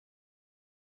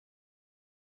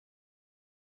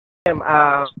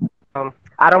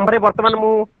आरंभ रे वर्तमान मु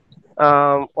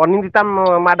अनिंदिता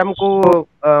मैडम को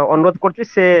अनुरोध करछि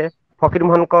से फकीर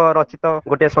मोहन को रचित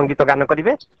गोटे संगीत गान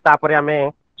करिवे तापरे आमे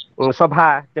सभा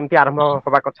जेमति आरंभ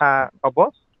होबा कथा हबो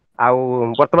आउ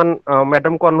वर्तमान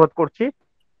मैडम को अनुरोध करछि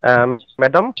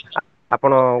मैडम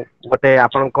आपण गोटे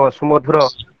आपनक सुमधुर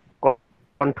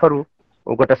कंठरु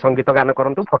गोटे संगीत गान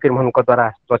करंतु फकीर मोहन को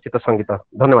द्वारा रचित संगीत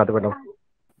धन्यवाद मैडम।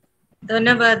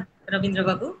 धन्यवाद रविंद्र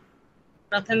बाबू।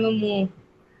 प्रथम मु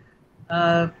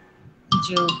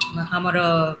जो हमर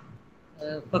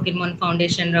फकीर मोहन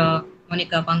फाउंडेशन रो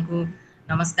मोनिका पांकु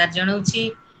नमस्कार जनाउछि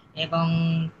एवं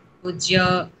पूज्य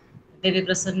देवी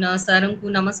प्रसन्न सर को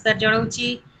नमस्कार जनाउछि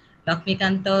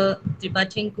लक्ष्मीकांत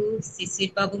त्रिपाठी को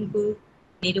शिशिर बाबू को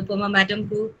निरुपमा मैडम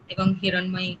को एवं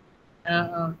हिरणमयी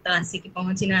तो आसिक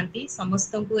पहुँची नांती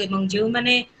समस्त को एवं जो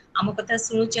माने आम कथा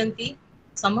शुणुचंती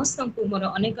समस्त को मोर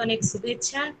अनेक अनेक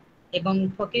शुभेच्छा एवं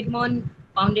फकीर मोहन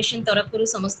फाउंडेशन तरफ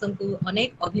समस्त को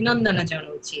अनेक अभिनंदन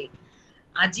जनाउछि।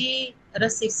 आज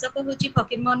शीर्षक होची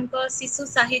फकीर मोहन को शिशु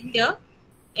साहित्य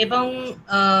एवं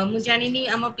मु जानिनी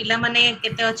आम पिला माने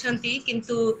केते अछंती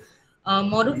किंतु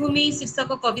मरुभूमि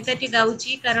शीर्षक कविताटी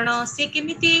गाउछि कारण से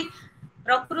केमिति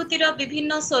प्रकृतिर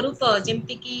विभिन्न स्वरूप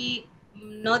जेमति कि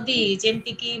नदी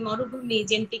जेमति कि मरुभूमि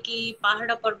जेमति कि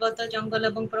पहाड़ पर्वत जंगल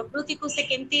एवं प्रकृति को से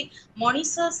केमति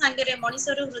मनीष सांगरे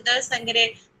मनीषर हृदय सांगरे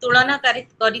तुलना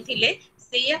करिथिले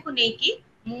सेया को नेकी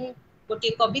मु गोटे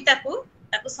कविता को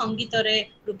ताको संगीत रे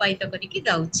रूपायित करिकि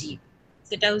गाउछि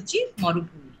सेटा होछि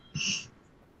मरुभूमि।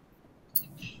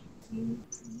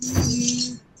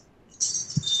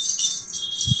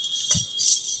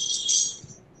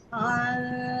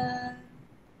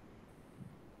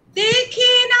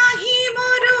 देखि नाही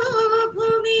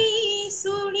मरुभूमि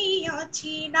सुनी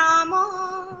अछि नाम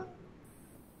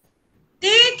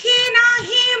देखि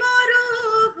नाही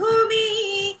मरुभूमि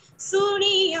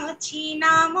सुनी अछि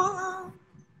नाम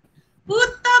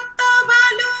उत्तप्त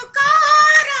बालुका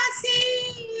राशि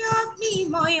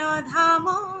अग्निमय धाम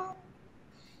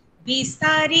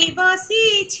विस्तारी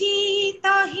बसिछि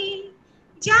तहि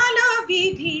जल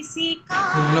विभीषिका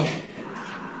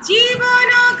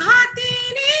जीवन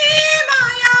घातिनी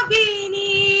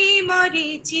मायाबिनी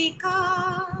मरीचिका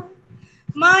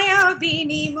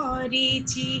मायाबिनी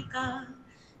मरीचिका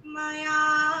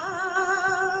मायाबिनी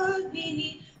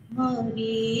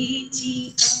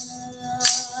मरीचिका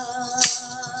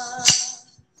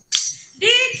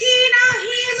देखि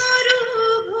नाही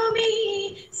मरुभूमि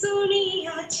सुनी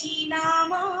अछि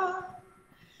नाम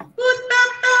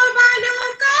उत्तप्त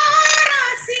बालुका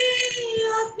राशि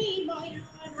अग्निमय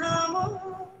धाम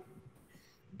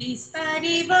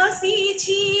विस्तारी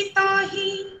बसिछि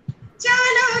तहि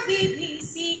जल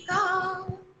विभीषिका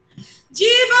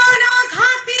जीवन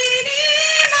घातिनी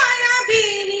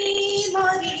मायाबिनी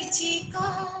मरीचिका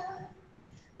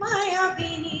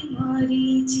मायाबिनी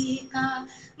मरीचिका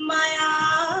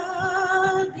मायाबिनी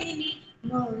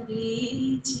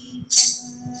मरीचिका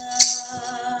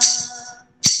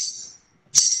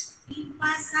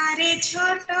पिपासारे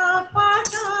छोट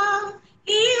पट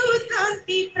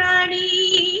हेउथंती प्राणी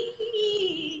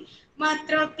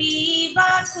मात्र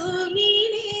पीबाकु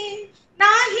मिले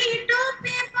नाही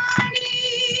टोपे पानी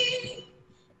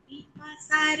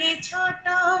पिपासारे छोट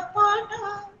पट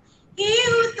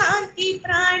हेउथंती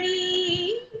प्राणी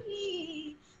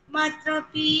मात्र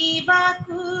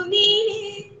पीबाकु मिले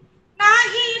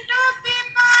नाही टोपे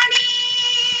पानी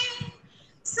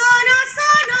सन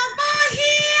सन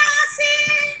बही आसे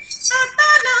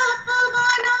सतल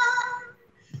पवन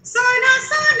सन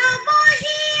सन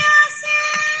बही आसे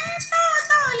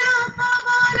सतल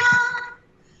पवन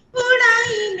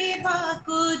उड़ाई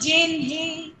नेबाकु जेन्हे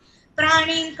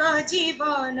प्राणीक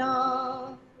जीवन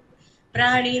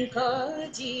प्राणीक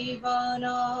जीवन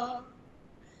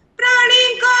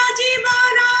प्राणीक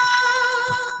जीवन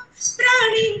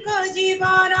प्राणीक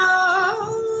जीवन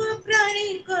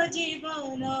प्राणीक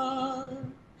जीवन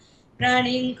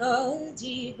प्राणीक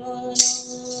जीवन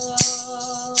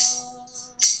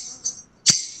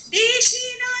देखि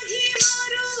नाही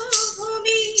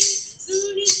मरुभूमि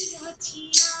सुनी अछि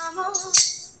नाम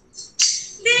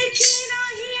देखि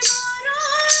नाही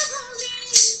मरुभूमि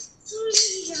सुनी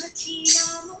अछि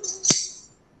नाम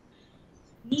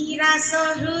निराश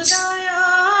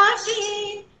हृदयटे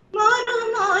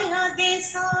मरुमय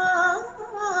देश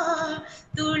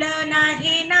तुलना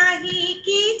हे नाही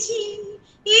किछि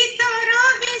इतर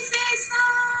विशेष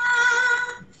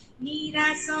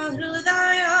निराश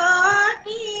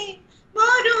हृदयटे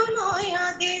मरुमय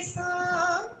देश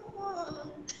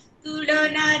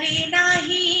तुलना रे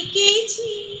नाही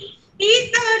किछि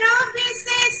इतर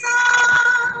विशेष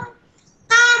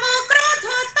काम क्रोध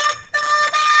तप्त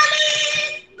बाली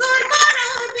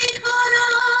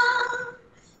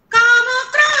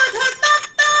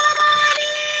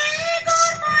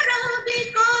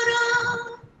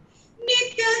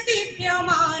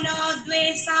दीप्यमान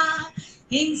द्वेषा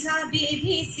हिंसा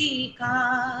विभीषिका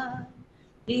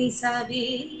हिंसा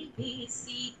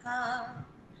विभीषिका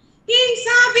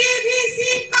हिंसा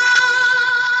विभीषिका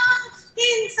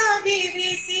हिंसा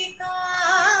विभीषिका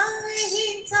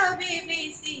हिंसा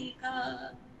विभीषिका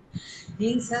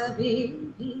हिंसा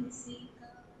विभीषिका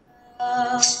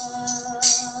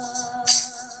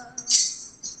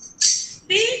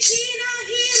देखी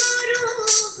नहीं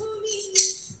मरुभूमि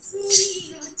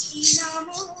सूर्य अछि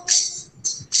नामो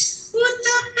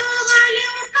उत्तप्त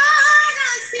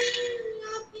बाल्यकालस्य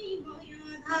अतिमय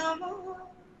धामो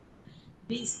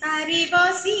विस्तारी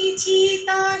बसिछि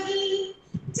ताहि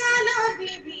जल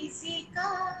विभीषिका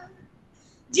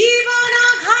जीवन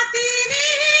घाती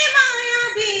माया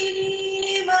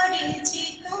बिनी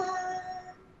मरीचिका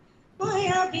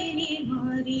माया बिनी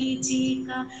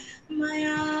मरीचिका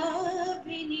माया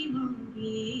बिनी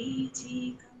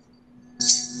मरीचिका।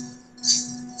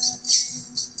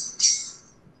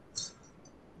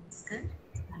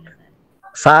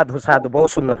 साधु साधु बहुत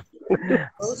सुंदर।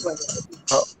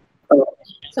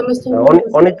 समस्त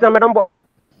अनिता मैडम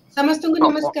समस्त को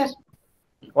नमस्कार।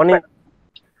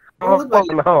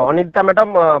 हाँ अनिता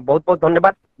मैडम बहुत बहुत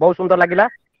धन्यवाद बहुत सुंदर लगिला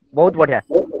बहुत बढ़िया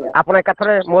आपण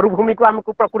एकाथरे मरुभूमि को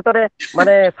हमको प्रकृत रे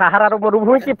माने सहारार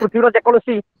मरुभूमि की पृथ्वीर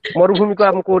जेकोसी मरुभूमि को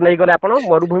हमको नहीं गले आपण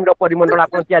मरुभूमि रो परिमंडल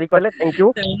आपण तयारी करले थैंक यू।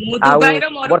 आ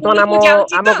वर्तमान आम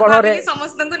गढ़ रे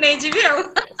समस्त को नहीं जीवी आ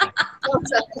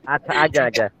अच्छा आज्ञा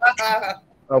आज्ञा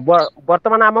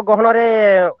वर्तमान आम गहन रे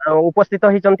उपस्थित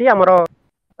होइचंती हमर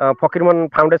फकीरमोहन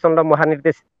फाउंडेशन रो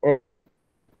महानिर्देश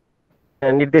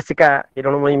निर्देशिका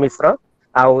हिरणमयी मिश्र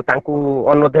आउ तांकू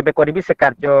अनुरोध हेबे करिवि से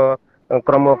कार्य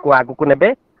क्रम को आगु को नेबे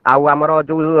आउ हमर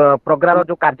जो प्रोग्राम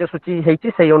जो कार्यसूची हेछि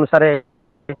सेही अनुसार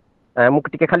मुक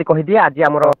टिके खाली कहि दिए आज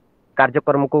हमर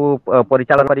कार्यक्रम को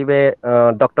परिचालन करिवे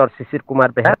डॉक्टर शिशिर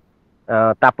कुमार बेहर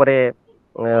तापरे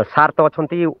सार तो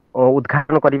अछंती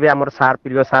उद्घाटन करिवे हमर सार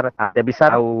प्रिय सार देवी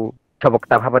सार आउ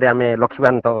वक्ता भाबरे आमे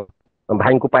लक्ष्मीकांत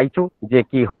भाई को पाइछु जे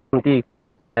कि हंती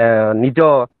निज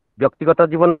व्यक्तिगत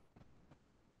जीवन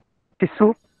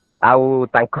शिशु आउ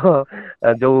तांको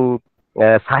जो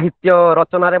साहित्य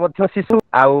रचना रे मध्य शिशु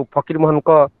आउ फकीर मोहन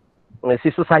को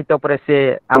शिशु साहित्य पर से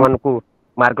आमन को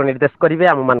मार्ग निर्देश करिवे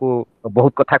आम मान को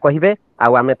बहुत कथा कहिवे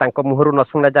आउ आमे तांको मुहरु न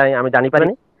सुना जाय आमे जानि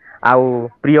पारेनी आउ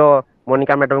प्रिय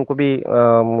मोनिका मैडम को भी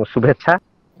शुभेच्छा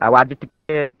आउ आज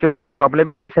टिके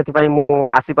प्रॉब्लम सेति पई मु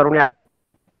आसी पारुनी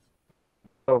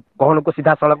कहन को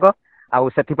सीधा सड़क आउ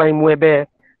सेति पई मु एबे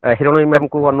हिरणमयी मैम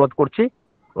को अनुरोध करछि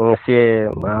से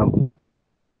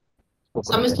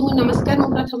समस्त को नमस्कार मु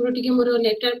प्रथम टिके मोर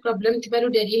नेटवर्क प्रॉब्लम थिबारु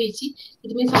डेरी हेछि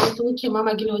इतमे समस्त को क्षमा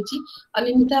मागिन होछि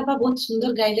अनिमिता बा बहुत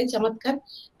सुंदर गाइले चमत्कार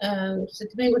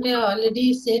सेति गोटे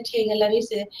ऑलरेडी सेट हे गलानी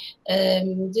से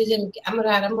जे हमर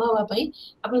आरंभ होवा पई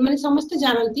अपन माने समस्त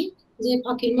जानंती जे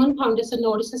फकीर मोहन फाउंडेशन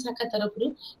ओडिशा शाखा तरफ रु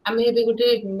आमे एबे गोटे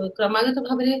क्रमागत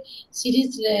भाबरे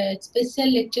सीरीज स्पेशल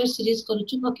लेक्चर सीरीज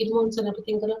करूछु फकीर मोहन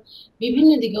सेनापति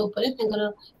विभिन्न दिग ऊपर तांकर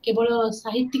केवल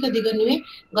साहित्यिक दिग नुहे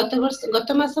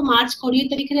गत मास मार्च 20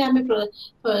 तारिख रे आमे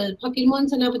फकीर मोहन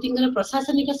सेनापति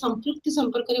प्रशासनिक संपृक्ति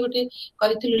संपर्क रे गोटे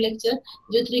करिथिलु लेक्चर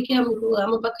जोथरे कि हमको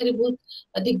हम पाखरे बहुत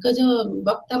दिग्गज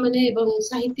वक्ता माने एवं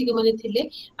साहित्यिक माने थिले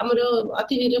हमरो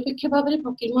अति निरपेक्ष भाबरे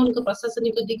फकीर मोहन को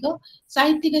प्रशासनिक दिग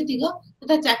साहित्यिक दिग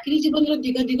तथा चाकरी जीवन रो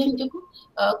दिग दिगंत को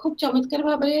खूब चमत्कार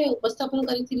भाबरे उपस्थापन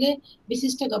करिथिले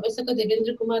विशिष्ट गवेषक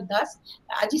देवेंद्र कुमार दास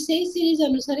आज सेही सीरीज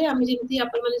अनुसार हम जेमती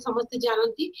अपन माने समस्त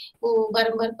जानंती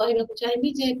बारंबार कहबा को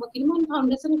चाहेबी जे फकीर मोहन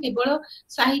फाउंडेशन केवल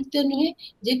साहित्य नुहे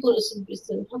जे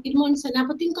फकीर मोहन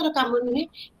सेनापति काम नुहे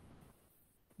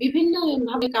विभिन्न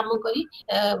भावे काम करी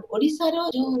ओडिसा रो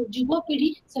जो युवा पीढ़ी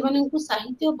सेमानंकु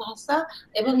साहित्य भाषा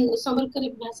एवं संपर्क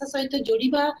भाषा सहित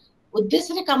जोड़िबा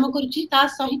उद्देश्य रे काम करूची ता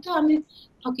सहित आमे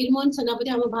फकीर मोहन सेनापति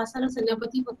आम भाषार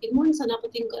सेनापति फकीर मोहन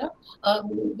सेनापति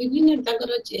विभिन्न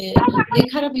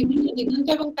लेखार विभिन्न दिगंत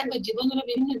एवं तांका जीवन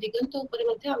विभिन्न दिगंत ऊपर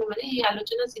मध्ये आमे माने ए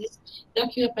आलोचना सीरीज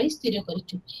रखिबा पई स्थिर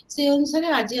करिछु से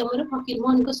अनुसार आज हमर फकीर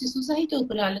मोहन को शिशु साहित्य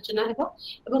ऊपर आलोचना हेबो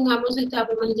एवं हम सहित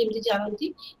आप माने जेमति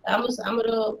जानंती हमर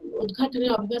उद्घाटन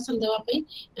अभिभाषण देवा पई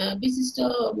विशिष्ट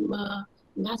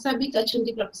भाषाविद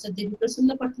अच्छी प्रोफेसर देवी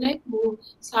प्रसन्न पट्टनायक मु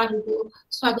सार को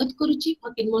स्वागत करुची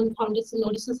फकीर मोहन फाउंडेशन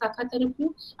ओडिशा शाखा तरफ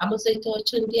आम सहित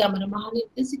अच्छी आमर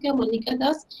महानिर्देशिका मोनिका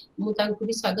दास मु तांको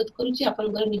भी स्वागत करुची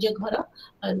आपनकर निज घर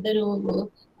तेनु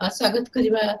स्वागत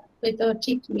करबा तो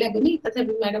ठीक लगुनि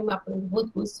तथापि मैडम आपन बहुत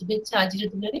बहुत शुभेच्छा आज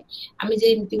दिन में आम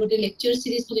जे एमती गोटे लेक्चर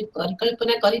सीरीज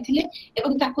परिकल्पना करथिले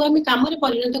एवं ताको आम काम रे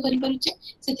परिणत करि पारुचे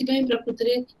सेति पय प्रकृति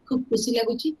रे खूब खुशी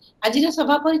लागुची आज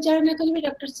सभा परिचालना करिवे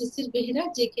डॉक्टर शिशिर बेहेरा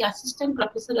जे कि असिस्टेंट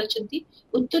प्रोफेसर अछंती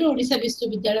उत्तर ओडिशा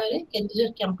विश्वविद्यालय रे केंद्रीय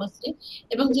कैंपस रे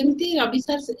एवं जेमती रवि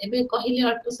सर एबे कहिले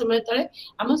अल्प समय तळे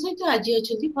आम सहित आज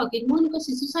अछंती फकीर मोहन को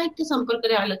शिशु साहित्य संपर्क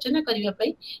रे आलोचना करिवा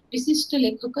पई विशिष्ट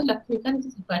लेखक लक्ष्मीकांत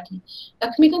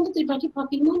त्रिपाठी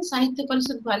फकीर मोहन साहित्य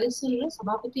परिषद बालेश्वर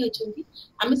सभापति अछंती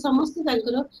आमे समस्त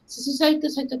तांकर शिशु साहित्य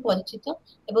सहित परिचित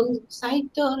एवं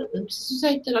साहित्य शिशु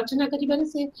साहित्य रचना करिबारे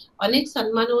से अनेक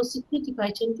सम्मान और स्वीकृति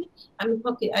पाइछंती आमे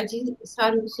फकीर आज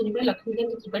सार सुनिबा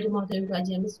लक्ष्मीकांत त्रिपाठी महोदय को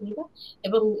आज आमे सुनिबा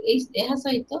एवं एहा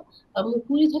सहित मु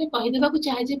पूरी थरे कहि देबा को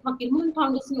चाहे जे फकीर मोहन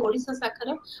फाउंडेशन ओडिशा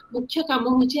शाखार मुख्य काम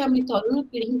होची आमे तरुण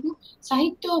पीढ़ी को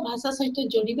साहित्य और भाषा सहित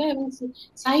जोड़िबा एवं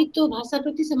साहित्य और भाषा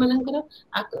प्रति सेमानकर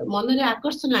मन रे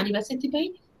आकर्षण आनिबा सेति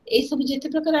पई ए सब जेते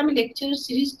प्रकार आमे लेक्चर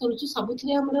सीरीज करूछु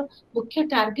सबुथिरे हमर मुख्य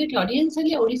टार्गेट ऑडियंस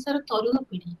है ओडिसा र तरुण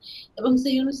पीढ़ी एवं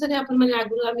से अनुसार आपण माने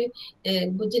आगु आमे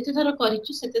जेते थर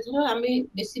करिछु सेते थर आमे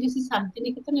बेसी बेसी शांति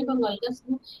निकेतन एवं अलगा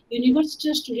सब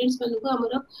यूनिवर्सिटी स्टूडेंट्स मन को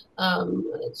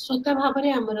हमर श्रोता भाव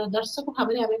रे हमर दर्शक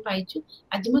भाव रे आमे पाइछु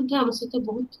आज मध्ये हम सहित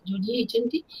बहुत जोड़ी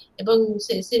हेचंती एवं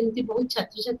सेमती बहुत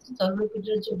छात्र छात्री तरुण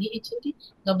पीढ़ी जोड़ी हेचंती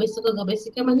गवेषक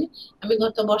गवेषिका माने आमे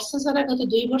गत वर्ष सारा गत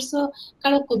 2 वर्ष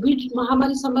काल कोविड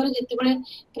महामारी समय जेते बळे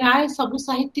प्राय सब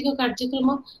साहित्यिक कार्यक्रम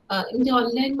एमती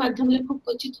ऑनलाइन माध्यम रे खूब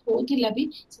क्वचित होथिला भी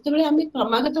सेते बळे आमे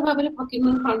क्रमागत भाव रे फकीर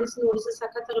मोहन फाउंडेशन ओडिशा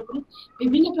शाखा तरफ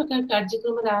विभिन्न प्रकार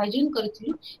कार्यक्रम रा आयोजन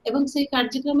करथिलु एवं से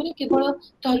कार्यक्रम रे केवल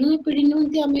तरुण पीढ़ी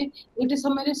नहंती आमे गोटे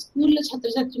समय रे स्कूल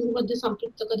छात्र छात्री को मध्ये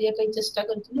संपृक्त करिया पई चेष्टा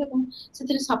करथिलु एवं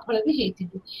सेते सफल भी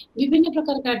हेतिलु विभिन्न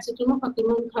प्रकार कार्यक्रम फकीर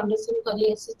मोहन फाउंडेशन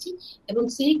करि आसीची एवं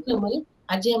सेही क्रम रे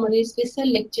आज हमारे स्पेशल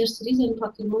लेक्चर सीरीज एंड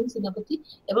फकीर मोहन सेनापति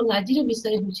एवं आज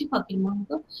विषय होची फकीर मोहन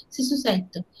को शिशु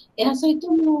साहित्य एहा सहित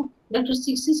मु डॉक्टर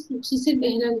शिशिर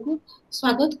बेहेरा को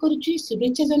स्वागत करूची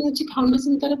शुभेच्छा जनाउची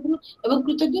फाउंडेशन तरफ एवं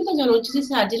कृतज्ञता जनाउची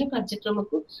से आज कार्यक्रम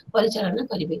को परिचालना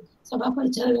करिवे सभा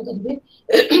परिचालना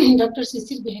करिवे डॉक्टर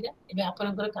शिशिर बेहेरा एबे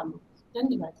आपनकर काम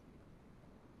धन्यवाद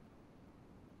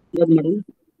मैडम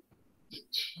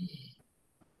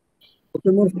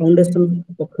फकीर मोहन फाउंडेशन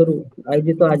पक्षरु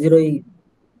आयोजित आज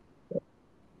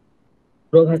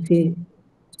प्रभासी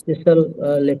स्पेशल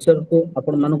लेक्चर को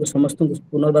आपण मानक समस्त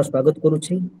पुनर्बार स्वागत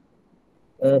करुछि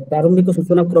प्रारंभिक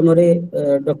सूचना क्रम रे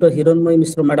डॉक्टर हिरणमयी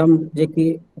मिश्र मैडम जे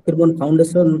कि फकीर मोहन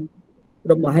फाउंडेशन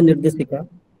रो महानिर्देशिका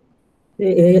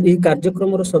ए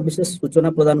कार्यक्रम रो सविशेष सूचना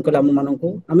प्रदान कला हम मानक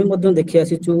आमे मध्ये देखि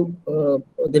आसीचु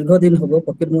दीर्घ दिन होबो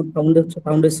फकीर मोहन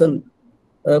फाउंडेशन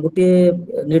गोटे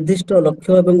निर्दिष्ट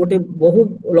लक्ष्य एवं गोटे बहु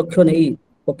लक्ष्य नहीं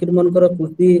फकीर मोहन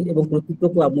कृति एवं कृतित्व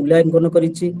को मूल्यांकन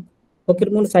करिछि फकीर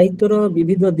मोहन साहित्यर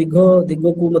विविध दिग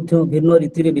को मध्य भिन्न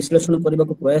रीति रे विश्लेषण करने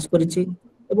को प्रयास करिछि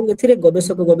एवं एथिरे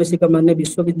गवेषक गवेषिका माने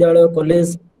विश्वविद्यालय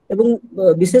कॉलेज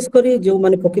एवं विशेष करी जो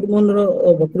माने फकीर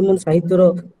मोहन साहित्यर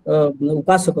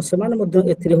उपासक से माने मध्य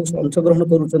एथिरे अंशग्रहण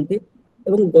करूछंती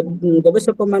एवं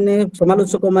गवेषक माने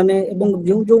समालोचक माने एवं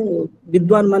जो जो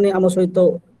विद्वान माने आम सहित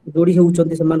जोड़ी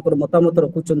होउछंती समानकर मतामत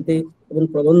रखुछंती एवं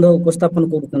प्रबंध उपस्थापन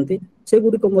करूछंती से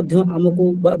गुडी को मध्य हमको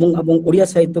एवं ओडिया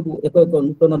साहित्य को एक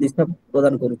नूतन दिशा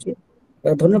प्रदान करूछि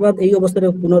धन्यवाद एई अवसर रे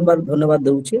पुनर्बार धन्यवाद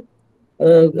देउछि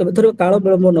एथर काल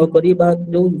विलंब न करी बा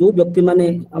जो जो व्यक्ति माने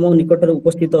आम निकट रे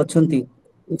उपस्थित अछंती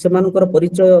सेमानकर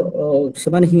परिचय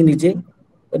सेमान ही निजे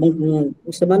एवं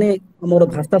सेमाने हमर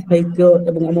भाषा साहित्य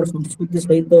एवं हमर संस्कृति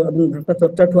सहित एवं भाषा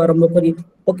चर्चा ठु आरंभ करी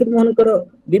फकीर मोहनकर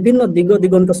विभिन्न दिग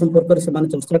दिगंत संपर्क रे सेमान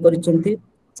चर्चा करिसंती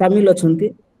शामिल अछंती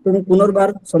तेणु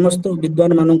पुनर्बार समस्त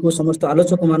विद्वान मानक समस्त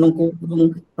आलोचक मानक एवं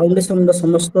फाउंडेशन र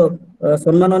समस्त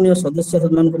सम्माननीय सदस्य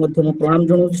सम्मान को मध्य प्रणाम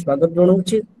जणाउ स्वागत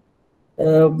जणाउछि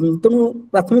तेणु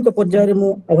प्राथमिक पर्याय रे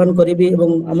मु आह्वान करिवि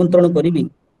एवं आमंत्रण करिवि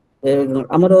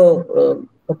हमर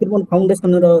फकीर मोहन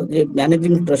फाउंडेशन रो जे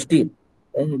मैनेजिंग ट्रस्टी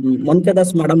मोनिका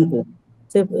दास मैडम को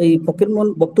से फकीर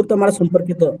मोहन वक्तृत्व माला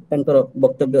संपर्कित तांकर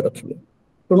वक्तव्य रखिबे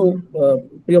तेणु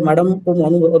प्रिय मैडम को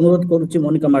अनुरोध करुच्ची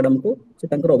मोनिका मैडम को से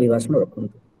तांकर अभिभाषण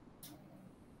रखंतु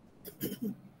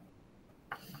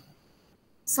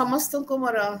समस्त को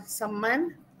मोर सम्मान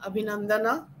अभिनंदन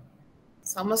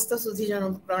समस्त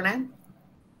सुधीजन प्रणाम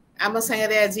आम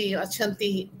संगे आज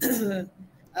अछंती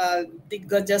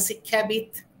दिग्गज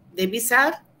शिक्षाविद देवी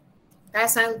सार ता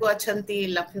संग को अछंती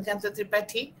लक्ष्मीकांत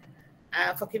त्रिपाठी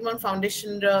फकीर मोहन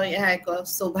फाउंडेशन रो यह एक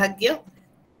सौभाग्य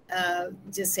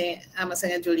जैसे आम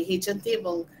संगे जोड़ी हेचंती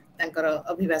एवं तांकर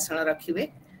अभिभाषण रखिबे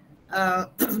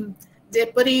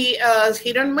जेपरी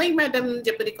हिरणमयी मैडम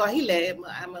जेपरी कहिले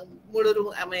मूलरू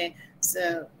आमे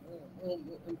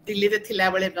दिल्ली रे थिला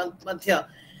बेले मध्य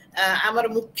आमर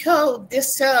मुख्य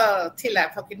उद्देश्य थिला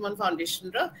फकीरमोहन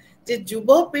फाउंडेशन रो जे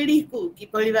युवपीढ़ी को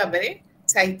किपरि भाबरे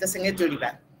साहित्य संगे जोड़िबा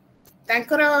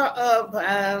तांकर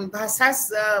भाषा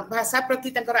भाषा प्रति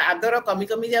तांकर आदर कमी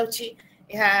कमी जाउछि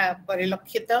यह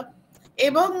परिलक्षित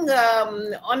एवं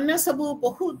अन्य सबु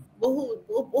बहु बहु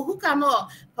बहु काम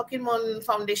फकीरमोहन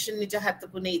फाउंडेशन निज हाथ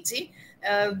को नेछि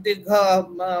दीर्घ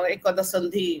एक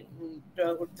दशंधि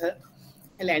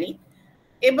हेलानी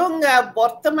एवं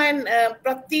वर्तमान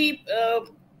प्रति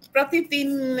प्रति 3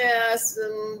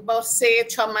 वर्षे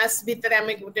 6 मास भीतर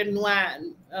आमे गोटे नुआ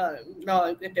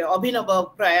गोटे अभिनव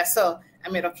प्रयास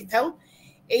आमे रखि थाउ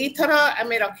एई थर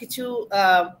आमे रखिछु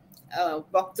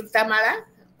वक्तृता माला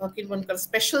फकीरमोहन कर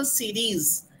स्पेशल सीरीज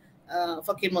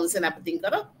फकीरमोहन सेनापति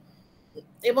कर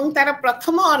एवं तार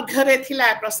प्रथम अर्घरे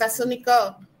थिला प्रशासनिक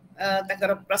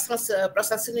ताकर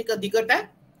प्रशासनिक दिगटा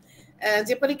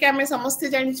जेपरि कि आमे समस्त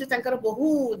जानिछु ताकर बहु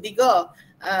दिग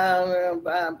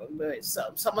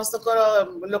समस्त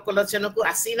लोकलोचन को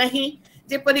आसी नहीं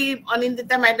जेपरि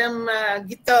अनिंदिता मैडम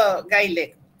गीत गाइले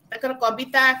ताकर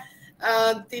कविता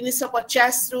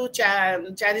 350 रु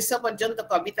 400 पर्यंत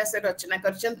कविता से रचना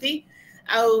करचंती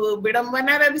आ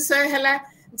विडंबनार विषय हला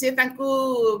जे तांकु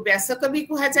व्यासकवि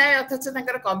कुहा जाय अथच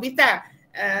तांकर कविता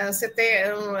सेते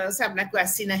सामना को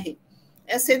आसी नहीं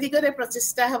से दिगरे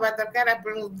प्रचेष्टा हवा दरकार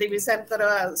आपण देवी सरकार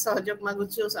सहयोग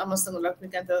मागुछु समस्त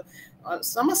लक्ष्मीकांत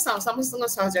समस्त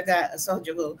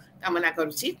सहयोग कामना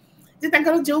करूची जे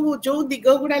तांकर जो दिग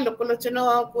गुडा लोकलोचन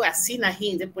को आसी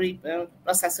नाही जे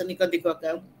प्रशासनिक दिग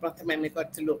प्रथम आमे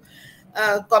करथिलु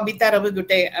कवितार भी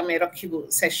गुटे आमे रखिबु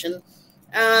सेशन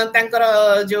तांकर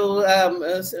जो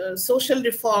सोशल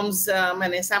रिफॉर्म्स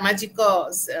माने सामाजिक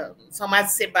समाज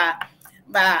सेवा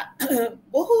बा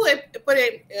बहु एपरे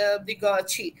दिग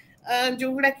अछि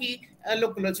जोगुडा कि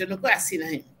लोकलोचन को आसी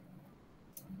नाही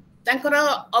तांकर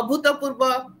अभूतपूर्व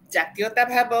जातीयता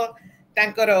भाव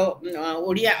तांकर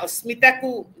ओडिया अस्मिता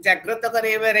को जागृत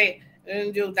करेबारे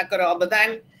जो तांकर अवदान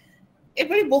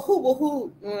एपरि बहु बहु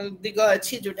दिग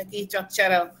अछि जोटा कि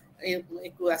चर्चार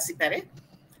एको आसी पारे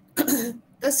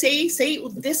तो सेई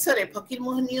उद्देश्य रे फकीर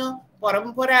मोहनीय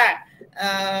परंपरा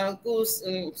को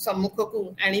सम्मुख को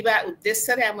आनिबा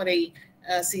उद्देश्य रे हमर एई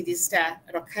सीरीज ता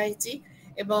रखाइछि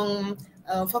एवं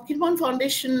फकीरमोहन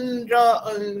फाउंडेशन रो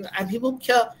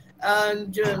आभिमुख्य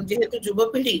जेहेतु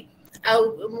युवपीढ़ी आ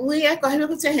मु या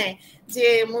कहबा चाहे जे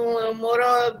मोर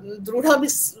दृढ़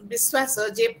विश्वास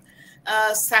जे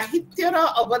साहित्यर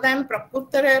अवदान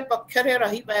प्रकृत रे पक्ष रे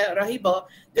रहिबो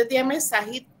जदि हमें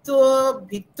साहित्य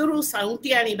भितरु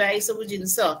साउटी आनिबा ए सब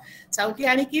जिंस साउटी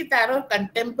आनी कि तार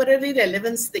कंटेम्पररी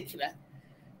रेलेवेंस देखिबा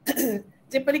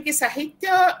जेपरि कि साहित्य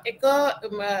एक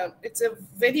it's a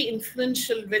very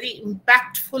influential very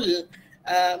impactful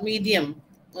medium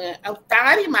आ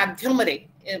तारी माध्यम रे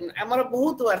हमर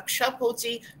बहुत वर्कशॉप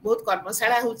होची बहुत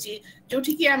कर्मशाला होची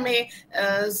जोठी कि हमें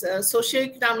सोशियो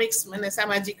इकोनॉमिक्स माने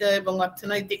सामाजिक एवं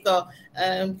अर्थनैतिक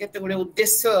केते गुडे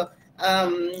उद्देश्य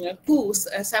को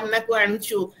सामना को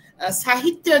आणुछु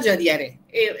साहित्य जरिया रे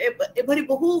एभरी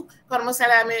बहु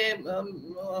कर्मशाला हमें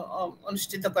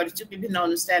अनुष्ठित करिछु विभिन्न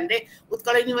अनुष्ठान रे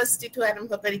उत्कल यूनिवर्सिटी ठु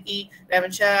आरंभ करी कि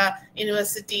रामचा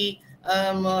यूनिवर्सिटी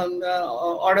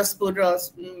ऑडसपुर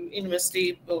यूनिवर्सिटी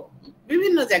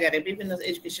विभिन्न जगह रे विभिन्न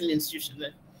एजुकेशनल इंस्टीट्यूशन रे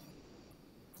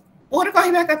मोर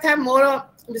कहबा कथा मोर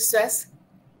विश्वास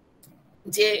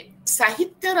जे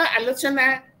साहित्यर आलोचना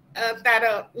तार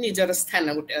निजर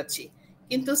स्थान गुटे अछि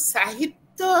किंतु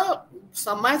साहित्य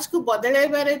समाज को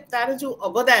बदलाइबारे तार जो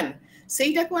अवदान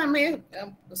सेटा को हमें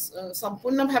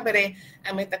संपूर्ण भाबरे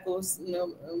हमें ताको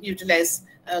यूटिलाइज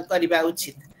करिबा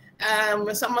उचित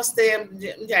समस्ते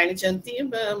जानिचंती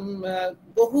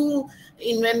बहु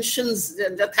इन्वेंशंस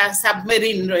जथा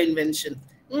submarine row invention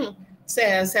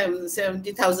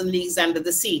 70,000 leagues under the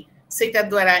सी सेटा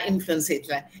द्वारा इन्फ्लुएंस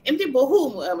हेतला एमती बहु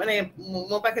माने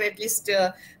मो पाखरे एटलीस्ट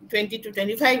 20 to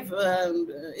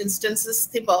 25 इंस्टेंसेस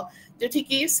थिबो जोठी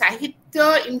कि साहित्य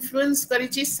इन्फ्लुएंस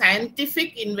करिछि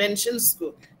साइंटिफिक इन्वेंशंस को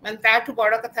मान ताठु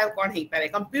बड़ कथा कोन हे पारे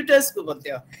कंप्यूटर्स को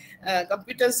मध्य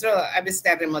कंप्यूटर्स रो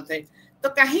आविष्कार रे मध्य तो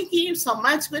कहीं कि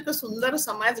समाज को एक सुंदर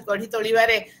समाज गढ़ी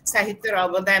तोलिबारे साहित्यर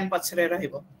अवदान पछरे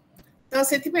रहइबो तो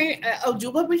सेति पे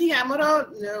युवपीढ़ी आमर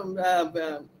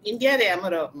इंडिया रे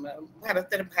आमर भारत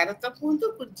कहतु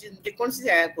कौन सी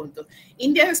जगह कहतु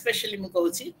इंडिया स्पेशली मु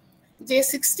कहूची जे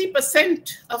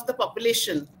 60% ऑफ द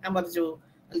पॉपुलेशन आमर जो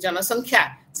जनसंख्या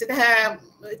सेटा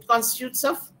इट कॉन्स्टिट्यूट्स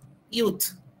ऑफ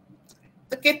यूथ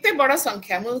तो केते बड़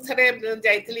संख्या मु थरे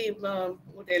जाइतली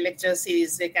गोटे लेक्चर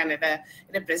सीरीज रे कनाडा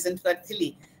रिप्रेजेंट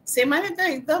करथिली से माने तो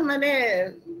एकदम माने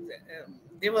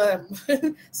they were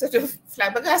sort of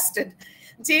flabbergasted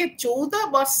जे 14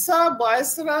 वर्ष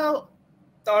बयस रो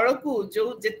तळकू जो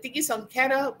जेतिकी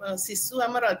संख्यार शिशु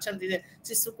आमर अछंती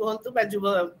शिशु कहंतु बा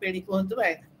युवा पीढ़ी कहंतु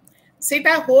बा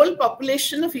सेटा होल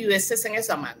पॉपुलेशन ऑफ यूएसए संगे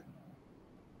समान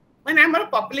माने हमर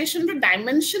पॉपुलेशन रो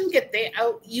डायमेंशन केते आ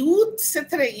यूथ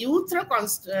सेथरे यूथ रो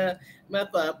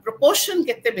प्रोपोर्शन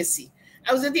केते बेसी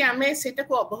आ जदि आमे सेटा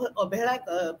को अवहेला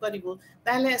करिवो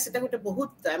ताले सेटा गोटे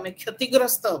बहुत आमे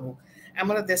क्षतिग्रस्त हबो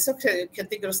हमर देश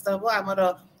क्षतिग्रस्त हबो हमर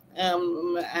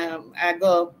आग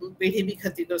पीढ़ी भी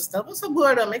क्षतिग्रस्त हबो सब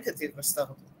आड़ आमे क्षतिग्रस्त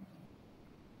हबो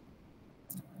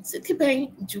सेथि पई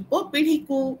युवा पीढ़ी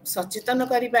को सचेतन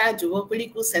करिबा युवा पीढ़ी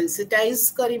को सेंसिटाइज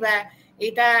करिबा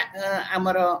एटा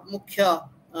आमर मुख्य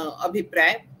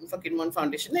अभिप्राय फकीर मोहन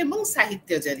फाउंडेशन एवं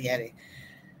साहित्य जरिया रे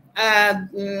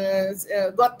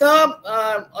गत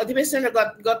अधिवेशन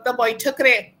गत बैठक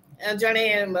रे जने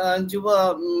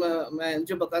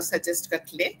युवक सजेस्ट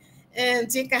करथिले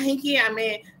जे कहीं कि आमे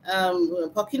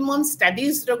फकीर मोहन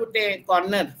स्टडीज रो गुटे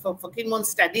कॉर्नर फकीर मोहन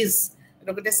स्टडीज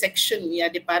रो गुटे सेक्शन या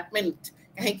डिपार्टमेंट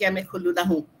कहीं कि आमे खोलु ना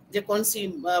हूं जे कौन सी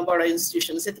बड़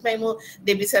इंस्टीट्यूशन से मु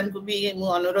देवी सर को भी मु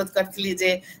अनुरोध करथली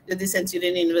जे यदि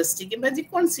सेंचुरियन यूनिवर्सिटी कि जे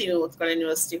कौन सी उत्कल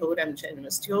यूनिवर्सिटी हो रामचा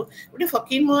यूनिवर्सिटी हो उटे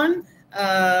फकीर मोहन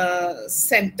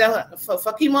सेंटर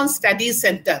फकीर मोहन स्टडी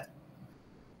सेंटर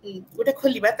उटे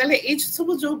खोलिबा ताले ए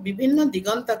सब जो विभिन्न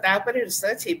दिगंत तापर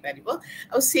रिसर्च हे परिबो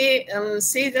आ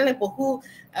से जने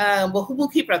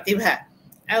बहुमुखी प्रतिभा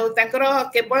आ तांकर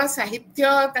केवल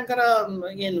साहित्य तांकर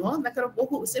ये नो तांकर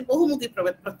बहुमुखी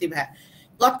प्रतिभा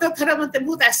गत थर मते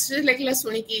बहुत आश्चर्य लगला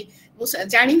सुनी कि मु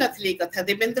जानि नथली कथा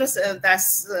देवेंद्र दास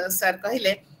सर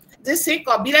कहिले जे से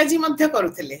कविराजी मध्य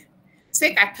करूथिले से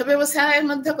काठ व्यवसाय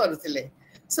मध्य करूथिले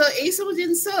सो एई सब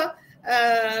जिंस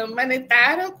माने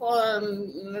तार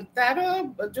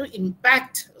जो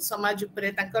इम्पैक्ट समाज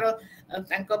उपरे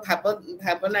तांको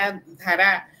भावना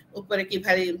धारा उपरे कि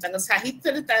भारी तांको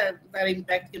साहित्य रे तार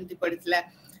इम्पैक्ट केमति पड़ितला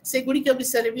से गुडी के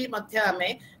विषय रे भी मध्य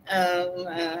हमें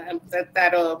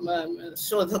तार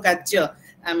शोध कार्य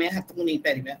आमे हाथ को नहीं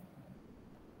परिबा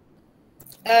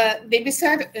देवी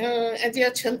सर आज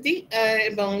अछंती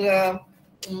एवं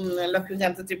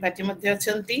लक्ष्मीकांत त्रिपाठी मध्य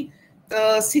अछंती तो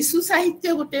शिशु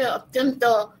साहित्य गोटे अत्यंत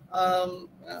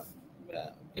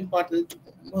इम्पोर्टेंट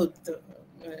बहुत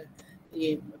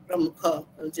ये प्रमुख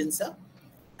जिनस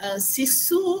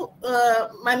शिशु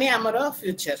माने हमर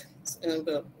फ्यूचर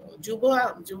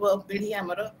युवा पीढ़ी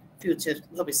हमर फ्यूचर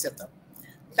भविष्य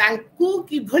तांकु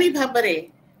किभଳି भाबरे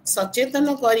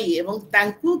सचेतन करी एवं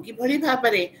तांकु किभଳି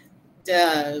भाबरे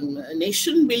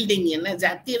नेशन बिल्डिंग ना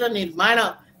जातिर निर्माण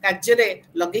कार्य रे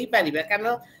लगेई परिबा कारण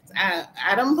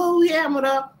आरंभ हुए हमर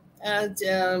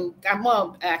काम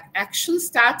action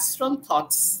starts from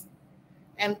thoughts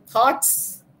and thoughts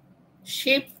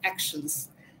shape actions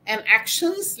and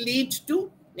actions lead to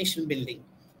nation building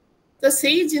तो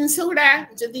सेही जिंस गुडा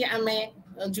जदि आमे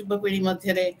युवा पीढ़ी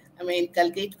मध्य रे आमे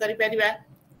इनकलकेट करि परिबा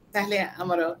ताहले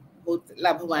हमर बहुत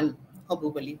लाभवान हबो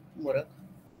बोली मोर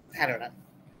धारणा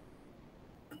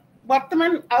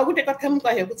वर्तमान आ गुटे कथा हम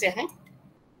कहबो चाहे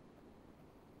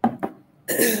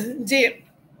जे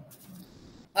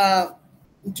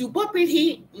युवा पीढ़ी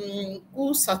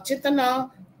को सचेतन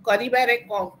करिबारे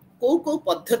को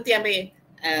पद्धति आमे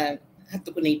हाथ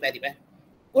को नहीं परिबा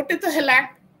गोटे तो हला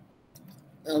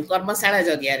कर्मशाला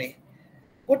जरिया रे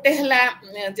गोटे हला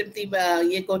जेमती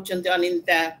ये कहउचंती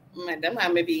अनिता मैडम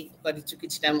आमे भी करिछु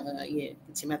किछटा ये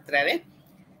किछि मात्रा रे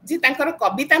जे तांकर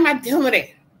कविता माध्यम रे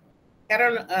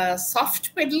कारण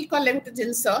सॉफ्ट पेडल कले गोटे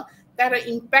जिंस तार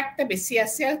इम्पैक्ट बेसी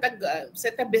आसे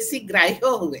सेटा बेसी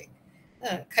ग्राह्य हुए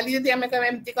खाली जदि आमे कम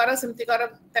एमती कर सेमती कर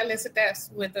ताले सेटा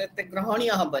हुए तो एते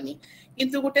ग्रहणीय हबनी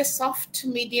किंतु गोटे सॉफ्ट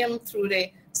मीडियम थ्रू रे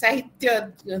साहित्य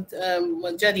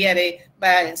जरिया रे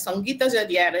बा संगीत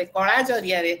जरिया रे कला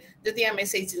जरिया रे जदि आमे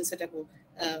सेई जिंसटा को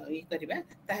ये करबा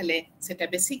ताहले सेटा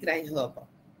बेसी ग्राह्य हबो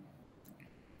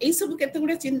एई सब केते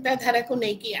गुडे चिंता धारा को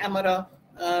नै कि हमर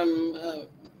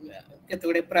केते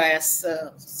गुडे प्रयास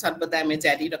सर्वदा में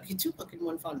जारी रखिछु फकीर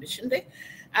मोहन फाउंडेशन रे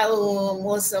आ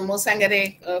मो संगे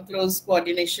क्लोज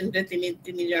कोऑर्डिनेशन रे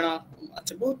तीन जण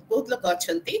अच्छा बहुत लोग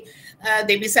अछंती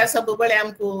देवी सर सब बेले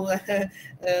हमको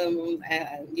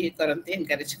ये करंती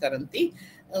एनकरेज करंती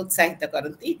उत्साहित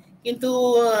करंती किंतु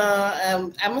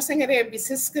आम संगे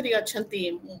विशेष करी अछंती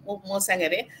मो संगे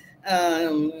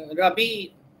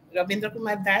रविंद्र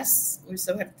कुमार दास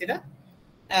विश्व भारती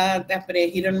तापरे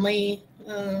हिरणमयी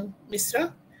मिश्र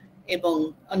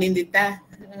एवं अनिंदिता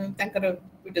तांकर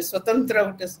गोटे स्वतंत्र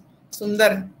गोटे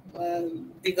सुंदर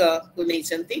दिग को नहीं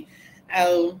चंती आ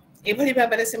एभली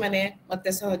भाबरे से माने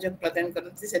मते सहयोग प्रदान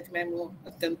करती सेति मु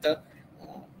अत्यंत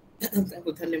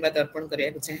धन्यवाद अर्पण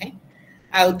करिया चाहे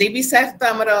आ देवी सर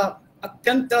तो हमर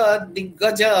अत्यंत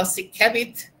दिग्गज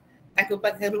शिक्षाविद ताकु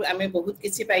पाखरु आमे बहुत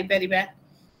किछि पाई परिबा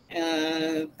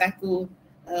ताकु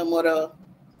मोर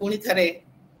पुणी थरे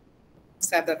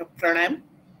सादर प्रणाम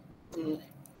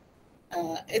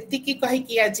एतिकी कहि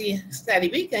कि आज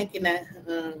सारिबी काहे ना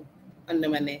अन्य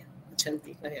माने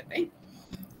अछंती कहया पई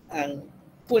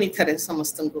पुणी थरे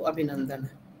समस्त को अभिनंदन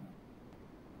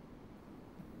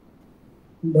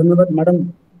धन्यवाद मैडम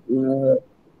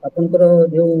आपनकर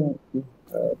जो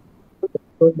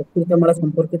व्यक्तिगतमाला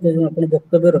संपर्कित जो आपण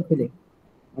वक्तव्य रखिले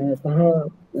ताहा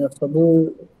सबु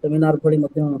सेमिनार भली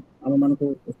मध्य आम मानक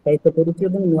उत्साहित करुछि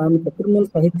एवं नुआ फकीरमोहन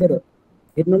साहित्यर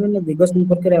भिन्न भिन्न दिग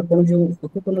संपर्क में आपण जो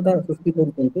सचेतनता सृष्टि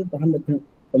करुछन्ते ताहा मध्य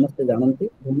समस्त जानन्ति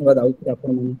धन्यवाद आउथि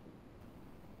आपण माने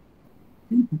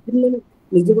फकीरमोहन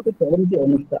निजे गोटे चलंती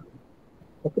अनुष्ठान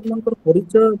फकीरमोहनकर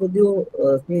परिचय जदिओ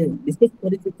से विशेष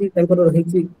परिचिति तांकर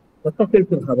रहिछि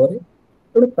कथाशिल्पी भाव में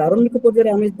तेणु प्रारंभिक पर्यायर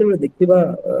आम जो देखा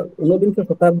 19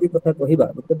 शताब्दी कथा कहवा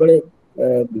जो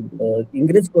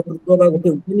इंग्रेज कर्तृत्व गोटे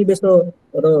उपनिवेश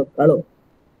काल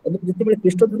जिते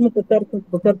ख्रीष्ट धर्म प्रचार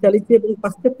प्रचार चली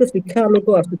पाश्चात्य शिक्षा आलोक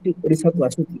आशा को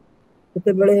आसूची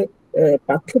से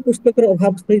पाठ्यपुस्तक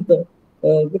अभाव सहित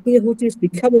गोटे हूँ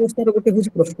शिक्षा व्यवस्था गोटे हूँ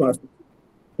प्रश्न आसूची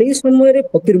से समय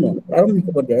फकीरमोहन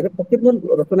प्रारंभिक पर्यायर फकीरमोहन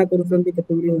रचना कर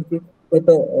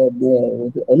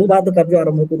अनुवाद कार्य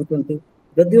आरंभ कर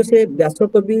जदिओ से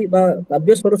व्यासकवि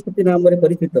काव्य सरस्वती नाम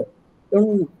परिचित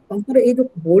तेणु ये जो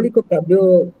मौलिक काव्य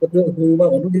हो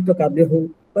अनुदित काव्य हो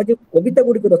जो कविता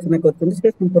गुड़िक रचना कर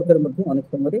संपर्क में अनेक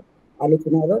समय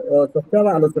आलोचना चर्चा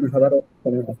आलोचना हबार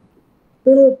समय आस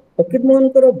तेणु फकीरमोहन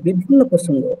विभिन्न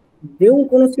प्रसंग जो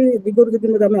कौन दिगरू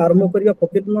जब आम आरंभ करवा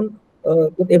फकीरमोहन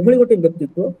एभली गोटे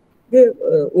व्यक्तित्व जे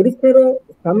ओडिशार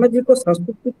सामाजिक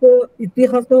सांस्कृतिक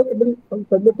इतिहास एवं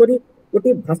सर्वोपरि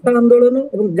गोटे भाषा आंदोलन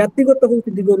और जातिगत हूँ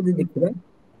दिगरू देखा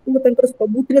कि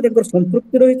सबुतिर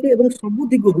संपृक्ति रही है सबू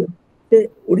दिगरू से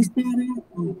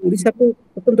ओडिशा को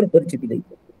स्वतंत्र परिचिति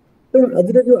देते तेणु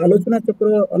आज जो आलोचना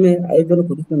चक्र आम आयोजन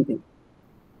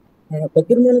कर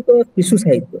फकीरमोहन शिशु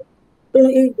साहित्य तेणु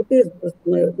ये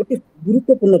गोटे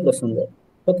गुरुत्वपूर्ण प्रसंग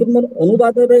फकीरमोहन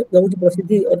अनुवाद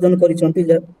प्रसिद्धि अर्जन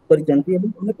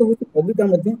अनेक हूँ कविता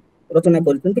रचना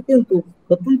किंतु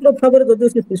स्वतंत्र भाव में जदि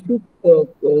से शिशु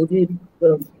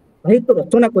साहित्य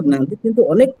रचना करना किंतु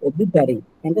अनेक कवितारी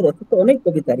रचित अनेक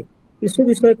कवितारी शिशु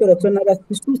विषय रचना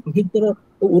शिशु साहित्यर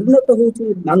उन्नत हूँ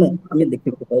मान आम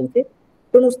देखा पाचे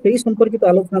तेणु से संपर्कित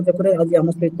आलोचना चक्र आज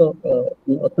आम सहित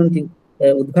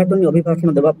अच्छा उद्घाटन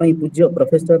अभिभाषण देवाई पूज्य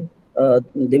प्रोफेसर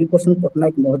देवीप्रसन्न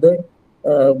पट्टनायक महोदय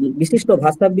विशिष्ट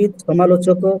भाषाविद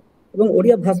समालोचक एवं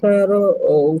ओडिया भाषार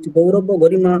गौरव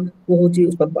गरिमा को हूँ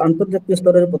अंतर्जातीय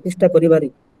स्तर में प्रतिष्ठा कर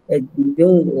जो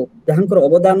जहाँकर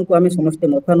अवदान को आम समस्ते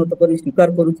मथानत कर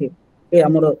स्वीकार करुचे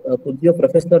आमर पूज्य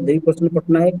प्रोफेसर देवीप्रसन्न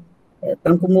पट्टनायक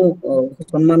मु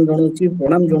सम्मान जनाऊँगी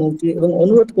प्रणाम जनाऊँगी और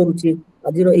अनुरोध करुच्ची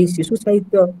आज शिशु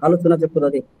साहित्य आलोचना चक्र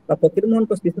फकीरमोहन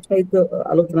शिशु साहित्य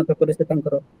आलोचना चक्र से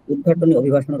उद्घाटन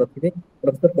अभिभाषण रखिए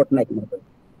प्रोफेसर पट्टनायक महोदय।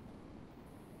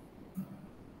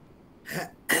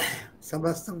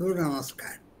 समस्त को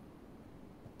नमस्कार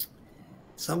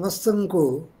समस्त को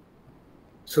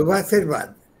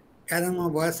शुभाशीर्वाद कारण मो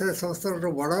बयस समस्त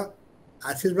बड़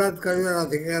आशीर्वाद कर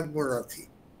अधिकार मोर अच्छी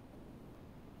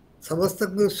समस्त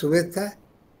को शुभेच्छा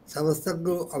समस्त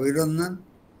को अभिनंदन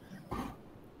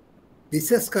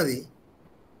विशेषकर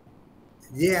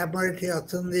जे आम ये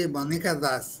अच्छा मनिका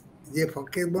दास जे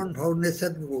फकीरमोहन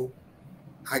फाउंडेशन को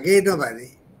आगे नबारे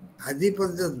आज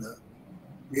पर्यंत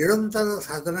निरंतर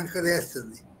साधना कर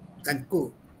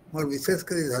मोर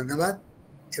विशेषकर धन्यवाद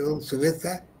एवं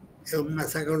शुभेच्छा एवं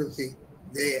आशा करुच्ची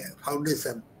जे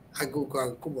फाउंडेशन आगू को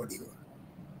आगू बढ़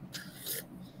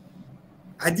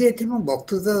आज ये मो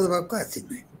वक्तृता देवाक आसी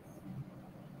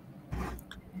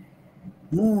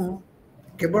मु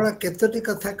केवल केतोटी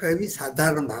कथा कहबी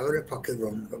साधारण भाव में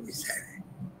फकीरमोहन विषय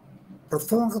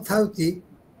प्रथम कथा हूँ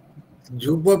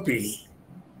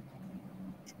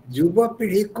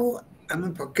युवपीढ़ी को आम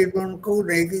फकीरमोहन को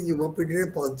लेकिन युवपीढ़ी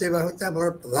में पहुँचेबा हूँ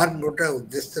प्रधान गोटे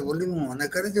उद्देश्य बोली मन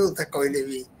करे जो कहले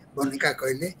भी मनिका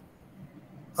कहले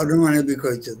अनुमाने भी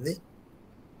कहते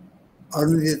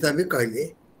अनुदिता भी कहले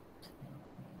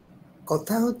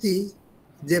कथा हूँ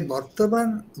जे वर्तमान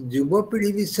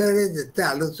युवपीढ़ी विषय जिते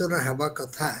आलोचना हवा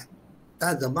कथा ता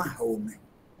जमा होने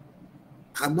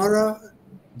आमर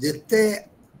जिते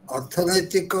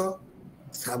अर्थनैतिक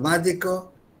सामाजिक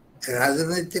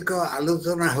राजनैतिक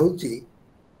आलोचना होची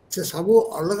से सबू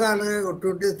अलग अलग गोटे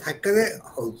गोटे थाकरे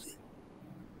होची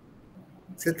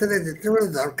जिते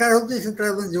दरकार होती से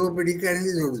युवपीढ़ी के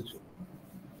आने जोड़ुचु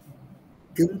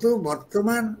किंतु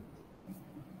वर्तमान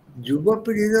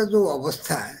युवपीढ़ीर जो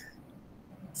अवस्था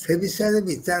से विषय में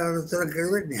विचार आलोचना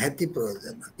करेंगे निहाती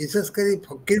प्रयोजन विशेषकर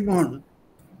फकीर मोहन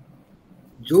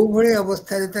जो भाई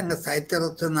अवस्था साहित्य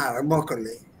रचना आरंभ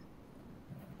कले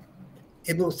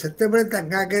एवं से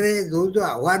आगे जो जो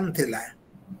आह्वान थिला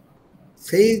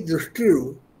से दृष्टि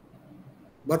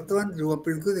वर्तमान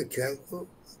युवपीढ़ी को देखा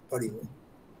पड़ो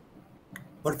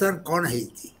बर्तमान कौन है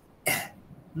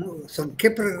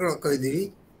संक्षेप कहीदेवी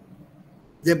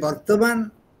जे वर्तमान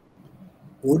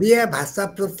ओडिया भाषा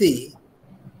प्रति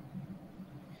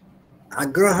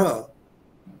आग्रह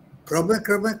क्रमे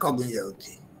क्रमे कमी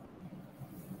जाऊँगी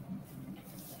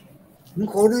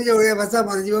मुझे ओडिया भाषा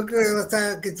मरीज कि ओडिया भाषा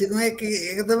किसी नुहे कि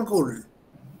एकदम कहूँ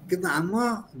कि आम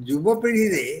युवपीढ़ी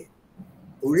रे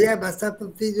ओडिया भाषा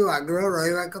प्रति जो आग्रह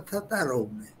रहा कथा ता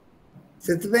रोने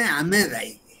से आम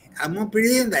दायी आम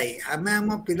पीढ़ी दायी आम आम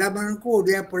पिला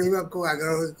ओडिया पढ़ा को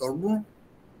आग्रह करूँ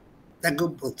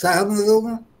प्रोत्साहन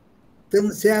दौनु तेणु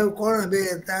सी कौन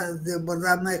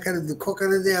आम एखाने दुख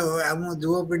करे आम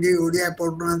युवपीढ़ी ओडिया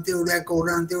पढ़ुना ओडिया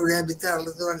कहूना ओडिया विचार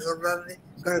आलोचना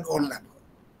करना कौन लाभ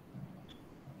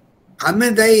आम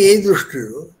दायी यही दृष्टि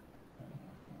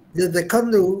जे देखु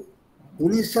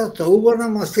 1954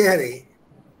 मसीह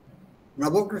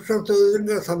नवकृष्ण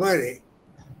चौधरी समय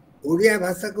ओडिया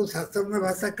भाषा को शासन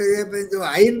भाषा करने जो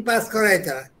आईन पास कराई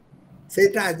से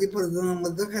आज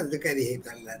पर्यटन कार्यकारी हो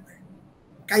पारा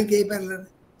कहीं पारा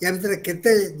या भर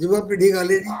केते युवपीढ़ी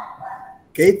गले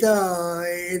कई तो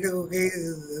ये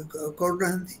करना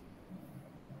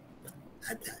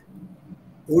अच्छा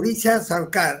ओडिशा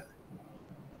सरकार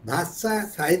भाषा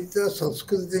साहित्य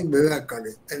संस्कृति विभाग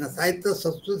कले साहित्य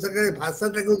संस्कृति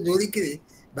भाषाटा को जोड़िक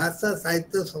भाषा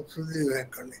साहित्य संस्कृति विभाग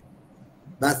कले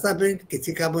भाषा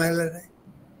किसी काम है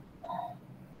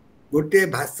गोटे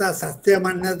भाषा शास्त्रीय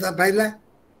मान्यता पाइला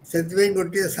से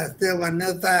गोटे शास्त्रीय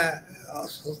मान्यता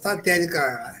संस्था तैयारी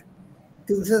करा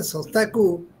कि से संस्था को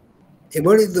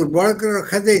एभली दुर्बल कर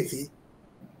रखा से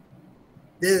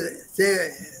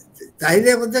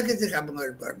चाहिए किसी काम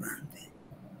कर पारना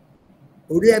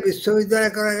ओडिया विश्वविद्यालय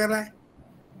करागला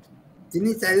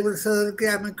 3-4 वर्ष धरिक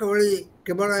आम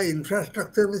केवल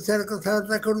इंफ्रास्ट्रक्चर विषय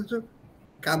कथबार्ता करुचु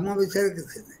काम विषय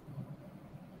किसी ना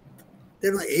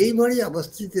तेणु यही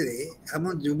अवस्थित आम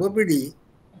युवपीढ़ी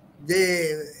जे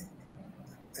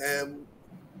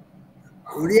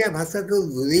ओडिया भाषा को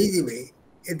दूरे जीवे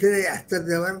ए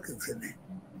आश्चर्य हमार किसी ना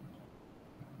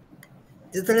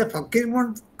जो फकीर मोहन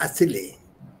आसिले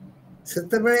से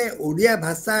ओडिया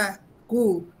भाषा को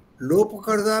लोप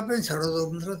करदे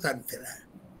षड्यंत्र चलता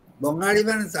बंगाली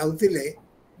मैंने चाहूले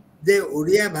जे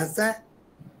ओडिया भाषा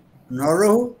न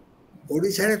रहू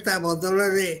ओडिशा ता बदल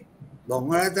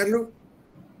बंगला चालू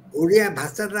ओडिया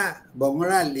भाषाटा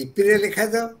बंगला लिपि रे लिखा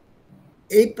जाओ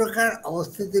यही प्रकार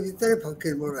अवस्थित भितर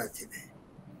फकीर मोहन आसिले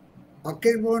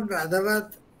फकीर मोहन राधानाथ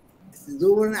जो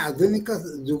मैंने आधुनिक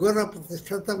जुगर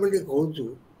प्रतिष्ठाता बोली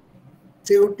कहूँ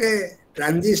से गोटे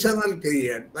ट्रांजिशनल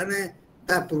पीरियड माने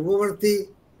ता पूर्ववर्ती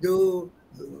जो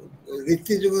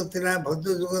रीति जुग था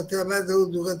भद्र जुग था जो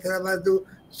जुग था जो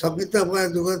संगीत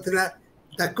जुग था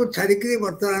ताकू छाड़िक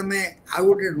बर्तमान आम आउ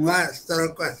गोटे नुआ स्तर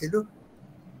को आसिलु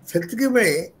से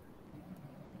बेले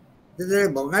जो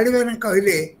बंगाली मैंने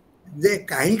कहले जे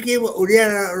कहीं ओडिया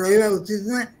रहा उचित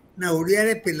ना ना ओडिया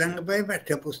पिला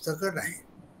पाठ्यपुस्तक ना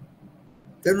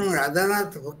तेणु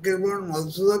राधानाथ फकीर मोहन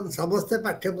मधुसूदन समस्ते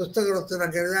पाठ्यपुस्तक रचना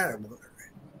करने आरंभ कले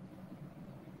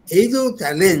यही जो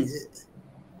चैलेंज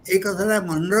ये कथा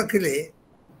मन रखिले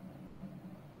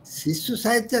शिशु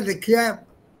साहित्य लिखा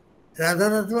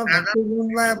राधानाथ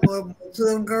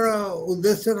मधुसूदन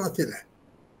उद्देश्य नाला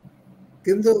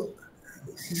किंतु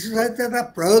शिशु साहित्य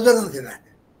प्रयोजन थिला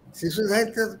शिशु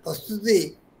साहित्य प्रस्तुति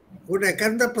गोटे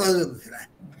एकांत प्रयोजन थिला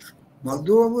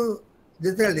मधुबाबू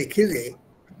जो लिखिले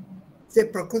से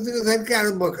प्रकृति को धरिक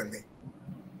आरंभ कले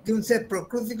कि से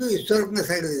प्रकृति को ईश्वर के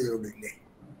साइड जोड़िले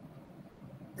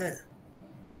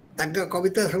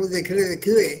कविता सब देखिले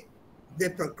देखिए जे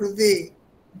प्रकृति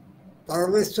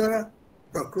परमेश्वर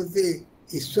प्रकृति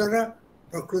ईश्वर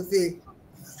प्रकृति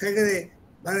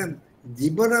माने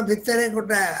जीवन भितर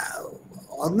गोटे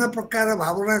अन्य प्रकार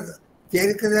भावना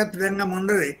तैयारी करने पिला मन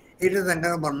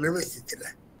यहाँ मन में बेसी था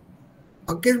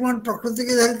फकीर मोहन प्रकृति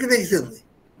की धरिक देखते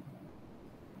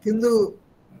किंतु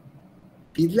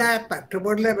पिला पाठ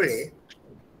पढ़ला बेले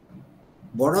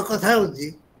बड़ कथा हूँ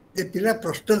जे पिला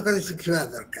प्रश्न कर शिखा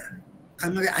दरकार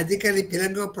आम आजिकल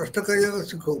पिला प्रश्न करने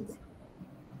शिखौ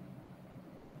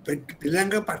पिला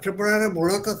पाठ पढ़ार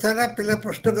मूल कथा पिला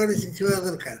प्रश्न कर शिखा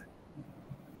दरकार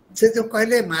से जो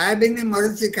कहले मायाबिनी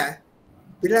मरीचिका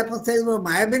पिला पचार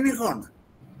मायाबिनी कौन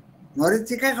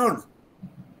मरीचिका कौन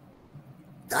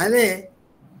ताले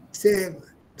से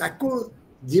ताकू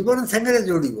जीवन संगे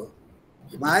जोड़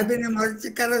ମାୟାବିନୀ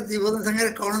ମରିଚିକାର ଜୀବନ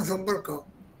ସାଙ୍ଗରେ କ'ଣ ସମ୍ପର୍କ?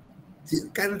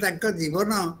 କାରଣ ତାଙ୍କ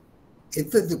ଜୀବନ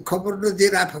ଏତେ ଦୁଃଖପୂର୍ଣ୍ଣ ଯେ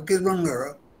ଫକୀରମୋହନଙ୍କର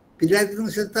ପିଲାଦିନୁ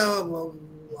ସେ ତ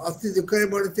ଅତି ଦୁଃଖରେ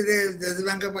ବଢ଼ିଥିଲେ,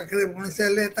 ଜେଜେମାଙ୍କ ପାଖରେ ମଣିଷ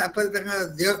ହେଲେ, ତାପରେ ତାଙ୍କ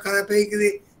ଦେହ ଖରାପ ହେଇକିରି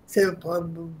ସେ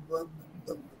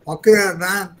ଫକୀର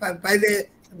ନାଁ ପାଇଲେ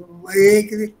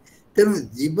ହେଇକିରି। ତେଣୁ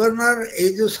ଜୀବନର ଏଇ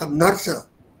ଯେଉଁ ସଂଘର୍ଷ,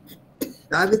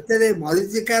 ତା ଭିତରେ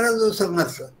ମରିଚିକାର ଯେଉଁ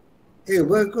ସଂଘର୍ଷ, ଏ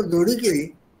ଉଭୟକୁ ଯୋଡ଼ିକିରି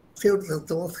ସେ ଗୋଟେ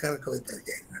ଚମତ୍କାର କବିତା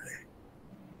ଯାଇଥିଲେ।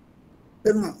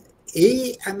 ତେଣୁ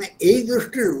ଆମେ ଏଇ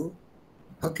ଦୃଷ୍ଟିରୁ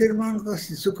ଫକୀରମୋହନଙ୍କ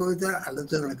ଶିଶୁ କବିତାର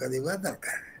ଆଲୋଚନା କରିବା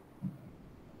ଦରକାର।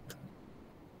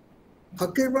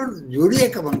 ଫକୀରମୋହନ ଯୋଡ଼ିଏ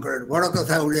କାମ କଲେ ବଡ଼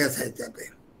କଥା ଓଡ଼ିଆ ସାହିତ୍ୟ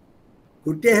ପାଇଁ।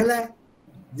 ଗୋଟିଏ ହେଲା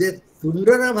ଯେ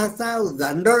ତୁଣ୍ଡର ଭାଷା ଆଉ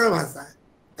ଦାଣ୍ଡର ଭାଷା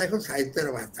ତାକୁ ସାହିତ୍ୟର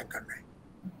ଭାଷା କଲେ।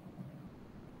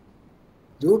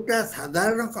 ଯୋଉଟା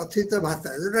ସାଧାରଣ କଥିତ ଭାଷା,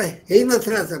 ଯୋଉଟା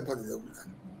ହେଇନଥିଲା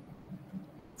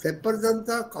ସେ ପର୍ଯ୍ୟନ୍ତ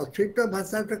କଥିତ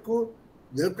ଭାଷାଟାକୁ,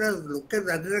 ଯୋଉଟା ଲୋକେ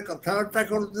ଦାଣ୍ଡରେ କଥାବାର୍ତ୍ତା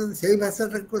କରୁଛନ୍ତି, ସେଇ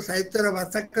ଭାଷାଟାକୁ ସାହିତ୍ୟର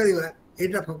ଭାଷା କରିବା,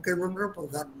 ଏଇଟା ଫକୀରମୋହନର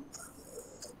ପ୍ରଧାନ।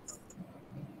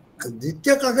 ଆଉ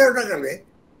ଦ୍ୱିତୀୟ କଥା ଯୋଉଟା କଲେ,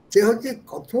 ସେ ହଉଛି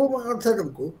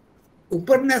କଥୋପକଥନକୁ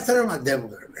ଉପନ୍ୟାସର ମାଧ୍ୟମ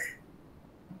କଲେ,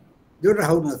 ଯୋଉଟା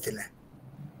ହଉନଥିଲା।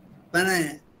 ମାନେ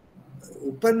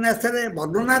ଉପନ୍ୟାସରେ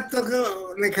ବର୍ଣ୍ଣନାତ୍ମକ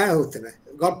ଲେଖା ହଉଥିଲା,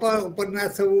 ଗପ ଉପନ୍ୟାସ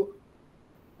ସବୁ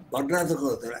ବର୍ଣ୍ଣନାତ୍ମକ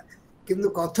ହଉଥିଲା, କିନ୍ତୁ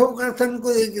କଥୋପକଥନକୁ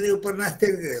ଦେଇକିରି ଉପନ୍ୟାସ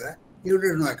ତିଆରି କରିବା ଏ ଗୋଟେ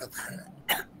ନୂଆ କଥା ହେଲା।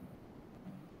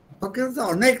 ଫକୀର ତ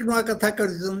ଅନେକ ନୂଆ କଥା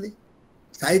କରିଛନ୍ତି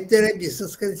ସାହିତ୍ୟରେ,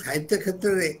 ବିଶେଷ କରି ସାହିତ୍ୟ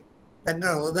କ୍ଷେତ୍ରରେ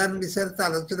ତାଙ୍କର ଅବଦାନ ବିଷୟରେ ତ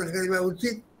ଆଲୋଚନା କରିବା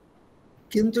ଉଚିତ।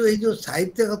 କିନ୍ତୁ ଏଇ ଯେଉଁ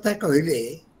ସାହିତ୍ୟ କଥା କହିଲେ,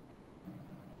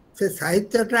 ସେ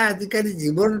ସାହିତ୍ୟଟା ଆଜିକାଲି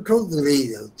ଜୀବନଠୁ ଦୂରେଇ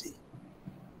ଯାଉଛି।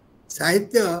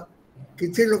 ସାହିତ୍ୟ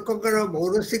କିଛି ଲୋକଙ୍କର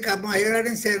ମୌରସୀ କାମ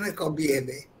ହେଇଗଲାଣି, ସେମାନେ କବି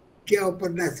ହେବେ, କିଏ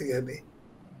ଔପନ୍ୟାସିକ ହେବେ,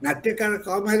 ନାଟ୍ୟକାର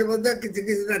କମ୍ ହେଲେ ମଧ୍ୟ କିଛି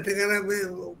କିଛି ନାଟ୍ୟକାର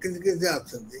କିଛି କିଛି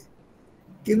ଅଛନ୍ତି।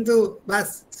 କିନ୍ତୁ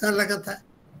ବାସ୍ ସରିଲା କଥା।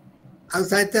 ଆଉ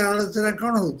ସାହିତ୍ୟର ଆଲୋଚନା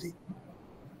କ'ଣ ହଉଛି?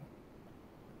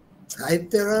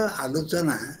 ସାହିତ୍ୟର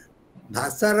ଆଲୋଚନା,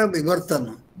 ଭାଷାର ବିବର୍ତ୍ତନ,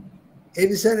 ଏ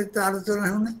ବିଷୟରେ ତ ଆଲୋଚନା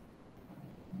ହେଉନି।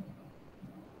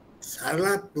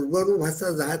 ସାରିଲା ପୂର୍ବରୁ ଭାଷା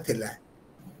ଯାହା ଥିଲା,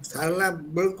 ସାରିଲା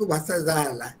ବେଳକୁ ଭାଷା ଯାହା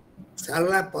ହେଲା,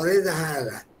 ସାରିଲା ପରେ ଯାହା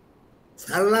ହେଲା,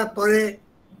 ସାରିଲା ପରେ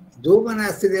ଯେଉଁମାନେ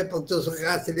ଆସିଲେ, ପଞ୍ଚସଖା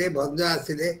ଆସିଲେ, ଭଞ୍ଜ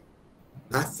ଆସିଲେ,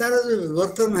 ଭାଷାର ଯେଉଁ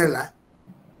ବିବର୍ତ୍ତନ ହେଲା,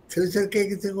 ସେ ବିଷୟରେ କେହି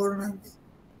କିଛି କରୁନାହାନ୍ତି,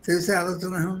 ସେ ବିଷୟରେ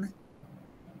ଆଲୋଚନା ହେଉନି।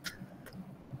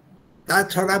 ତା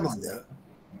ଛଡ଼ା ମଧ୍ୟ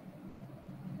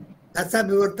ଭାଷା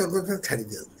ବିବର୍ତ୍ତନ କଥା ଛାଡ଼ି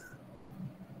ଦିଅନ୍ତୁ।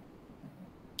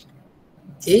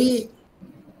 ଏଇ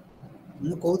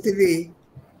ମୁଁ କହୁଥିଲି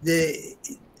ଯେ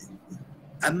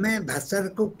ଆମେ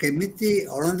ଭାଷାକୁ କେମିତି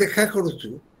ଅଣଦେଖା କରୁଛୁ,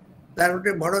 ତାର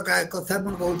ଗୋଟେ ବଡ଼ କଥା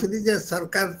ମୁଁ କହୁଥିଲି ଯେ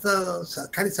ସରକାର ତ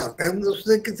ଖାଲି ସରକାରଙ୍କ ଦୋଷ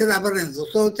କିଛି ଲାଭ ନାହିଁ,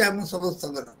 ଦୋଷ ହେଉଛି ଆମ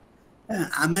ସମସ୍ତଙ୍କର।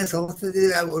 ଆମେ ସମସ୍ତେ ଯଦି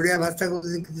ଓଡ଼ିଆ ଭାଷାକୁ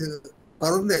ଯଦି କିଛି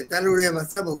କରନ୍ତେ, ତାହେଲେ ଓଡ଼ିଆ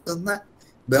ଭାଷା ବଞ୍ଚନ୍ତା।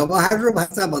 ବ୍ୟବହାରରୁ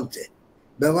ଭାଷା ବଞ୍ଚେ,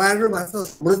 ବ୍ୟବହାରରୁ ଭାଷା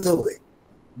ସମୃଦ୍ଧ ହୁଏ,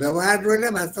 ବ୍ୟବହାର ରହିଲେ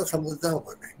ଭାଷା ସମୃଦ୍ଧ ହେବ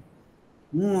ନାହିଁ।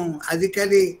 ମୁଁ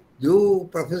ଆଜିକାଲି ଯେଉଁ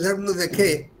ପ୍ରଫେସରଙ୍କୁ ଦେଖେ,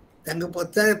 ତାଙ୍କୁ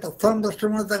ପଚାରେ, ପ୍ରଥମ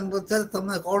ଦର୍ଶନ ତାଙ୍କୁ ପଚାରେ,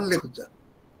 ତମେ କ'ଣ ଲେଖୁଛ,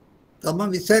 ତମ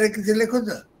ବିଷୟରେ କିଛି ଲେଖୁଛ?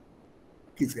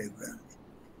 କିଛି ଲେଖୁନାହାନ୍ତି।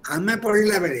 ଆମେ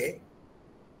ପଢ଼ିଲା ବେଳେ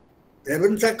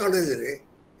ରେଭେନ୍ସା କଲେଜରେ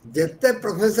ଯେତେ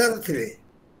ପ୍ରଫେସର ଥିଲେ,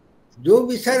 ଯେଉଁ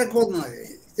ବିଷୟରେ କୁହନ୍ତୁ,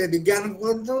 ସେ ବିଜ୍ଞାନ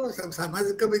କୁହନ୍ତୁ,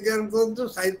 ସାମାଜିକ ବିଜ୍ଞାନ କୁହନ୍ତୁ,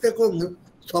 ସାହିତ୍ୟ କୁହନ୍ତୁ,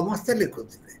 ସମସ୍ତେ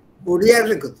ଲେଖୁଥିଲେ, ଓଡ଼ିଆରେ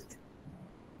ଲେଖୁଥିଲେ।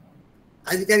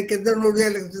 ଆଜିକାଲି କେତେଜଣ ଓଡ଼ିଆ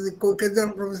ଲେଖୁଛନ୍ତି? କେତେଜଣ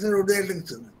ପ୍ରଫେସର ଓଡ଼ିଆ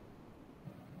ଲେଖୁଛନ୍ତି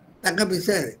ତାଙ୍କ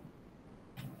ବିଷୟରେ?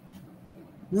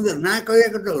 ମୁଁ ତ ନାଁ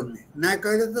କହିବାକୁ ଚାହୁଁନି, ନାଁ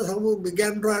କହିଲେ ତ ସବୁ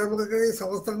ବିଜ୍ଞାନଠୁ ଆରମ୍ଭ କରି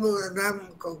ସମସ୍ତଙ୍କୁ ନାଁ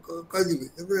କହିଯିବି,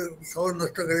 କିନ୍ତୁ ସମୟ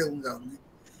ନଷ୍ଟ କରିବାକୁ ମୁଁ ଚାହୁଁନି।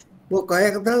 ମୋ କହିବା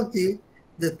କଥା ହେଉଛି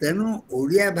ଯେ ତେଣୁ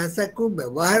ଓଡ଼ିଆ ଭାଷାକୁ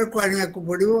ବ୍ୟବହାରକୁ ଆଣିବାକୁ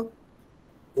ପଡ଼ିବ।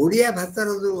 ଓଡ଼ିଆ ଭାଷାର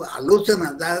ଯେଉଁ ଆଲୋଚନା,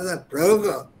 ତାର ପ୍ରୟୋଗ,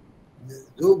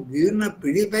 ଯେଉଁ ବିଭିନ୍ନ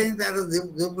ପିଢ଼ି ପାଇଁ ତାର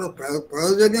ଯେଉଁ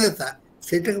ପ୍ରୟୋଜନୀୟତା,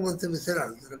 ସେଇଟାକୁ ମଧ୍ୟ ବିଷୟରେ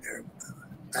ଆଲୋଚନା କରିବାକୁ ପଡ଼ିବ।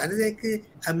 ତାହେଲେ ଯାଇକି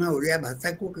ଆମେ ଓଡ଼ିଆ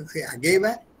ଭାଷାକୁ କିଛି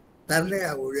ଆଗେଇବା, ତାହେଲେ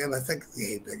ଆଉ ଓଡ଼ିଆ ଭାଷା କିଛି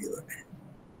ହେଇପାରିବ ନାହିଁ।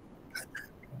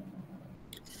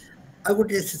 ଆଉ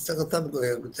ଗୋଟିଏ ଶେଷ କଥା ମୁଁ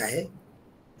କହିବାକୁ ଚାହେଁ,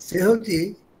 ସେ ହେଉଛି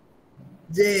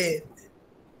ଯେ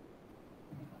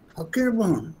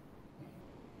ଫକୀରମୋହନ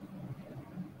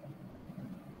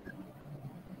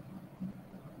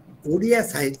ଓଡ଼ିଆ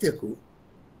ସାହିତ୍ୟକୁ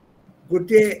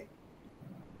ଗୋଟିଏ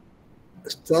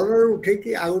ସ୍ତରରୁ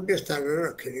ଉଠେଇକି ଆଉ ଗୋଟିଏ ସ୍ତରରେ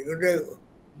ରଖିଲେ,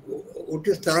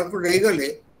 ଗୋଟିଏ ସ୍ତରକୁ ନେଇଗଲେ,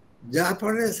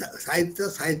 ଯାହାଫଳରେ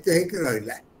ସାହିତ୍ୟ ହେଇକି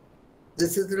ରହିଲା। ଯେ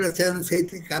ସେତେବେଳେ ସେମାନେ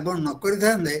ସେଇଠି କାମ ନ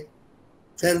କରିଥାନ୍ତେ,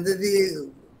 ସେମାନେ ଯଦି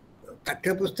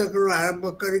ପାଠ୍ୟପୁସ୍ତକରୁ ଆରମ୍ଭ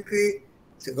କରିକି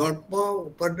ସେ ଗଳ୍ପ,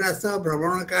 ଉପନ୍ୟାସ,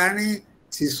 ଭ୍ରମଣ କାହାଣୀ,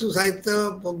 ଶିଶୁ ସାହିତ୍ୟ,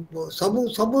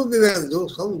 ସବୁ ବିଭାଗ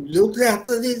ଯେଉଁଥିରେ ହାତ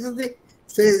ଦେଇଛନ୍ତି,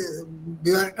 से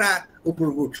विभागटा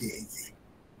उपरको उठी जाइए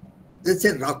जब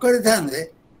से न करे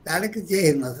ताले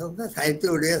किसी न सकता साहित्य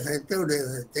ओडिया साहित्य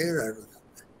रहा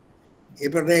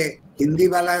एपटे हिंदी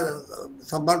वाला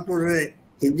संबलपुर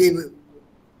हिंदी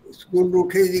स्कूल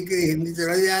उठे हिंदी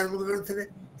चलाई आरंभ करते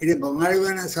ये बंगाली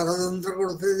मैंने षड्यंत्र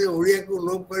करते ओडिया को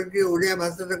लोप करके ओडिया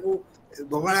भाषा को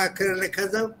बंगाला अक्षर लिखा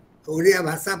जाओ ओडिया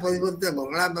भाषा परिवर्ते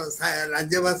बंगाला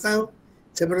राज्य भाषा हो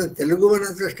सेपटे तेलुगु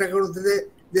मैंने चेष्टा करते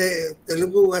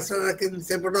तेलुगु भाषा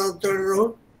सेपट अंचल रो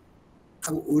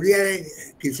ओडिया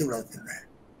किसी ना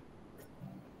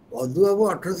मधुबाबू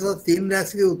 1803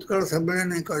 आसिक उत्कल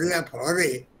सम्मेलन करने फल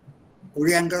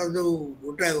ओडिया जो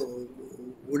गोटे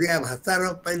ओडिया भाषार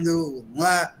जो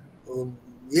नुआ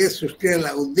ये सृष्टि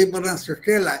उद्दीपना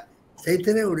सृष्टि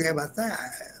है ओडिया भाषा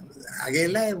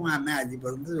आगेला आम आज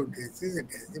पर्यटन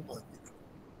जो पहुँच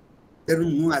तेणु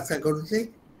मु आशा करुचे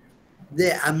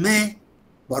आम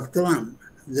बर्तमान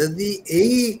जदि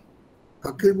यही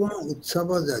फकीरमोहन उत्सव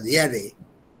जरिया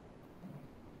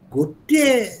गोटे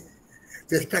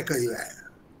चेष्टा करवा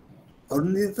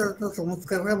अनुदित तो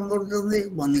चमत्कार काम कर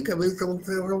मनिका भी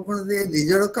चमत्कार काम कर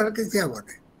निजर कल किसी हम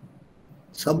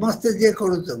समस्ते जे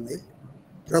कर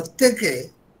प्रत्येक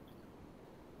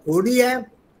ओडिया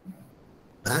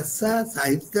भाषा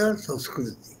साहित्य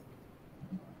संस्कृति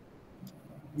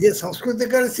जे संस्कृति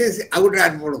कर से आउ गोटे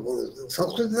आडपड़ कर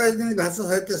संस्कृति भाषा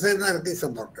साहित्य से कि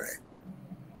संपर्क है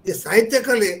ये साहित्य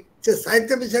कले से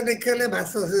साहित्य विषय लिखे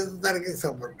भाषा से तार कि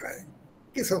संपर्क है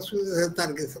कि संस्कृति से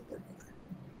तार के संपर्क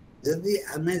जदि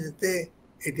आम जिते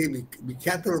ये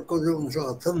विख्यात लोक जो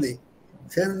अच्छा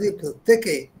से प्रत्येक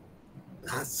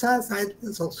भाषा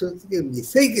साहित्य संस्कृति के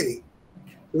मिसईक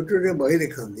गोटे गोटे बही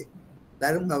लिखते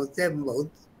तार भावुचे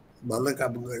बहुत भल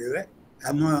कम कर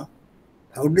आम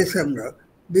फाउंडेशन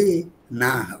भी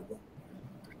ना हम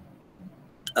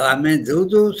आम जो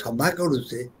जो सभा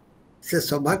करुचे से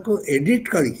सभा को एडिट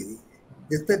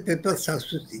करते पेपर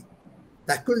आसूसी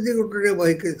ताकू गोटे गोटे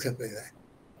बही कर छपेगा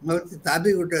ता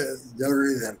भी गोटे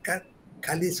जरूरी दरकार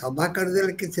खाली सभा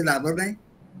करदे किसी लाभ ना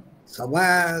सभा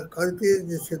करके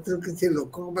किसी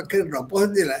लोक पाखे न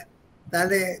पहुँचला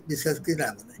ताले विशेष कि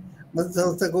लाभ ना मत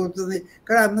समस्त कहते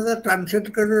कारण आम तो ट्रांसलेट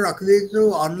कर रखीदेचु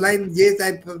ऑनलाइन जे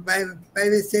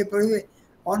पाइबे से पढ़े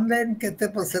ऑनलाइन केते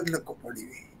 % लोक पढ़े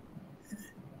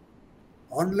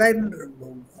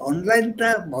ऑनलाइन टा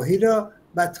बहिर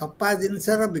बा छपा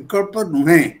जिनसर विकल्प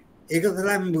नुहे एक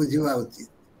कथा आम बुझा उचित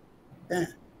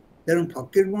तेणु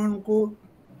फकीरमोहन को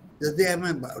जदि आम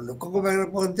लोक पाखे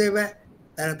पहुँचेबा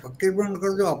तार फकीरमोहन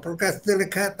जो अप्रकाशित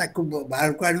लेखा ताकू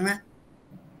बाहर को आनिबा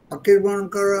फकीरमोहन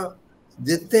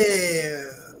जिते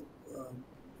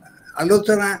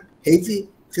आलोचना होती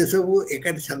से सब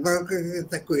एकाठी संग्रह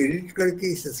करके एडिट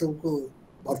करके से सब को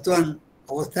वर्तमान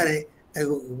अवस्था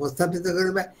उपस्थापित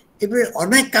करवा ये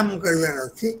अनेक काम करार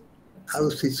अच्छी आ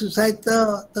शिशु साहित्य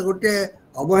तो गोटे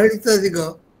अवहेलित दिग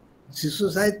शिशु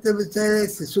साहित्य विषय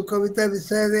शिशु कविता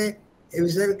विषय ए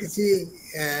विषय किसी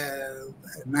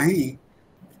नहीं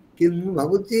कि मु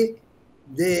भावुची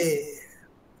जे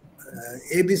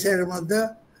ए विषय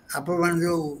आपण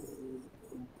जो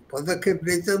पदक्षेप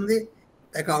लेते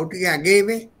आगे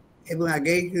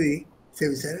आगे से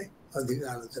विषय अधिक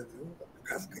आलोचना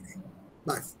प्रकाश करें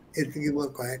बस ये मोर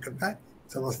कह कथा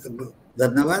समस्त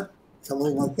धन्यवाद सब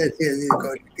मत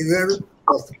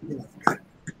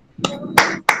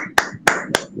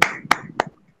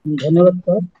धन्यवाद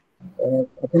सर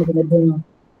आपन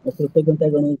कृतज्ञता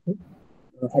जनाऊँ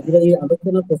आज ये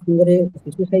आलोचना प्रसंग में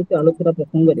शिशु साहित्य आलोचना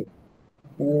प्रसंग में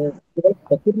केवल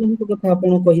फकीरमोहन कथा आप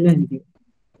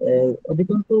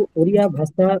अधिकांश ओडिया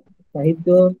भाषा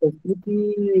साहित्य संस्कृति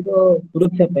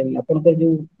सुरक्षा आपंकर जो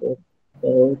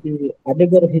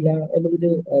आवेग रहा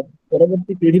जो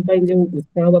परवर्ती पीढ़ी जो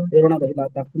उत्साह व प्रेरणा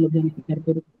रहा स्वीकार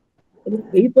करूँ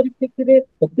यही परिप्रेक्षी में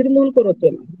फकीरमोहन को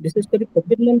रचना विशेषकर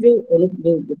फकीरमोहन जो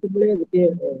गोटे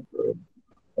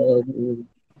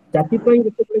जाति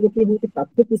गोटे हूँ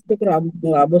पाठ्य पुस्तक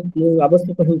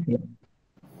आवश्यक होता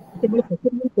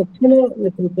फकीरमोहन प्रथम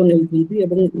नेतृत्व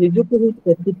नहीं निजक हूँ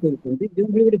प्रस्तुत कर जो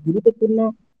गोटे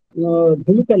गुरुत्वपूर्ण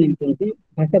भूमिका नहीं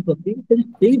भाषा प्रति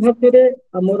से भाषा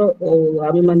आमर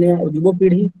आम मैंने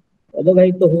युवपीढ़ी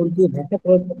अवगाहित हूँ भाषा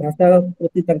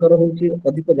प्रति हूँ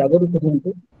अधिक जागरूक हूँ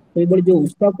से जो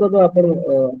उत्साहप्रद आप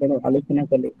आलोचना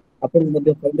कले आपन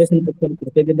फाउंडेशन पक्ष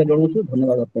कृतज्ञता जनाऊँ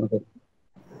धन्यवाद अर्पण कर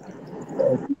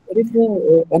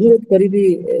अनुरोध करी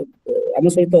आम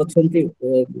सहित अच्छा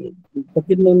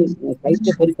फकीरमोहन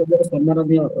साहित्य परिषद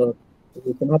सम्माननीय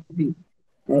सभापति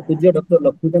पूज्य डॉक्टर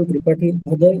लक्ष्मीकांत त्रिपाठी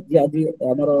महोदय जी आज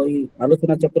आम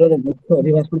आलोचना चक्र मुख्य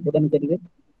अभिभाषण प्रदान करेंगे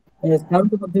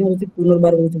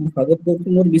पुनर्बार स्वागत कर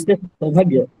मोर विशेष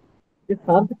सौभाग्य से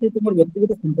सार सहित मोर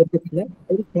व्यक्तिगत संपर्क थिला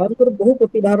और सार बहु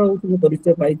प्रतिभार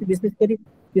परिचय पाई विशेष कर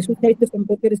शिशु साहित्य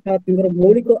संपर्क सार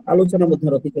मौलिक आलोचना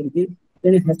रखिंट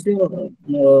तेणु हास्य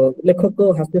लेखक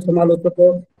हास्य समालोचक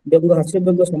व्यंग हास्य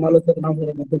व्यंग समालोचक नाम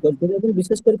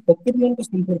विशेषकर फकीर मोहन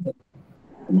संपर्क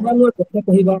नुआ नुआ कथा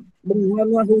कहवा नुआ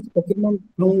नुआ हूँ फकीर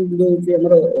मोहन जो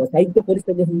साहित्य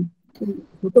परिषद हूँ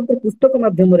स्वतंत्र पुस्तक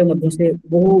माध्यम से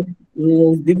बहु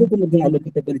दिग को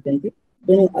आलोकित कर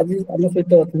तेणु आज आम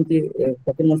सहित अच्छा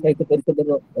फकीर मोहन साहित्य परिषद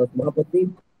सभापति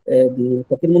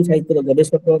फकीर मोहन साहित्य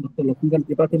गवेषक डॉक्टर लक्ष्मीकांत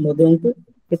त्रिपाठी महोदय को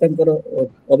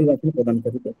अभिभाषण प्रदान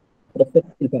करेंगे। प्रोफेसर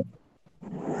त्रिपाठी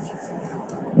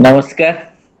नमस्कार।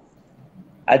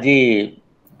 आज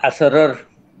आसर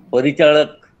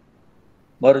परिचालक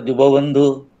मोर युवबंधु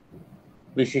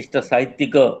विशिष्ट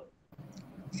साहित्यिक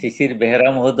शिशिर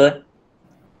बेहरा महोदय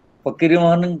फकीर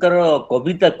मोहन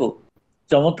कविता को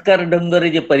चमत्कार ढंग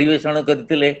से परिवेषण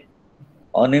करते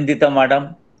अनिंदिता मैडम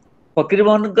फकीर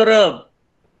मोहन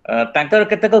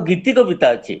केतक गीति कविता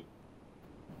अच्छी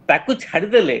ताकू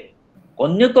छाड़देले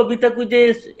अन्य कविता को जे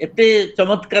एते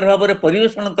चमत्कार भाव में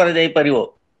परिवेषण कर जाई परिवो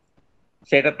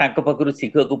सेटा तांको पाखरु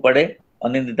शिखा को पड़े।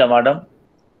 अनिंदिता मैडम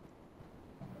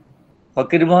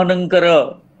फकीर मोहनंकर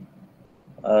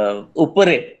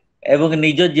उपरे एवं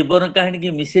निज जीवन कहानी की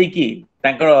मिसेकी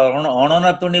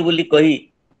अणनातुणी बोली कही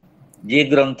जे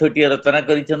ग्रंथटी रचना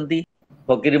करिसंती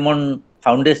फकीर मोहन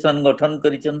फाउंडेशन गठन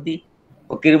करिसंती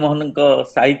फकीर मोहन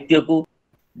साहित्य को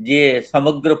जे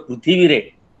समग्र पृथ्वी रे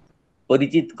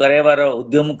परिचित कराइबार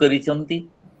उद्यम करिसंती।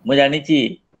 मु जानिछि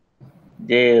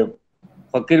जे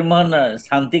फकीर मोहन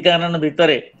शांति कानन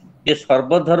भितरे जे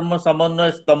सर्वधर्म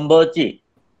समन्वय स्तंभ अछि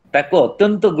ताको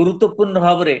अत्यंत गुरुत्वपूर्ण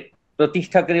भाव में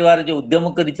प्रतिष्ठा करिवार जो उद्यम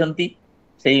करिसंती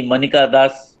सेही मनिका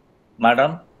दास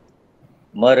मैडम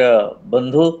मोर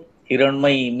बंधु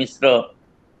हिरणमयी मिश्र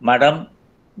मैडम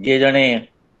जे जने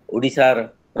ओडिशार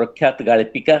प्रख्यात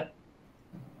गाळिपिका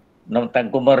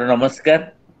तांको मोर नमस्कार।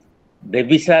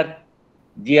 देवी सार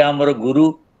जी आमर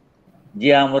गुरु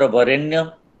जी आमर वरेण्य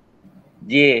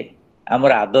जी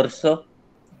आमर आदर्श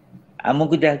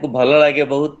आमको जहाँ भल लगे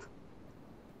बहुत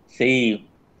से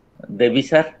देवी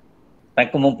सार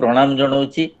तांको मु प्रणाम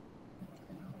जनाऊँची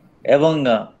एवं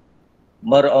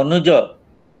मोर अनुज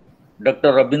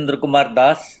डॉक्टर रवींद्र कुमार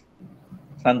दास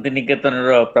शांतिनिकेतन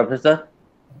प्रोफेसर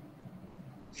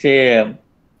से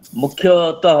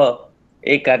मुख्यतः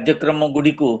ए कार्यक्रम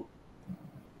गुड़ी को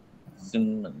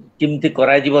किमती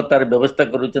कराजिबो तार व्यवस्था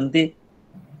करूचंती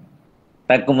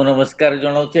ताको मु नमस्कार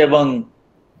जनाऊँ एवं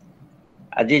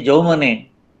आज जो माने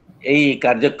यही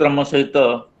कार्यक्रम सहित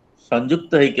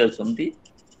संयुक्त होइके अछंती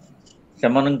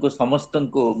सेमानंको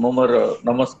समस्तंको मु मोर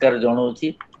नमस्कार जनाऊँ।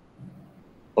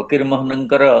 फकीर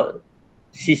मोहनंकर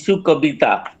शिशु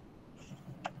कविता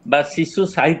बा शिशु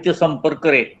साहित्य संपर्क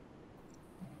रे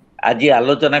आज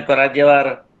आलोचना करा जेवार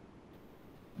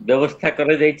व्यवस्था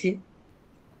करा जायछि।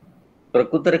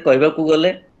 प्रकृत रे कहबाकू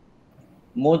गले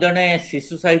मु जने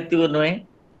शिशु साहित्य नुहे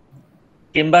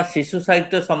किंबा शिशु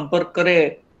साहित्य संपर्क रे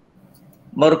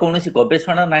मोर कौन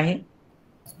गवेषणा नाही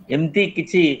एमती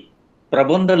किछि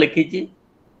प्रबंध लिखिछि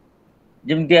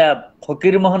जमती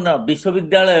फकीर मोहन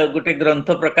विश्वविद्यालय गोटे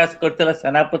ग्रंथ प्रकाश करथिला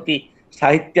सेनापति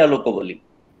साहित्य लोक बोली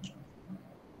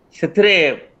सेथरे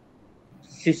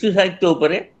शिशु साहित्य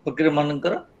उपरे फकीर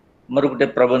मोहनकर मोर गोटे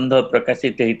प्रबंध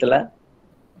प्रकाशित होइतला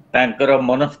तांकर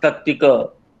मनस्तात्विक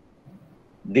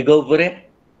दिग उपरे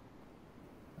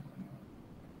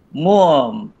मु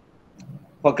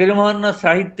फकीर मोहन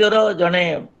साहित्यर जने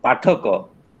पाठक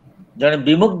जने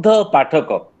विमुग्ध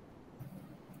पाठक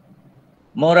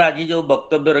मोर आज जो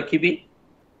वक्तव्य रखी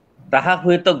ताहा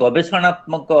हुए तो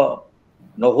गवेषणात्मक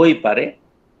न होई पारे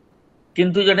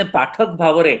किंतु जने पाठक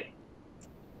भाव रे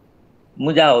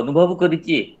मु जा अनुभव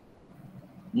करिछि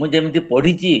मु जेमिति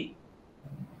पढ़िछि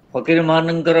फकीर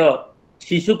मोहनंकर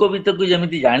शिशु कविता को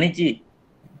जेमिति जानिछि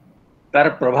तार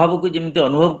प्रभाव को जेमिति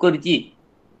अनुभव करिछि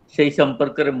सेही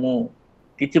संपर्क रे मु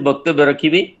किछि वक्तव्य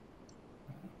रखिबी।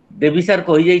 देवी सार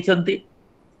कहि जाइछंती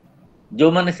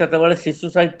जो माने सेतबेले शिशु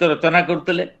साहित्य रचना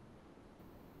करतले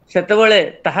सेतबेले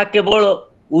ताहा केवल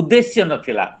उद्देश्य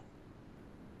नथिला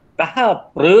ताहा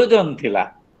प्रयोजन थिला।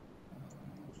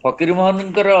 फकीर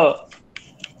मोहनंकर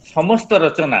समस्त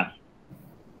रचना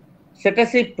सेटा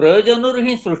से प्रयोजन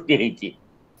ही सृष्टि होइछि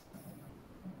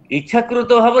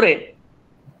इच्छाकृत भाव रे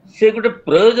से गोटे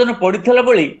प्रयोजन पड़िथला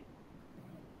बळी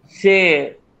से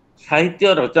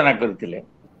साहित्य रचना करथिले।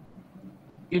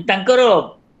 तांकर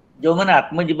जो माने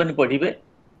आत्मजीवनी पढ़िबे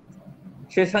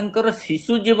से संकर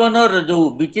शिशु जीवन जो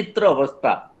विचित्र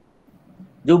अवस्था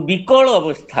जो विकल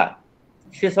अवस्था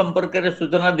से संपर्क रे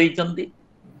सूचना देइचंती।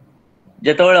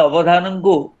 जेतबेले अवधान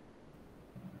को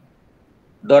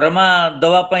दरमा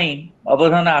दवा पई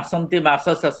अवधान आसंती मास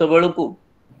शेष बेलू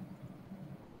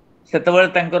सेतबेले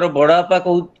तांकर बड़ बापा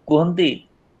कहती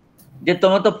जे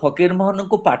तुम तो फकीर मोहन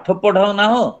को पाठ पढ़ाओ ना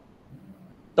हो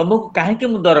तुमको कहीं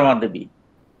मु दरमा देवी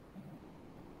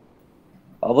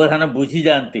अवधान बुझी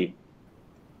जाती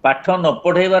पाठ न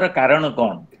पढ़ेबार कारण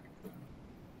कौन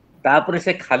तापर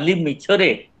से खाली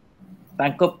मिछरे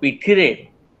तांको पिठीरे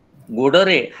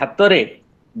गोड़े हाथरे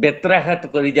बेत्राघात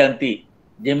करी जाती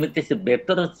जेमिति से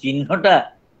बेतर चिन्हटा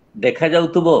देखा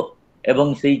जाउथबो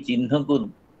एवं से चिन्ह को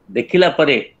देखिला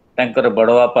परे तांकर बड़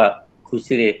बापा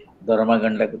खुशी रे दरमा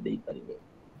गंडा को दे पारिबे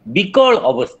विकल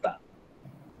अवस्था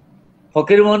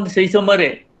फकीर मोहन से समय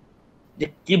जे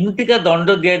किमतिका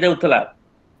दंड दिया जाउथला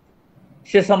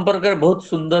से संपर्क में बहुत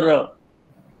सुंदर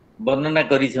वर्णना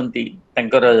करिसंती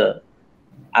तांकर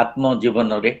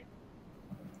आत्मजीवन रे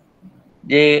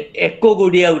जे एको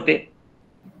गुड़िया उठे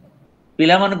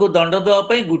पिला मान को दंड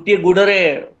देवाई गोटे गुड़े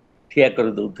ठिया कर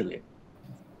दौले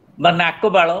बा नाक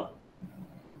बाल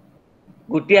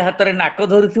गोटे हाथ में नाक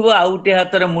धरी आउ गोटे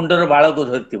हाथ में मुंडर बाल को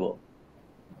धरी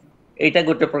यहाँ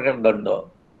गोटे प्रकार दंड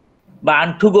बा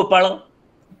आंठु गोपाल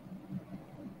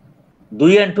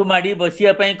दुई आंठु माड़ी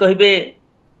बसिया कहे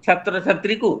छात्र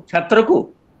छात्री को छात्र को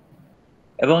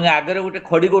एवं आगे गोटे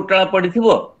खड़ी गोटाला पड़ी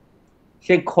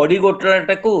से खड़ी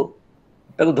गोटाटा को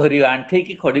धरवा आंठे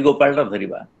की खड़ी गोपालटा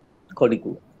धरवा खड़ी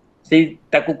को से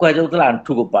कह जाऊला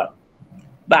आंठु गोपाल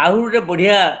आहु गोटे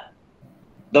बढ़िया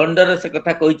दंडर से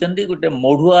कथा कहते गोटे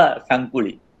मढ़ुआ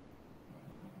सांकुली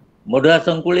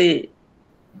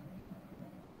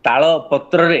ताल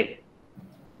पत्र रे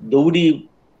दौड़ी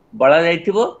बड़ा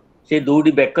जाइथिबो से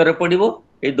दौड़ी बेकर पड़िबो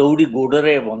ए दौड़ी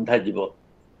गोड़े बंधा जीव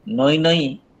नई नई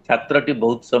छात्रटी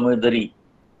बहुत समय धरी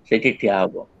सेठी ठिया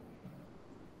हबो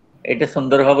एटा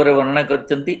सुंदर भाव में वर्णना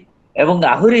करचंती एवं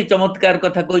आहुरी चमत्कार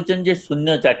कथा कहचन जे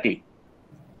शून्य चाटी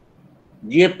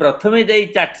जी प्रथमे जाई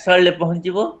चाटशाला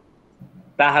पहुंचबो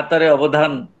ता हाथ रे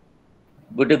अवधान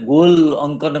गोटे गोल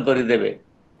अंकन करदेवे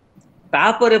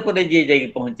तापर परे जी जाई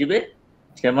पहुंचबे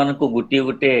से मन को गोटे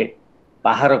गोटे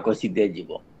पहाड़ कषि दिया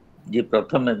जीव जे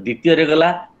प्रथम द्वितीय रे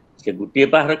गला से गोटे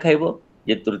पहाड़ खाइबो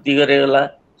जे तृतीय रे गला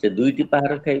से दुईटी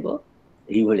पहाड़ खाइबो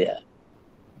एही भलिया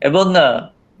एवं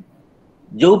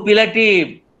जो पिलाटी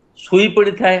शुई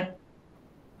पड़ी थाए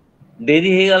डेरी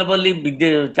हो गल बोली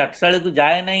चाटशाला को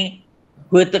जाए नहीं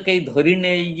हुए तो कहीं धरी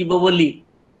नहीं जीव बोली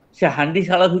से हांडी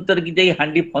शाला भीतर की जाई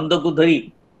हांडी फंद को धरी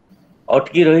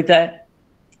अटकी रही थाए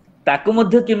ताकू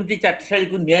मध्य केमती चाटशाला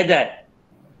को निया जाए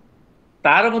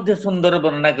तार मध्य सुंदर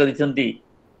वर्णना करिसंती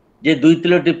जे दुई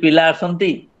तिलोटी पिला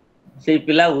आसंती से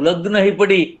पिला उलग्न हो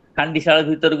पड़ी हांडी शाला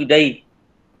भीतर को जाई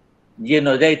जी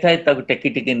न जाई थाए ताकू टेकी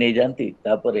टेकी नहीं जाती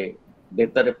तापरे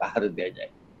बेतरे पहाड़ दिया जाए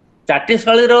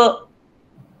चाटशालीर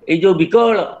ये जो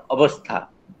विकल अवस्था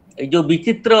ये जो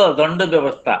विचित्र दंड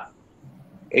व्यवस्था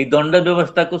ये दंड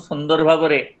व्यवस्था को सुंदर भाव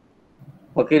में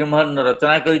फकीर मोहन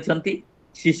रचना करिसंती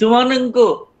शिशु मान को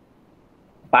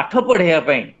पाठ पढ़ाइया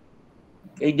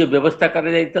ये जो व्यवस्था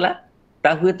करा जाइतला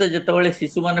ता हुए तो जेतेबेले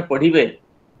शिशु माने पढ़िबे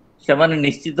से माने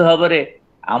निश्चित भाव में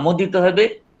आमोदित हेबे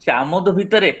से आमोद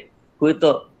भितरे हुए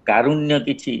तो कारुण्य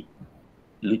किछि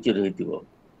लुचि रहिथिबो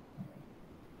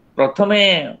प्रथमे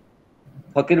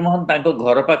फकीर मोहन तांको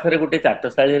घर पाखरे गोटे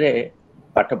चाटशाली रे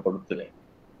पाठ पढ़ुथिले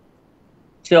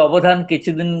से अवधान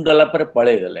किछि दिन गला पर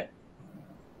पळे गले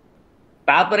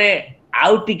तापरे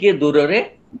आउ टिके दूर रे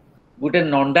गोटे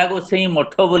नंडा गोसेई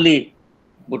मठ बोली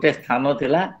गोटे स्थान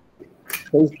थिला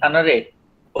से स्थान रे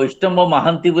वैष्णव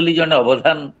महांती बोली जने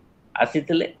अवधान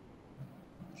आसीथिले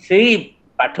सेही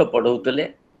पाठ पढ़ौथिले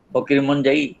फकीर मोहन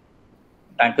जाई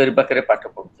तांकरी पाखरे पाठ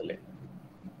पढ़ुथिले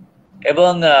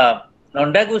एवं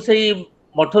नंडा गोसेई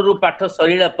मठरू पाठ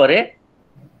सरीला परे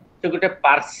से गोटे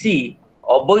पारसी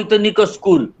अवैतनिक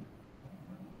स्कूल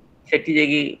सेठी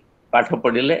जाई पाठ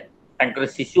पढ़िले तांकर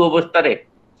शिशु अवस्था रे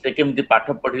से केमती पाठ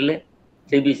पढ़िले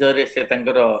से विषय रे से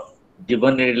तांकर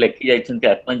जीवन रे लिखि जाइछन्ती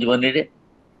आत्मजीवन रे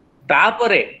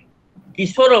तापरे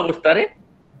किशोर अवस्था रे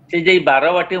से जाई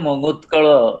बारवाटी मंगोत्कल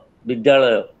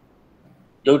विद्यालय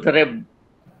जो थरे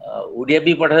ओडिया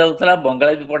भी पढ़ा जाउतला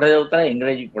बंगाली भी पढ़ा जाउतला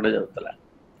इंग्रेजी भी पढ़ा जाउतला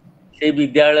से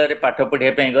विद्यालय रे पाठ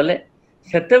पढ़िया पई गले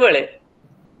सेते बेले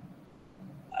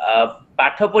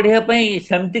पाठ पढ़िया पई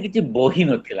सेमती किछि बही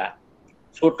नथिला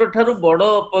छोट ठारू बड़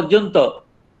पर्यंत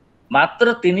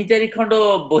मात्र 3-4 खंड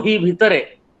बही भितरे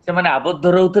से माने आबद्ध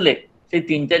रहउतले से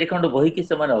 3-4 खंड बही की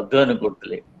से माने अध्ययन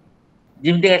करतले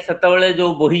जिमते सेते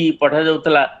जो बही पढ़ा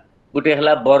जाउतला गोटे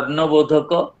हला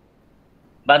वर्णबोधक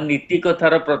बा नीति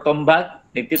कथार प्रथम भाग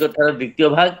नीति कथार द्वितीय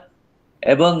भाग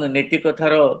एवं नीति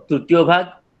कथार तृतीय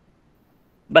भाग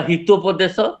बा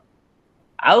हितोपदेश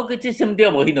आउ किछि सेमती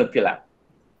बही नथिला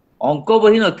अंक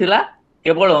बही नथिला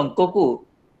केवल अंक को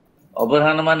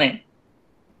अवधान माने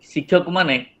शिक्षक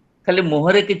माने खाली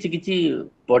मुहरे किछि किछि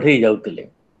पढ़े जाउतले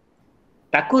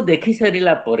ताकू देखि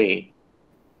सारिला परे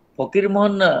फकीर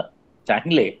मोहन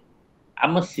चाहिए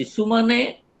आम शिशु माने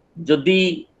जदि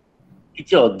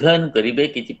किछि अध्ययन करिवे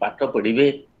किछि पाठ पढ़िवे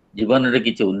जीवन रे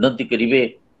किछि उन्नति करिवे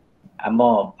आम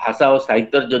भाषा और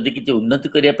साहित्य जदि किछि उन्नति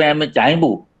करिया पे आमे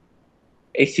चाहबू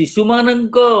ए शिशु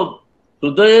मानक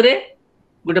हृदय रे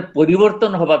गोटे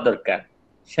परिवर्तन हवा दरकार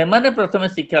से माने प्रथमे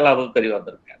शिक्षा लाभ करवा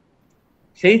दरकार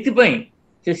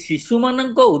से शिशु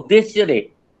मानक उद्देश्य रे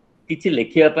किछि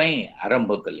लिखिया पई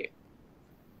आरंभ कले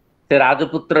से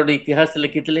राजपुत्र इतिहास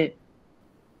लिखिथिले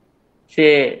से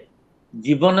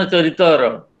जीवन चरितर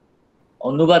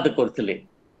अनुवाद करथिले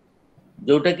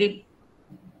जोटा कि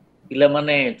पिला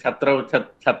माने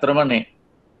छात्र माने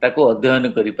ताको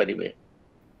अध्ययन करि परिबे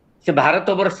से भारत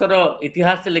वर्षर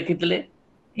इतिहास लिखिथिले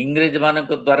इंग्रेज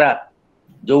मानक द्वारा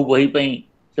जो बही पई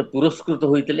से पुरस्कृत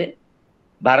होइथिले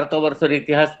भारत वर्षर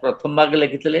इतिहास प्रथम भाग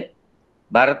लिखिथिले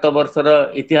भारत वर्षर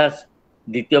इतिहास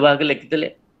द्वितीय भाग लिखिथिले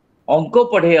अंक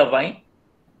पढ़ेया पई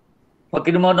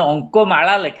फकीर मोहन अंक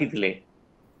माला लिखिथिले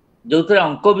जो थे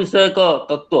अंक विषयक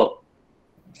तत्व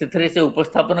से से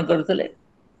उपस्थापन करथिले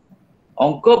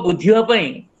अंक बुझिया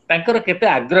पई तांकर केते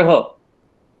आग्रह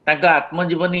तांका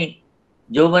आत्मजीवनी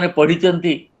जो माने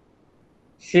पढ़िचंती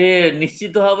से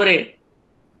निश्चित भाव रे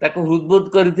ताको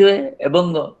हृदबोध करथिबे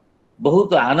एवं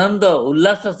बहुत आनंद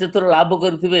उल्लास से लाभ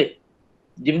करथिबे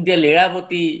जिमती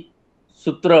लीलावती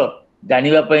सूत्र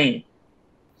जानिबा पई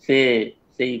से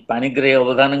पाणिग्रह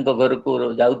अवधान घर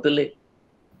को जाउतले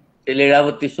से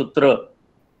लीलावती सूत्र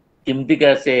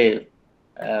किमतिका से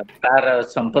तार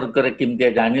संपर्क रे किमतिया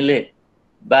जानिले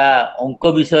बा अंक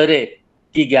विषय रे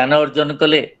कि ज्ञान अर्जन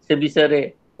कले से विषय रे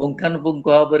पुंखानुपुंख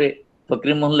भाव रे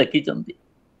फकीर मोहन लिखिचंती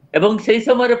एवं से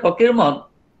समय फकीर मोहन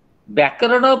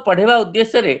व्याकरण पढ़ेवा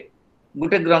उद्देश्य रे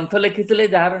गोटे ग्रंथ लिखिथिले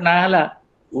जार ना हला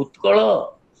उत्कल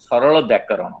सरल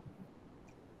व्याकरण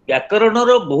व्याकरण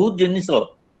रो बहुत जिनिस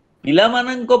पिला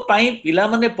माननको पाई पिला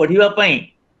माने पढ़िबा पाई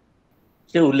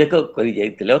से उल्लेख करि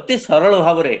जाइतिले अति सरल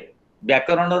भाव रे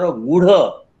व्याकरण रो गूढ़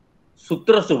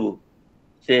सूत्र सब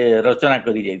से रचना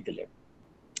करि जाइतिले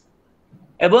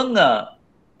एवं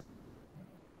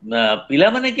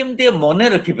पिला माने केमते मने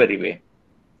रखि परिबे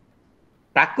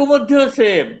ताकू मध्य से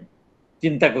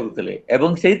चिंता करुतले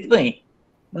एवं सेहित पई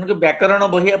मनके व्याकरण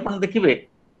बही आपण देखिबे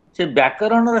से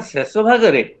व्याकरण रो शेष भाग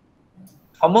रे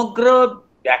समग्र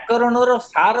व्याकरण रो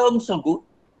सार अंश को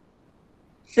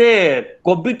से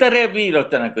कविता रे भी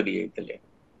रचना करि जाइतिले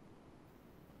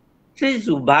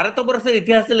से भारत वर्ष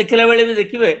इतिहास लिखला बेले भी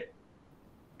देखिबे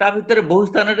ता भीतर बहुत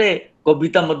स्थान रे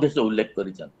कविता मध्य से उल्लेख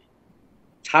करिसंती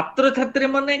छात्र छात्री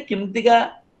माने किमतिका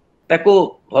ताको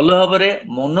भल भाव रे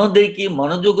मन देकी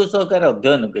मनोयोग सहकार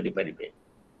अध्ययन करि परिबे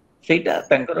सेटा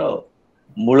तांकर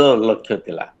मूल लक्ष्य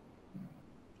थिला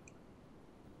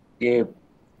ये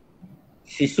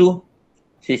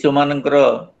शिशु मानकर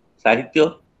साहित्य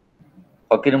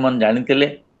फकीर मोहन जानिथिले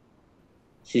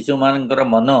शिशु मानकर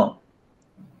मन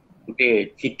गोटे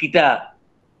चिकिटा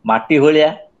माटी भलिया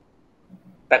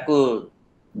ताको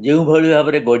जेउ भली भाव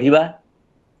रे गढ़िबा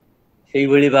सेई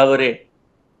भली भाव रे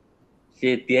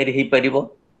से तैयारी ही परिबो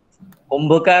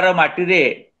कुंभकार माटी रे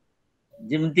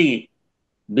जिमती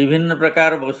विभिन्न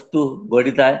प्रकार वस्तु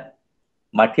गढ़ी थाए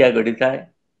माठिया गढ़ी थाए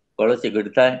कलसी गढ़ी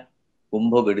थाए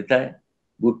कुंभ गढ़ी थाए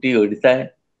गुटी गढ़ी थाए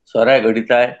सरा गढ़ी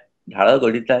थाए ढाल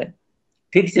गढ़ी थाए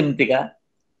ठीक सेमतिका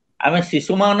आमे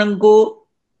शिशु माननको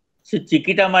से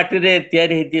चिकिटा माटी रे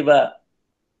तैयारी हेतिबा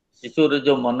शिशुर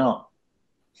जो मन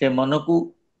से मन को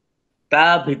ता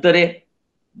भितरे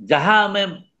जहाँ आमे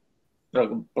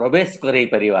प्रवेश करई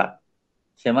परिवा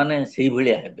से माने सेई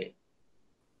भलिया हेबे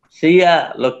सेया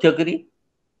लक्ष्य करी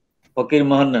फकीर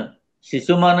मोहन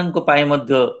शिशु मानक पाई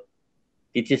मध्य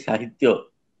किछि साहित्य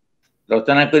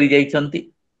रचना करी जाइछंती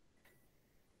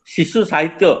शिशु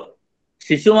साहित्य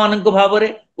शिशु मानक भाव रे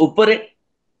ऊपरे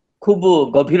खूब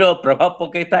गभीर प्रभाव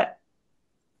पकेता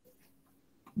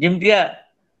जिमतिया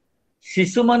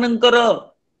शिशु मानकर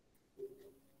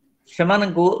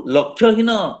सेमानकु लक्ष्यहीन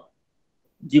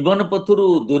जीवन पथुरु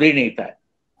दूरे नहीं था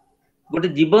गोटे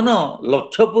जीवन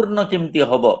लक्ष्यपूर्ण केमती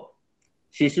हब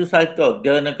शिशु साहित्य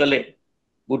अध्ययन कले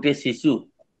गोटे शिशु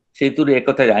सेतुर एक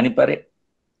कथा जानी पारे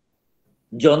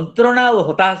जंत्रणा और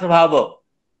हताश भाव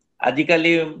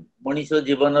आजिकाली मनीष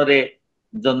जीवन रे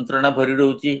जंत्रणा भरी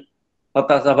रहउची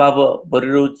हताश भाव भरी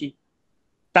रहउची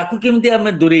ताकू केमती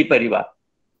आमे दूरे परिबा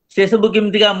से सब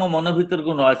केमती हम मन भीतर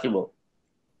को न आसीबो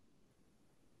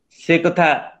से कथा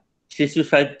शिशु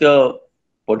साहित्य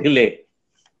पढ़िले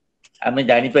आमे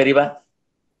जानी परिबा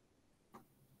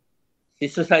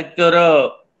शिशु साहित्यर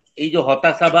এই जो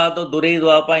हताशावाद दूरे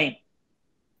देवाई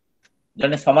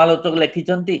जने समालोचक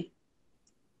लिखिंट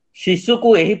शिशु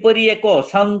को एहीपरी एक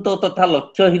अशांत तथा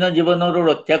लक्ष्यहीन जीवन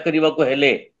रक्षा करने को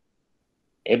हेले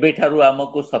एबेठारु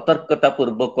आमको सतर्कता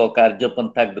पूर्वक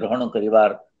कार्यपंथा ग्रहण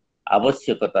करिवार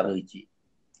आवश्यकता रही।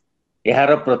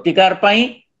 यार प्रतिकार पाई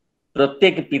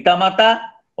प्रत्येक पितामाता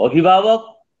अभिभावक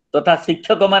तथा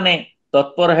शिक्षक माने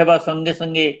तत्पर हेबा संगे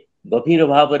संगे गभीर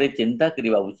भाव में चिंता करने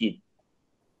उचित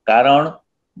कारण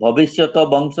भविष्यत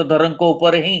वंशधर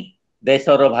ऊपर ही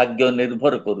देशर भाग्य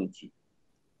निर्भर करुछि।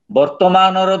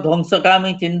 वर्तमानर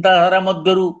ध्वंसकामी चिंताधारा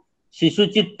मध्यरु शिशु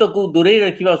चित्त को दूरे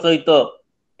रखिबा सहित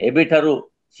एबेठारु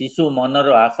शिशु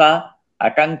मनर आशा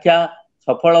आकांक्षा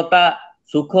सफलता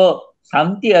सुख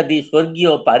शांति आदि स्वर्गीय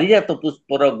पारिजात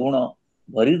पुष्पर गुण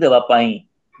भरी देवा पाई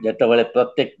जेतेबेले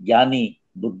प्रत्येक ज्ञानी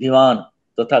बुद्धिमान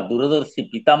तथा दूरदर्शी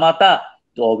पितामाता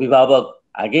तो अभिभावक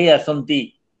आगे आसंती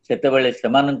सेतेबेले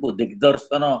सेमानंकु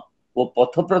दिग्दर्शन और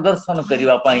पथ प्रदर्शन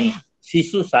करने पाई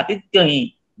शिशु साहित्य ही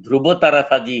ध्रुवतारा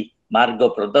साजी मार्ग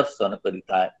प्रदर्शन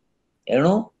करिता है।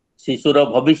 एणु शिशुर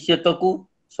भविष्यत को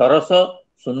सरस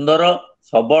सुंदर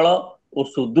सबल और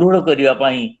सुदृढ़ करने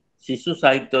पाई शिशु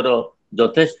साहित्यर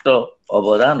यथेष्ट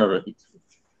अवदान रही।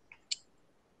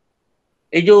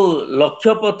 ये जो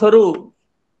लक्ष्य पथरु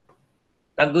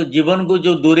तांको जीवन को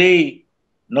जो दूरे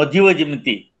नजीव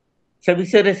जमिति से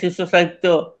विषय शिशु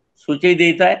साहित्य सूचई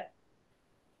देता है।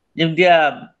 जमती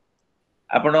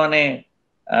आपण माने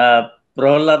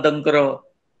प्रहलादंकर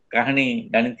कहानी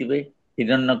जानिथिबे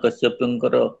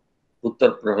हिरण्यकश्यपंकर पुत्र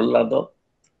प्रहलाद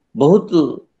बहुत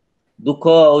दुख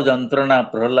और जंत्रणा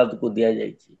प्रहलाद को दिया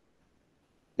जायछि।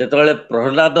 जेतेबेले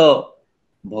प्रहलाद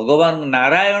भगवान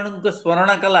नारायण को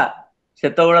स्मरण कला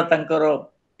सेतेबेले तांकर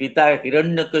पिता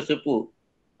हिरण्यकश्यपु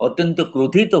अत्यंत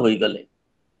क्रोधित हो गले।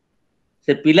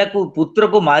 से पिला को पुत्र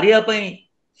को मारिया पई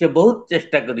से बहुत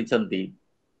चेष्टा करिसंती।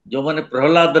 जो माने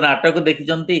प्रहलाद नाटक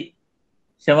देखिचंती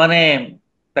से माने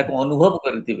ताको अनुभव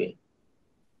करथिबे।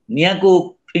 निया को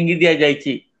फिंगी दिया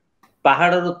जायछि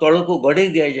पहाड़ रो तळ को गड़े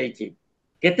दिया जायछि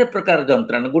केते प्रकार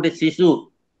जंत्रणा गोटे शिशु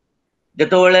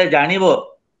जेतेबेले जानिबो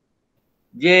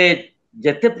जे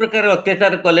जेते प्रकार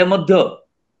अत्याचार कले मध्य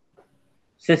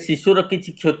से शिशुर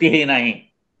किछि क्षति हे नाही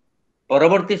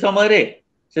परवर्ती समय रे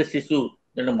से शिशु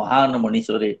जने महान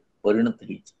मनीषरे परिणत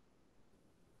होइछि।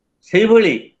 सेही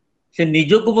भली से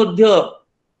निजको मध्य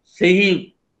सेही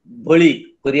भली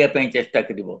करिया पई चेष्टा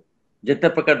करिवो। जेते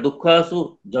प्रकार दुख आसु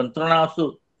जंत्रणा आसु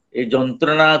ए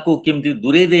जंत्रणा को किमती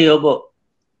दूरे दे हबो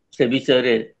से विषय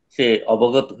रे से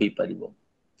अवगत होई परिवो।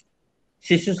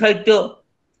 शिशु साहित्य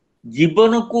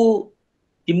जीवन को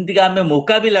किमती का हमें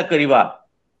मुकाबिला करिवा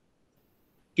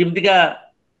किमती का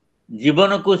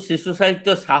जीवन को शिशु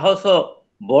साहित्य साहस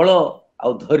बल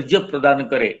और धैर्य प्रदान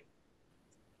करे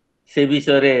से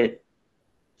विषय रे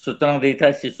सूचना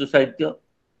देता शिशु साहित्य।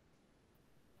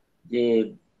 जे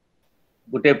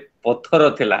गोटे पत्थर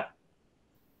थिला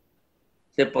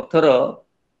से पत्थर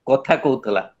कथा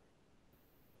कहूला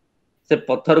से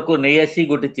पत्थर को नहीं आसी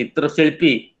गोटे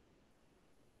चित्रशिल्पी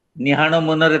निहाण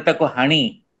मनरे ताको हाणी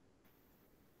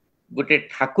गोटे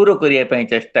ठाकुर करिया पई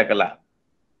चेष्टा कला।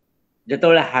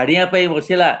 जेतेबेले हाड़िया पई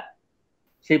बसिला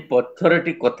से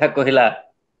पत्थरटी कथा कहला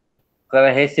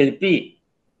कह हे शिल्पी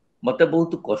मते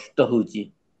बहुत कष्ट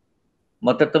होउची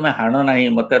मते तुमे हाण नाही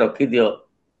मते रखी दियो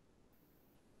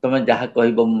तुमे जहा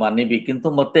कहबो मानिबी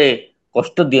किंतु मते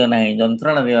कष्ट दियो नाही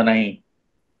जंत्रणा दियो नाही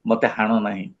मते हाण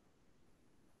नाही।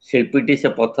 शिल्पीटी से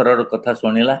पत्थर कथा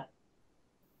शुणिला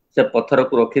से पत्थर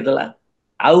को रखीदेला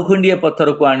आउ खंडिया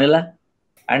पत्थर को आनिला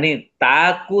आनी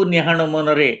ताकू निहाण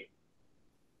मनरे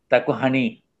ताकू हाणी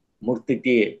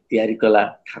मूर्तिटी तैयारी कला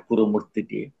ठाकुर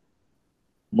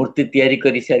मूर्ति तैयारी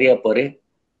करी सारिया परे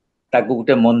ताकू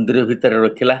गोटे मंदिर भितर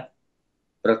रखिला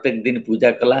प्रत्येक दिन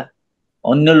पूजा कला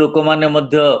अन्य लोक माने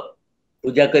मध्य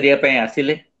पूजा करिया पई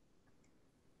आसिले।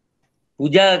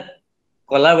 पूजा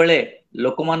कला बेले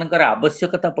लोक मानकर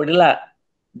आवश्यकता पड़िला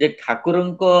जे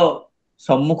ठाकुरंको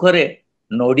सम्मुख रे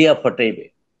नोडिया फटेइबे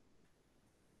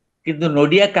किंतु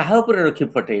नोडिया काहा ऊपर रखी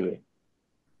फटेइबे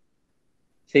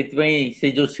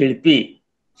से जो शिल्पी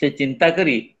से चिंता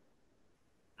करी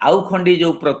आउ खंडी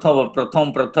जो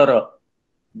प्रथम प्रथर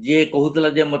जे कहूतला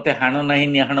जे मते हाण नाही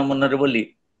निहाण मनरे बोली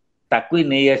ताकू ही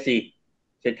नहीं आसी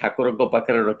से ठाकुर को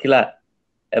पाखरे रखिला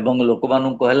एवं लोक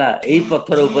मानू कहला एई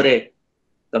पत्थर उपरे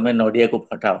तमे नडिया को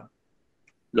फटाओ।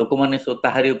 लोक माने सो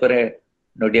ताहारी उपरे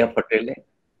नडिया फटेले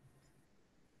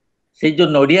से जो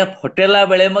नडिया फटेला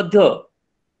बेले मध्य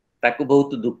ताकू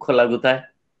बहुत दुख लागुता है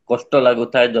कष्ट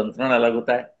लगुता है जंत्रणा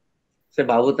लगुता है से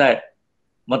भावुता है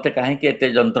मते कहीं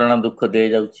एते जंत्रणा दुख दे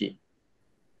जाउची।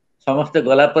 समस्ते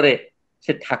गला परे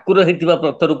से ठाकुर हेतिबा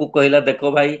पत्थर को कहला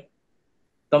देखो भाई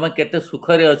तमे केते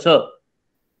सुखरे अछ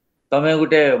तमे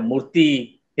गोटे मूर्ति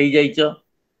हे जाइछ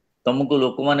तुमको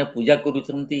लोक माने पूजा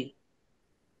करूछंती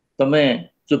तमे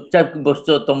चुपचाप बसछ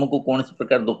तुमको कौन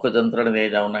प्रकार दुख जंत्रणा दे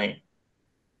जाऊ नाही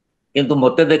किंतु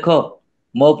मते देखो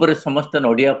मो ऊपर समस्त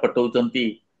नडिया पटौचंती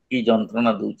कि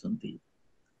जंत्रणा दउचंती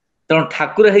तेणु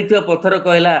ठाकुर हेतिया पथर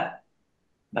कहला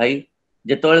भाई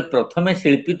जेतବେଳେ प्रथमे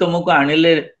शिल्पी तुमको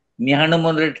आनिले निहाण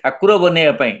मन रे ठाकुर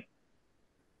बनेया पई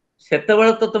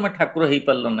सेतेବେଳେ तो तुम ठाकुर हेई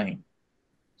पारलो नाही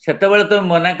सेतेବେଳେ तुम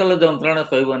मना कलो जंत्रणा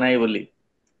सहिबो नाही बोली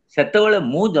सेतेବେଳେ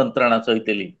मु जंत्रणा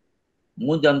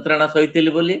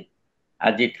सहितली बोली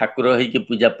आज ठाकुर हेई की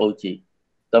पूजा पाउची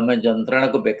तमे जंत्रणा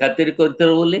को बेखातिर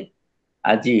करथरो बोली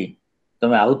आज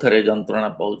तमे आउ थरे जंत्रणा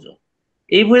पाउछ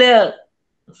एई भलिया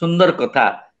सुंदर कथा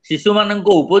शिशु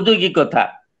माननको उपयोगी कथा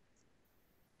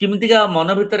किमितिका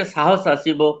मन भितर साहस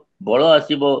आसीबो बल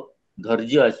आसीबो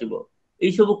धैर्य आसीबो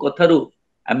एई सब कथारु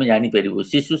आमे जानि परिबो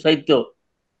शिशु साहित्य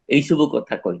एई सब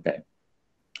कथा कहता है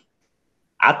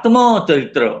आत्म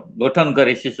चरित्र गठन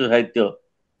करे शिशु साहित्य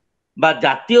बा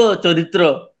जातीय चरित्र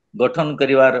गठन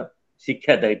करिवार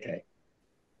शिक्षा दैथाय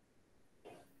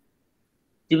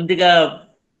किमितिका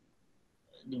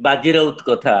बाजीराउत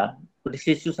कथा गोटे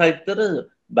शिशु साहित्य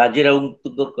बाजीराउत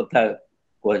कथा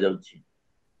कह जाउछि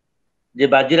जे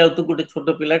बाजीराउत गोटे छोट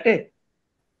पिलाटे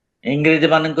इंग्रेज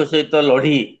मानक सहित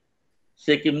लड़ी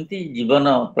से किमती जीवन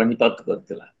प्रणिपात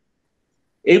करथिला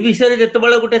ए विषय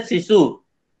जेतेबेले गोटे शिशु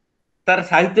तार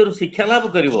साहित्य रु शिक्षा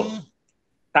लाभ करिवो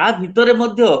ता भितरे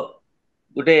मध्य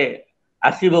गोटे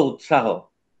आसीबो उत्साह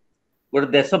गोटे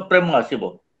देश प्रेम आसीबो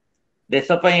देश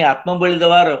पई आत्मबलि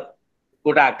देवार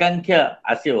गोटे आकांक्षा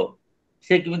आसीबो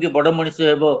से किमती बड़ मनुष्य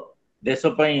हेबो देश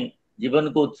पई जीवन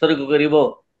को उत्सर्ग करिवो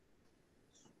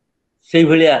से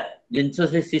भलिया जिंस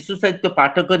से शिशु साहित्य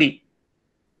पाठ करी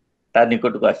ता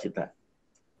निकट को आसीता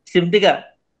सिमतिका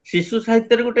शिशु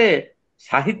साहित्य रे गोटे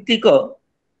साहित्यिक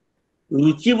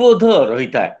रुचिबोध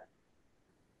रहिता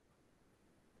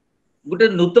गोटे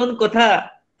नूतन कथा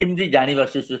किमती जानिबा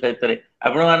शिशु साहित्य रे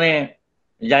आपण माने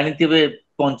जानिथिबे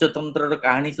पंचतंत्र रो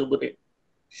कहानी सब रे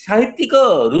साहित्यिक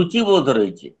रुचिबोध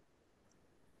रहिছে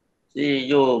से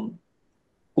जो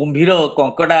कुंभीर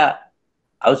कंकड़ा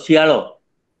आ शियाल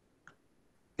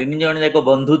तीन जन जाक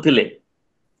बंधु थिले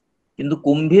किंतु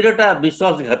कुंभीरटा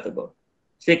विश्वासघातक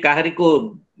से काहारी को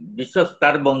विश्वास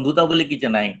तार बंधुता बोली किछ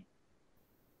नाही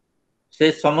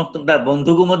से समस्त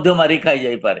बंधु को मध्य मारी खाई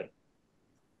जाई पारे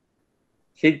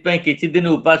से किछि दिन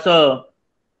उपास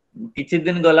किछि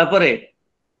दिन गला परे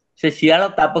से शियाल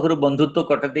ता पाखरु बंधुत्व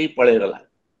कटा देई पळे गला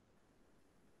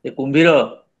से कुंभीर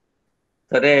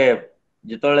थरे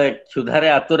जितले क्षुधारे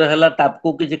आतुर हैला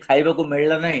तापको किछि खाइबा को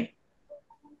मिलला नाही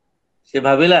से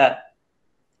भाविला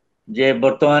जे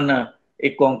वर्तमान ए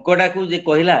कंकड़ा को जे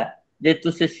कहिला जे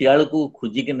तू से शियाल को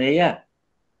खुजी के नैया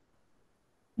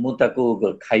मु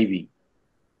ताको खाइबी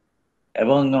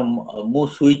एवं मु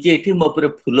सुइची एठी मो पर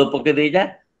फूल पके दे जा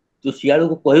तू शियाल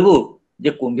को कहबो जे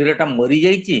कुंभीरटा मरी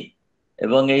जाईची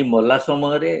एवं एई मल्ला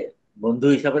समय रे बंधु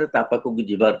हिसाब रे ता पाखो को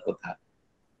जीवार कथा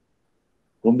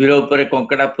कुंभीर ऊपर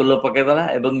कंकड़ा फूल पके दला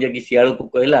एवं जे कि शियाल को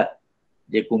कहला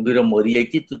जे कुंभीर मरी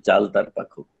जाईची तू चाल तार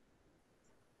पाखो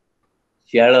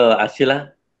शियाल आसिला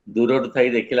दूर थाई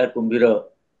देखिला कुंभीर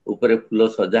ऊपर फूल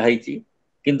सजा हैची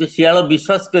किंतु शियाल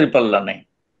विश्वास करि पारला नाही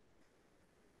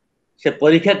से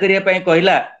परीक्षा करिया पई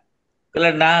कहला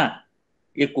कहला ना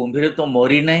ये कुंभीर तो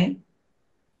मरी नाही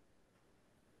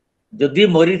जदि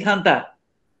मरी थांता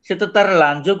से तो तार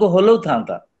लांज को हलौ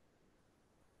थांता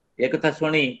एक कथा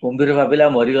सुनी कुंभीर भाबिला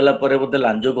मरी गला परे बोते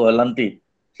लांज को हलांती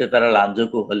से तार लांज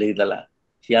को हलेई दला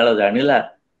शियाल जानिला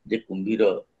जे कुंभीर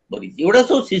मरी एवढा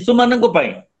सब शिशु मानक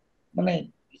पई माने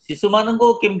शिशु मानक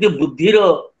केमती बुद्धिर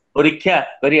परीक्षा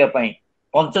करिया पई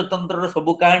पंचतंत्र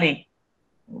सब कहानी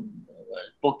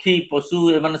पक्षी पशु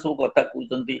एमाने सब कथा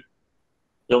कहउचंती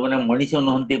जो माने मनीष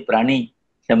नहंती प्राणी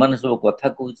से माने सब कथा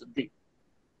कहउचंती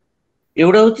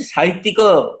एवढा होची साहित्यिक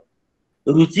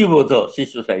रुचिबोध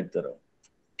शिशु साहित्यर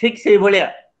ठीक से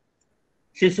भलिया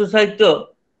शिशु साहित्य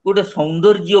गोटे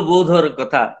सौंदर्य बोधर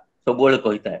कथा सब बेले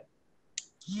कहिता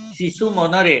है शिशु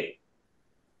मनरे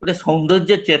गोटे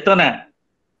सौंदर्य चेतना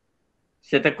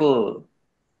सेटा को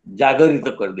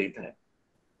जागरित कर देता है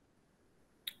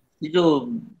जो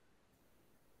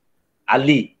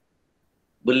आली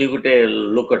बोली गोटे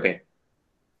लोकटे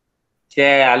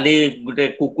से आली गोटे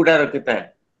कुकुड़ा रखिता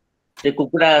है से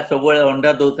कुकुड़ा सब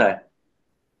अंडा दौता है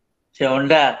से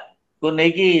अंडा को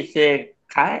नेकी से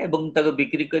खाए एवं ताको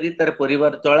बिक्री करी तार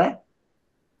परिवार चलाए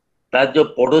तार जो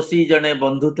पड़ोसी जने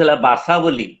बंधु थिला बासा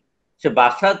बोली से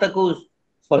बासा ताको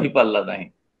सही पारला नहीं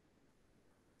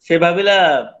से भाविला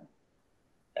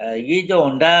ये जो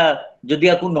अंडा जदि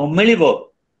आपको न मिलिबो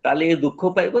ताले ये दुख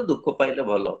पाइबो, दुख पाइले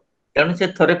भलो। तेणु से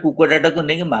थरे कुकुड़ाटाको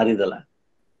नहीं मारिदेला।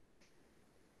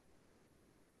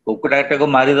 कुकुड़ाटाको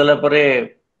मारिदेला परे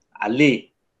आली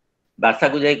बासा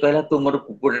को जाई कहला तू मोर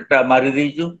कुकुड़ाटा मारी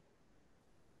देइछु।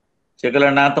 से कहला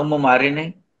ना तो मु मारी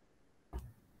नहीं।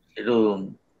 सेटू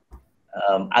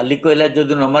आली कहला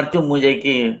जदि न मारछु मु जाई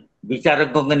कि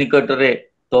विचारक निकट रे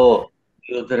तो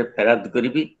विरोधरे फेराद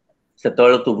करिबी।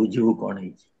 सेतବେଳେ तू बुझिबू कोन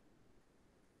ହେଇଛି।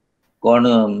 कोन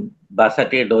बासा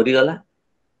टे डरी गला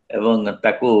एवं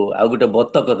ताकू आ गुटे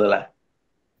बतक देला।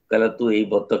 कहला तू एई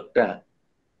बतकटा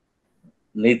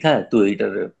नहीं था, तू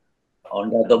एटार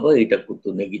अंडा दबो, एटा को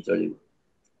तू नेकी चलिबो।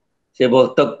 से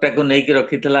बतकटा को नेकी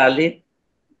रखितला आली।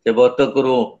 से बतक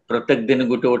रो प्रत्येक दिन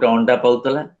गुटे गुटे अंडा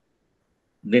पाउतला।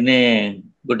 दिने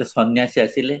गुटे सन्यासी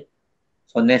आसिले।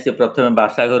 सन्यासी प्रथमे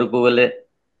बासा घर को गले,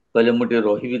 कहले मुटे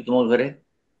रहिबी तुम घरे।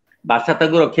 बासा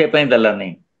ताकू रखिया पई देला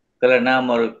नहीं। कहला ना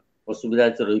मोर असुविधा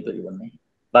से रही परिबो नहीं।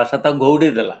 बासा ताकू घौड़ी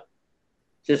देला।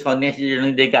 से सन्यासी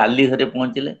जण देके आली घरे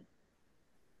पहुंचले।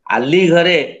 आली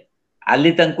घरे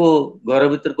आली तांको घर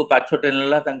भीतर को पाछटे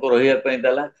नेला, तांको रहिया पई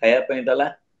देला, खाया पई देला।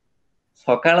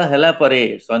 सकाळ हैला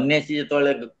परे सन्यासी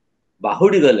जेतळे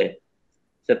बाहुडी गले,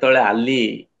 सेतळे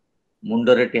आली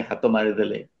मुंडरे टे हाथ मारी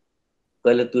देले।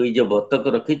 कहले तू ये जो बतक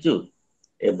रखिचु,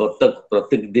 ए बतक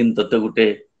प्रत्येक दिन तते गुटे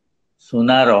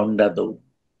सुनार अंडा दौ।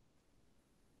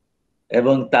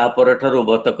 एवं तापर ठारू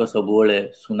बतक सबुबळे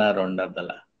सुनार अंडा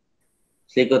देला।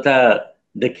 से कथा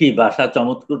देखी बासा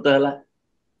चमत्कृत हैला।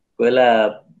 कहला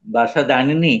बासा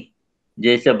जानिनी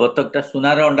जे से बतकटा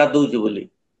सुनार अंडा दउची बोली।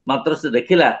 मात्र से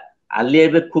देखिला आली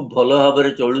एबे खूब भलो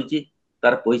भाबरे चलुची,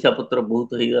 तार पैसा पत्र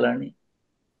बहुत होई गलानी।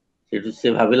 सेठु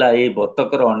से भाबिला ए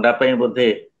बतकर अंडा पई बोधे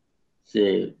से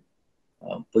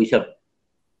पैसा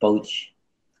पाउची।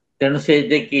 तेणु से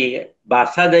देखी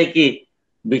बासा देखी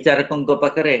विचारकंक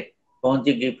पाखरे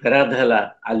पहुंची कि फेराद हैला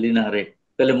आली नारे।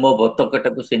 कहले मो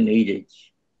बतकटाको से नहीं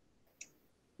जाइछि।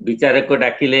 विचारक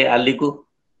डाकिले आली को।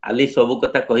 आली सब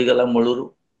कथा कही गला मूलरू।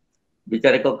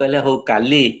 विचारक कहले हो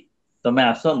काली तमे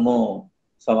आस मो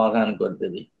समाधान कर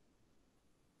देबी।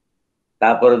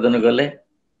 तापर दिन गले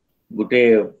गुटे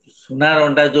सुनार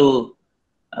अंडा जो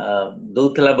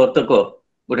दौथला बतक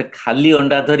गुटे खाली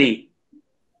अंडा धरी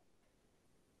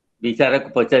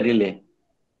विचारक पचारिले।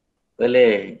 कहले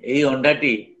एई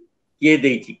अंडाटी किए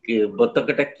देइछि, के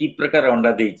बतकटा की प्रकार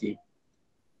अंडा देइछि,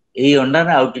 एई अंडा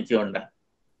ना आउ किछि अंडा।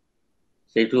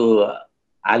 सेठू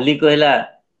आली कहला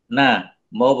ना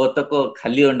मो बतक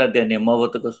खाली अंडा देने, मो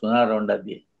बतक सुनार अंडा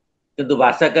दिए। किंतु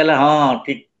बासा कहला हाँ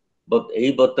ठीक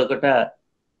एई बतकटा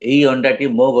एई अंडाटी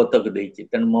मो बतक देइछि,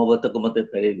 तेणु मो बतक मते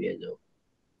फेरे दिया जाओ।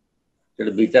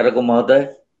 तेणु विचारक महोदय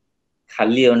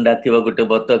खाली अंडा थिबा गुटे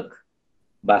बतक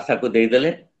बासा को देई देले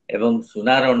एवं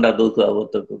सुनार अंडा दौथुआ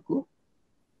बतक को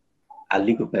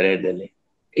आली को फेरे देले।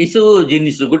 एई सब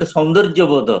जिनिस गुटे सौंदर्य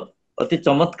बोध अति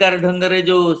चमत्कार ढंग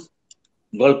जो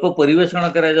गल्प परिवेषण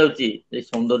करा जाउची, ए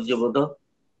सौंदर्य बोध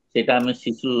सेटा हमें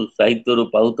शिशु साहित्य रु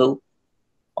पाउथौ।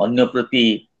 अन्य प्रति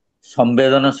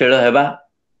संवेदनशील हेबा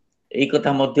एई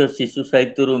कथा मध्य शिशु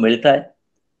साहित्य रु मिलता है।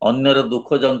 अन्यर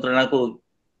दुख जंत्रणा को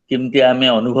किमती आमे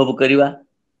अनुभव करिवा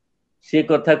से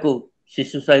कथा को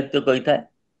शिशु साहित्य कही था।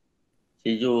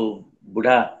 से जो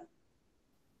बुढ़ा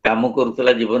काम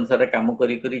करुला जीवन सारा काम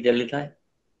करी करी चली था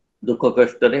दुख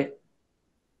कष्ट रे,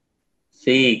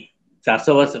 से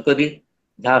चाषबास करी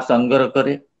जहाँ संग्रह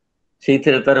करे से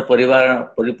तार परिवार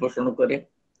परिपोषण करे।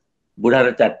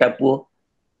 बुढ़ार चारटा पुओ,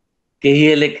 केही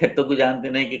हेले खेत को जानते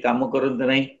नहीं कि काम करते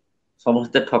नहीं,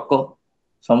 समस्ते ठक,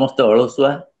 समस्ते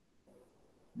अलसुआ।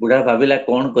 बुढ़ा भाविला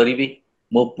कौन करी,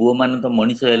 मो पुओ मान तो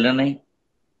मनीष हेले नहीं,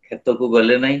 खेत को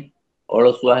गले नहीं,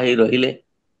 अलसुआ ही रहिले।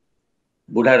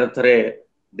 बुढ़ार थरे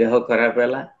देह खराब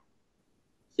है।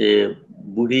 से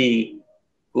बुढ़ी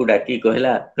को डाकी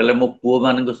कहला कहले मो पुओ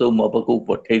मान को सब मो पाखु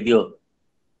पठे दियो,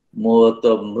 मो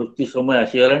तो मृत्यु समय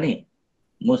आसीगलानी,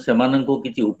 मु सेमानंको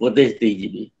किछि उपदेश दे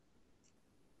जीबी।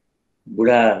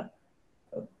 बुढ़ा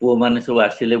पुओ माने सब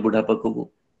आसिले बुढ़ा पाखु।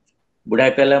 बुढ़ा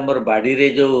कहला मोर बाड़ी रे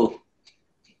जो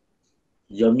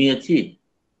जमी अच्छी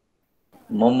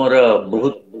मोर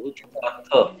बहुत अर्थ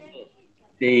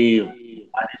से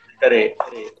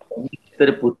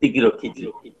पुती की रखी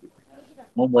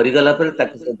मु मरीगला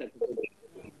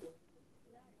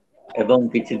एवं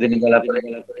किछि दिन गला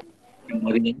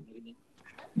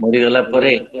मरीगला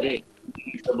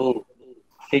सब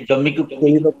से जमी को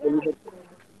खोली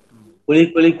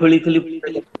खोली खोली खोली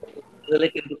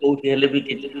किंतु कोठी हेले भी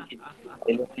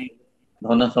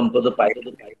धन संपद पाए।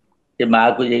 से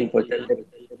माँ को जाई पचारे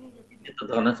तो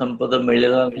धन संपद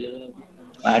मिलला।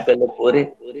 माँ कहले पोरे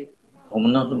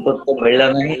धन संपद तो मिलला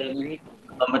नहीं,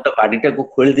 तमे तो बाड़ीटा को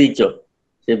खोली देइछ,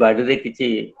 से बाड़ी रे किछि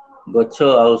गछ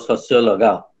आउ शस्य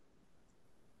लगाओ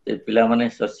से पिला माने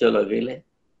शस्य लगेले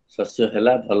शस्य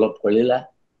हैला भल फलिला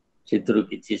चित्रु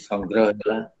किछि संग्रह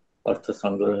हैला अर्थ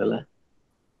संग्रह हैला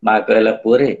मा कहला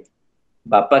पुरे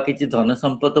बापा किछि धन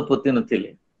संपत्ति पोति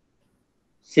नथिले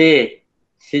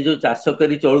से जो चाष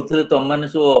करी चलुथिले तम माने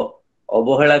सो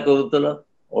अवहेला करूतल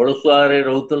अलसुआरे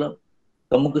रहूतल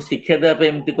तुमको शिक्षा देवा पे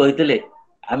एमती कहितले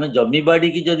आमे जमी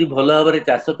बाड़ी की जदि भल भाबरे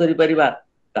चाष करि परिबा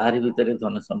तारि भितरे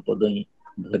धन संपद ही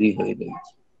भरी होई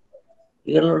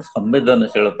रहिछि ये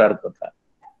संवेदनशीलतार कथा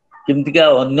किमतिका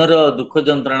अन्यर दुख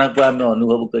जंत्रणा को आमे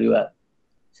अनुभव करिवा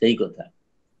सही कथा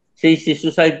सेही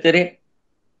शिशु साहित्य रे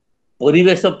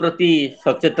परिवेश प्रति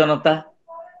सचेतनता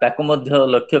ताको मध्य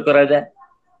लक्ष्य करा जाय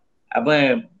आमे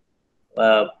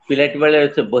पिलाटी बेले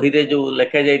से बही रे जो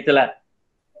लेखा जाइतला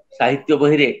साहित्य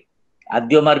बही रे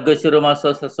आद्य मार्गशीर मास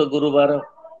शेष गुरुवार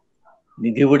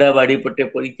निधि बुढ़ा बाड़ी पटे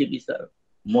पड़ी विचार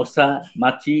मशा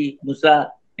माछी मूषा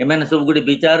एम सब गोटे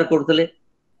विचार करते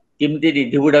किमती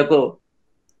निधि बुढ़ा को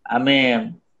आमे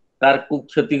तार को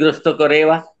क्षतिग्रस्त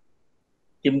करेवा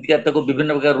किमती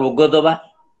विभिन्न प्रकार रोग दबा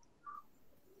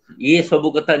ये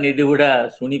सब कथा निधि बुढ़ा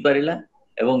शुणी पारिला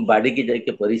एवं बाड़ी की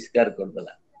जाके परिष्कार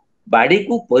करदेला बाड़ी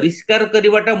को परिष्कार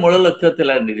करवाटा मूल लक्ष्य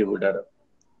थिला निधि बुढ़ार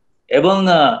एवं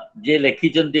जे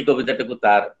लिखिचंती कविताटा को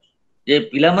तार जे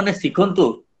पिला माने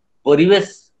शिखंतु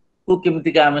परिवेश को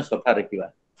केमती का आमे सफा रखिबा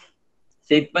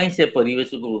सेत पई से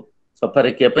परिवेश को सफा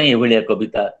रखिया पई एभलिया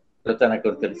कविता रचना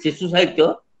करते शिशु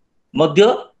साहित्य मध्य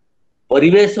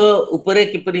परिवेश उपरे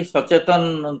किपरि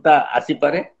सचेतनता आसी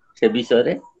पारे से विषय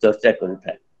रे चर्चा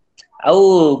करिथा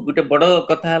आउ गुटे बड़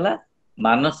कथा हला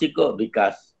मानसिक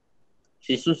विकास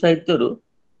शिशु साहित्य रु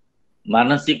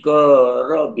मानसिक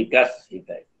रो विकास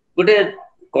हिताय गोटे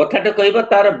कथाटा कहबा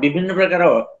तार विभिन्न प्रकार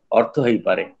अर्थ होई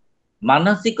पारे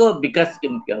मानसिक विकास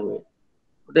केमतिया हुए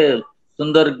गोटे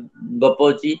सुंदर गप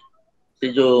अछि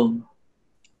से जो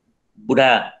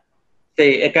बुढ़ा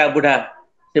से एका बुढ़ा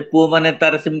से पुओ माने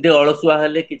तार सेमते अलसुआ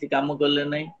हेले किछि काम करले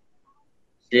नै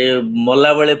से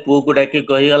मल्ला बेले पुओ को डाकी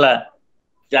कहिगला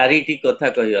चारिटी कथा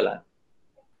कहिगला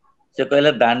से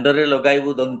कहला दांडरे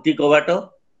लगाइबु दंती कबाट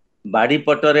बाड़ी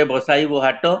पटरे बसाइबु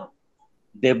हाट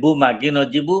देबु मागी न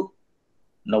जीबु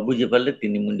न बुझी पारे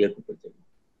तीन मुंडिया को पचार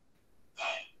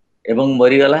एवं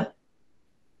मरीगला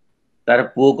तार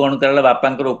पुओ कौन करला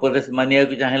बापांकर उपदेश मानिया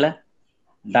को चाहेला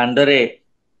दांडरे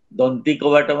दंती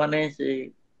कबाट माने से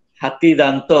हाथी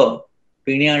दांत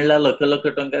किणी आणला लक्ष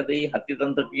लक्ष टंका दे हाथी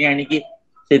दांत किणी आनिकी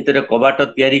सेतरे कबाट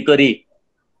तयारी करी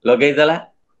लगेई देला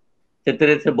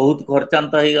सेतरे से बहुत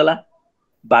खर्चांत हो गला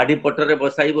बाड़ी पटरे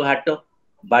बसाइबो हाट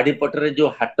बाड़ी पटरे जो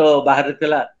हाट बाहर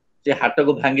थिला से हाट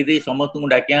को भांगी दे समस्त को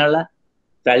डाकी आणला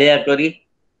चालिया करी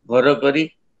घर करी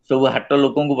सब हाट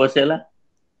लोकों को बसेला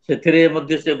सेथिरे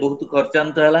मध्य से बहुत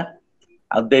खर्चांत हैला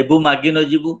आ देबु मागी न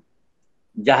जीबु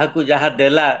जहा को जहा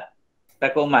देला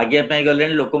ताको मागिया पे गले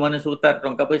लोक माने सब तार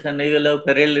टंका पैसा नहीं गले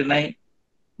फेरेले नहीं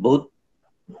बहुत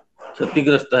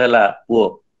क्षतिग्रस्त हैला पुओ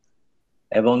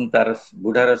एवं तार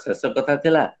बुढ़ार शेष कथा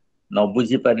थिला न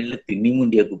बुझी पारिले तीन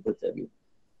मुंडिया को पचारि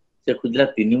से खुजला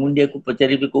तीन मुंडिया को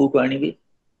पचारि कोठो आनिबी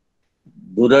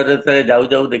दूर रे जाऊ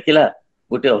जाऊ देखिला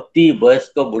गोटे अति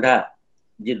वयस्क बुढ़ा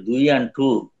जे दुई आंठू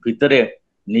भितरे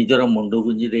निजर मुंड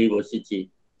गुंजी दे बसीची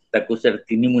ताकू से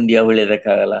तीन मुंडिया भले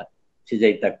देखागला से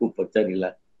जाई ताकू पचारिला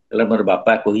कहला मोर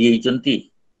बापा कही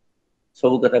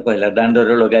सब कथा कहला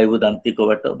दांडरे लगाइबु दांती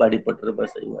कबाट बाड़ी पटरे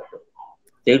बसाइबु हाट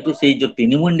सेठू से जो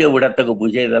तीन मुंडिया बुढ़ा ताको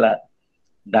बुझाई देला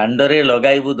दांडरे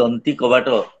लगाइबु दंती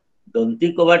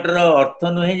कबाटर अर्थ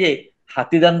नुहे जे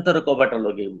हाथी दांतर कबाट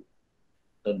लगेबु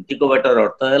दंती कबाटर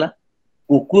अर्थ हैला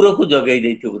कुकुर को जगई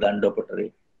देथिबु दांड पटरे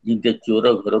जिते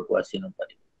चोर घर को आसी न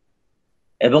पारे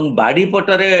एवं बाड़ी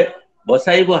पटरे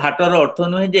बसाइबु हाटर अर्थ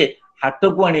नुहे जे हाट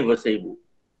को आनी बसाइबु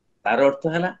तार अर्थ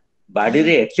हैला बाड़ी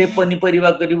रे एते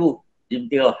पनिपरिबा करिबु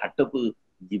जिते हाट को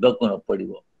जीवा को न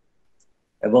पड़िबो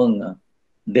एवं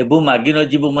देबु मागी न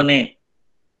जीवु माने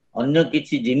अन्य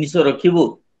किछि जिनिस रखिबु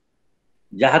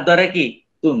जहा द्वारा कि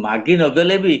तू मागी न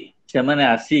गले भी से माने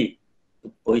आसी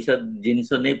पैसा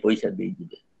जिनिस नै पैसा दे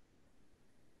दिबे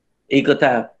एई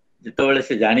कथा जेतबेले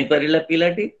से जानी पारिला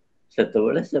पिलाटी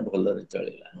सेतबेले से भलरे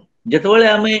चलिला जेतबेले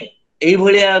आमे एई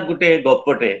भलिया गुटे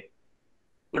गपटे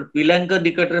गोटे पिलांक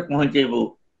निकट रे पहुंचेबु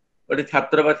गोटे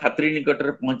छात्र बा छात्री निकट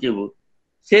रे पहुंचेबु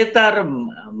से तार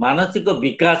मानसिक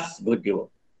विकास घटिबो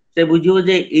से बुझिबो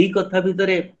जे एई कथा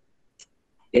भितरे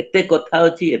एते कथा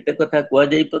अछि एते कथा कुआ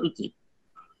जाई परुछि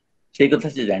से कथा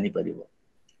से जानी परिबो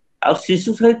आ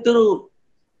शिशु साहित्य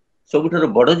सबुठार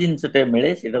बड़ जिनसटे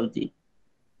मिले सेटा होछि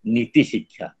नीति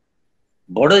शिक्षा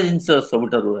बड़ जिनस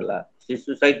सबुठार होला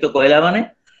शिशु साहित्य कहला माने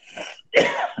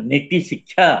नीति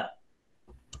शिक्षा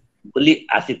बोली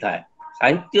आसी थाए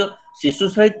साहित्य शिशु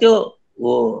साहित्य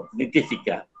और नीति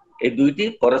शिक्षा ए दुईटी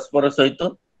परस्पर सहित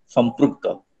संपृक्त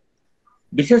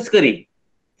विशेष करी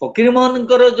फकीर मोहन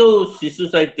जो शिशु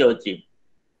साहित्य अच्छी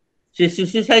से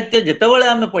शिशु साहित्य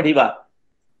जितेबाला आम पढ़ा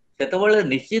से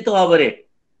निश्चित भाव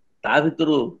ता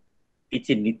भर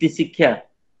किसी नीति शिक्षा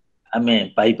आम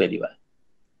पाइपर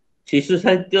शिशु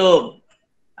साहित्य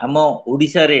आम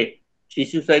ओडिशा रे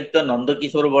शिशु साहित्य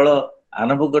नंदकिशोर बल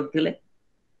आरंभ करथिले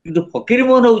किंतु फकीर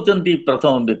मोहन होउचंती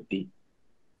प्रथम व्यक्ति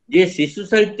जे शिशु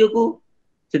साहित्य को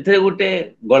से गोटे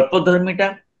गल्पधर्मीटा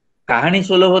कहानी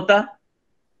सुलभता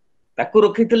ताकू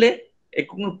रखिथिले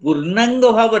एक पूर्णांग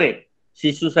भाव रे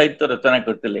शिशु साहित्य रचना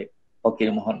करथिले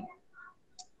फकीर मोहन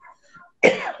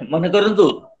मन करंतु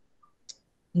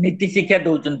नीति शिक्षा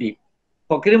दउचंती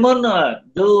फकीर मोहन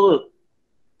जो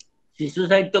शिशु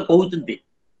साहित्य कहउचंती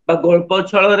बा गल्प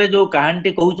छल रे जो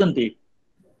कहानी कहउचंती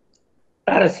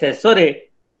तार शेष रे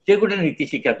से गोटे नीति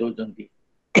शिक्षा दउचंती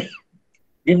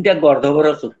जेमतिया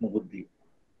गर्धवर सूक्ष्म बुद्धि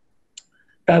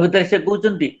ता भीतर से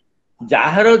कहउचंती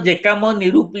जाହାର जे काम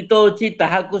निरूपित अछि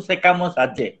ताहाकू से काम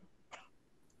साजे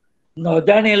न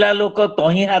जानिला लोक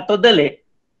तही हाथ देले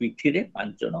पिठिरे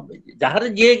पांचन बेजे जाହାର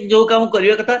जे जो काम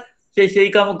करिया कथा से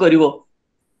काम करिवो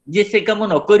जे से काम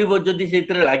न करिवो जदि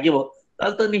सेतरे लागिवो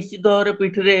ताल तो निश्चित भाव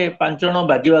पिठिरे पांचन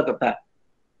बाजिवा कथा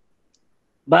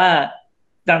बा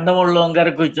चांदमल अंगार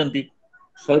कहचंती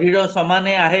शरीर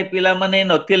समाने आहे पिला माने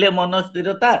नथिले मन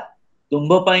स्थिरता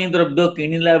तुम्भ पाई द्रव्य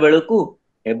किनिला बेलकू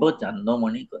हेबो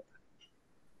चांदमणि कथा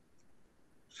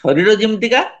शरीर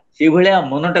जेमतिका से भलिया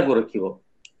मनटा को रखिवो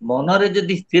मनरे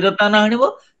जदि स्थिरता न आनिवो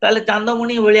ताले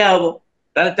चांदमणि भलिया हबो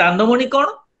ताले चांदमणि कोन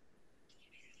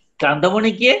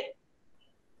चांदमणि किए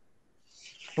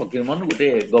फकीर मोहन गोटे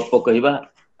गप कहवा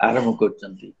आरंभ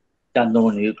करचंती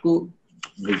चांदमणि को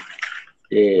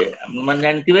ए मन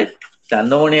जानथिबे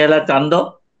चांदमणि हला चांद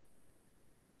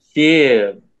से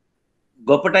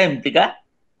गपटा एमतिका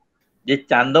जे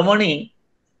चांदमणि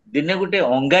दिने गोटे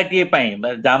अंगाटीए पाई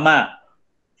जामा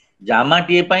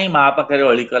जामाटीए पाई माँ पाखे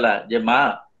अली कला जे माँ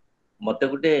मते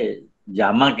गोटे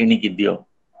जामा किणिकी दियो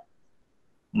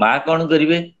माँ कौन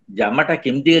करिवे जामाटा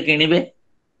केमती किणिबे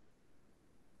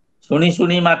शुणी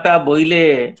शुणी माता बोइले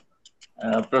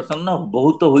प्रसन्न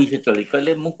बहुत हुई से चली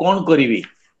कहले मु कौन करिवी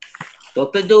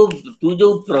तोते जो तू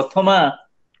जो प्रथमा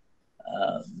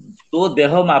तो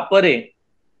देह मापरे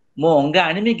मो अंगा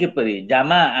आनिमी किपरि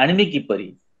जामा आनिमी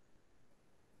किपरि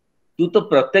तू तो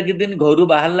प्रत्येक दिन घर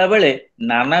बाहरला बेले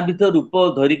नानाविध रूप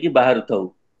धरिकी बाहर थाउ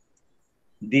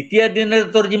द्वितीय दिन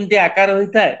तोर जमती आकार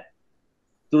होता है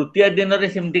तृतीय दिन रे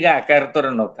सेमती आकार तोर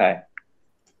न थाए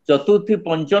चतुर्थी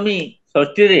पंचमी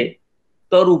षष्ठी रे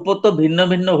तो रूप तो भिन्न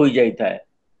भिन्न हो जाई थाए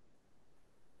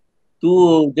तू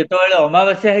जेतबेले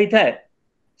अमावास्या होता है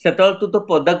सेतबेले तू तो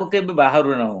पदा को केबे बाहर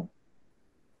न हो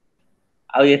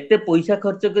आ एते पैसा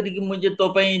खर्च करी मुझे तो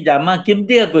पई जामा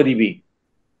केमतिया करिवि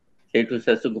सेठु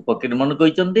शेषकु फकीर मोहन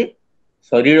कहचंती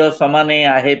शरीर समाने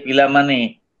आहे पिला माने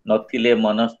नथिले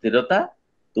मन स्थिरता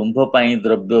तुम्भ पाई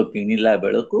द्रव्य किनिला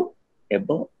बेलकू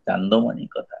एवं चांदमणि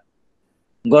कथा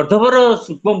गर्धवर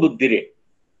सूक्ष्म बुद्धि रे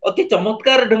अति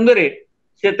चमत्कार ढंग रे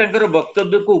से तांकर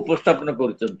वक्तव्य को उपस्थापन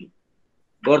करचंती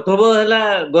गर्धव हला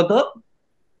गध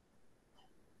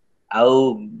आउ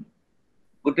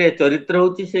गोटे चरित्र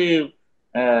होची से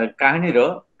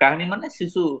कहानी माने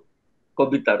शिशु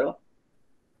कवितार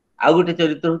आउ गोटे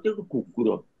चरित्र होची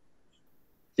कुकुर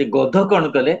से गध कौन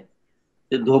कले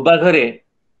से धोबा घरे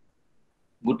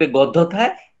गोटे गध थाए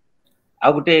आ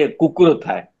गोटे कुकुर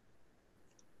थाए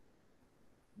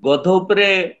गध उपरे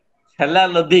छेला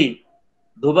लदी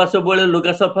धोबा सब बेले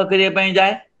लुगा सफा करने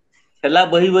जाए छेला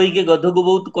बही बही के गध को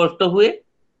बहुत कष्ट हुए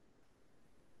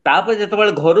तापर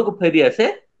जिते घर को फेरी आसे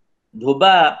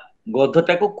धोबा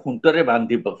गधटा को खुंटरे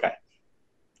बांधी पकाए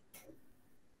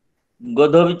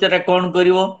गध बिचारा कौन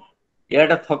करिवो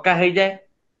याटा थका हो जाए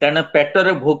तेना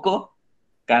पेटरे भोक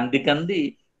कांदी कांदी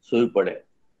सोई पड़े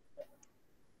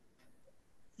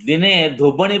दिने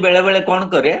धोबणी बेले बेले कौन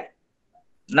करे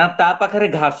ना ता पाखरे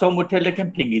घास मुठे लेखे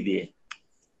फिंगी दिए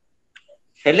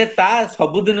हेले ता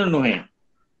सबुदिन नुहे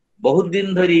बहुत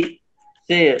दिन धरी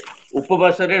से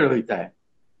उपवास रे रहिता है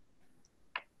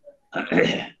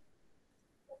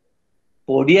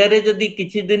पड़िया रे जदि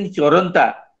किछि दिन चरंता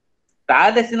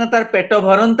ताले सिना तार पेट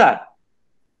भरंता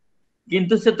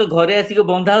किंतु से तो घरे आसिक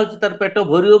बंधा हो तार पेट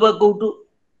भरी बा कोठू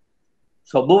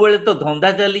सबु बेले तो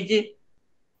धंदा चली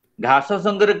घास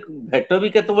संगे भेट भी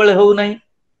केते बेले हो नहीं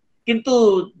किंतु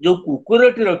जो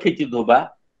कुकुरटी रखी धोबा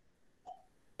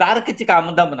तार किछि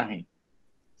काम दाम नहीं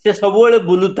से सब बेले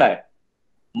बुलुता है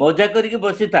मजा करके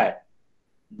बसी थाए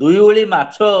दुई ओली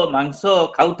माछ मांस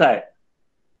खाऊ थाए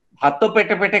भात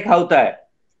पेटे पेटे खाऊ थाए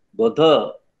गध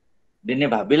दिने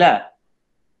भाविला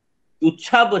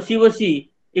तुच्छा बसी बसी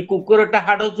ए कुकुरटा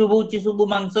हाड़ चुबौची सब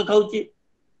मांस खाऊची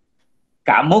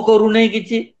काम करू नहीं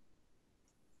किछि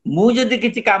मु जदि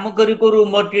किछि काम करी करू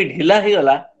मोर टी ढिला हे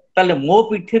गला ताले मो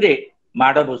पिठी रे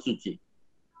माड़ बसुची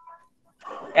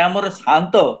हमर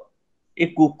शांत ए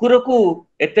कुकुर को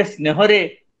एते स्नेह रे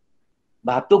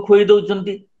भात खोई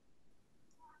दउचंती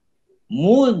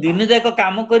मु दिन जाक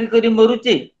काम करी करी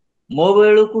मरुची मो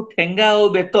बेलू को ठेंगा और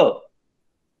बेत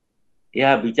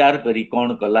यह विचार करी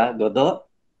कौन कला गध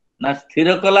ना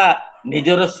स्थिर कला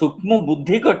निजर सूक्ष्म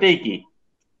बुद्धि कटे की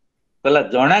कला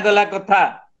जना गला कथा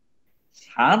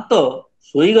शांत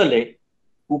सोई गले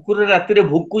कुकुर राति रे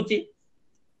भुकुची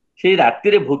से राति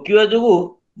रे भुकिवा जोगु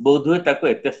बोधुए ताको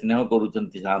एते स्नेह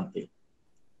करूचंती शांति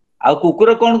आ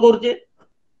कुकुर कौन करूचे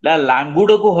ला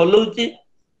लांगुड़ को हलौची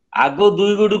आगो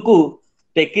दुई गुड़ को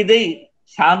टेकी देई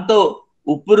शांत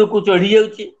ऊपर को चढ़ी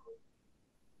जाउची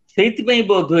सेति पई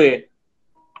बोधुए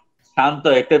शांत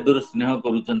एते दूर स्नेह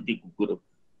करूचंती कुकुर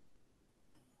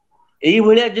एई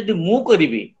भलिया जदि मु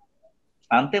करिबी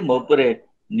शांते मो परे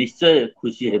निश्चय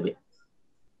खुशी हेबे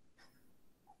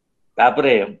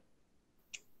तापरे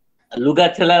लुगा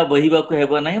छला बहिबा को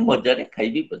हेबो नाही मजा रे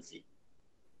खाइबी पसी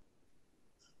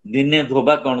दिने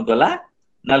धोबा कौन कला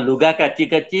ना लुगा काची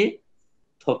काची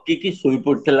थकी की सोई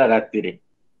पड़थिला राति रे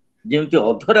जेमति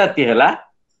अधराती हैला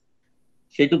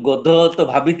सेटु गध तो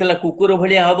भाबितला कुकुर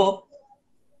भलिया हबो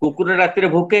कुकुर राति रे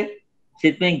भोके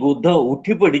सेतपई गध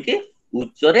उठी पड़ी के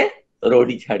उच्चरे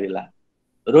रोडी छाड़िला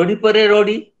रोडी परे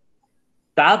रोडी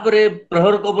तापरे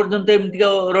प्रहर को पर्यंत एमति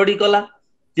रोडी कला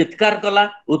चित्कार कला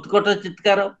उत्कट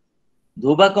चित्कार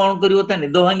धोबा कौन करिवो ता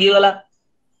निद भांगी गला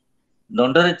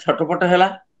दंडरे छटपट हैला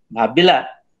भाबिला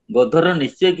गधर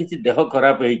निश्चय किसी देह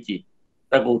खराब होईची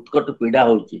ताको उत्कट पीड़ा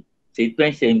होची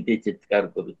सेइतपई से एमति चित्कार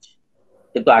करूची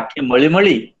किंतु आखि मळी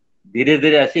मळी धीरे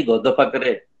धीरे आसी गध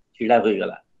पाखरे छिड़ा होई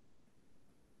गला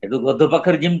एदु गध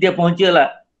पाखरे जिमति पहुंची गला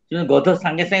गध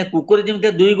संगे संगे कुकुर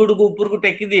जिमति दुई गुड़ को ऊपर को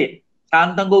टेकी दिए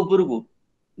शांत ऊपर को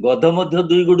गध मध्य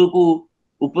दुई गुड़ को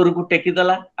ऊपर को टेकी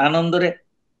दला आनंद रे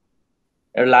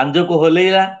लांज को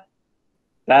होलेला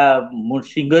ता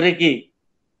सिंगरे की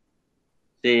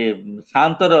से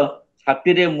शांतर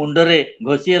छाती रे मुंडरे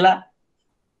घोषीला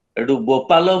एडु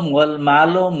बोपालो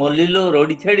मालो मलिलो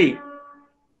रोडी छेड़ी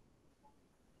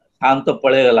शांत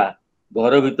पळे गला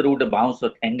घर भीतर गोटे बाउंस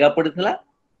ठेंगा पड़िथिला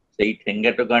सेई ठेंगा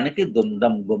टक आने की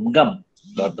दुमदम गुमगम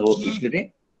गध पिठी रे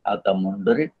आ ता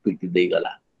मुंडरे पिटी देई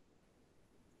गला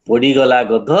पड़ी गला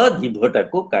गध जीभटा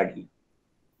को काढ़ी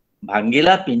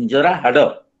भांगिला पिंजरा हाड़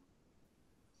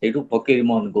एठू फकीर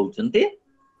मोहन कहउचंती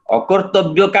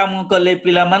अकर्तव्य काम कले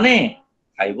पिला माने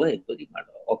खाइबो एतरी माड़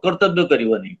अकर्तव्य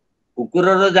करिवनी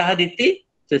कुकुरर जहा रीति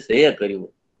से सेया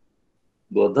करिवो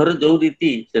गधर जो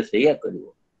रीति से सेया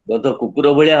करिवो गध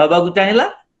कुकुर भलिया हबा को चाहिला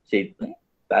सेइतमे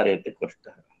तार एते कष्ट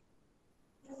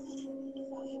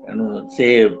एनु से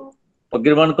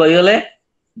फकीर मोहन कहिगले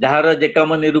जहार जे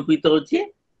काम निरूपित होछि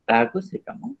ताहाको से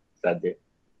काम साजे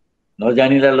न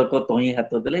जानिला लोक तही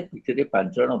हाथ देले पिठरे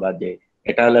पांच जण बाजे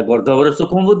एटा हला गर्धवर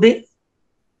सूक्ष्म बुद्धि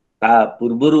ता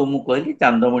पूर्वरु मु कहली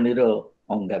चांदमणि रो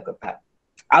अंगा कथा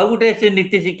आ गुटे से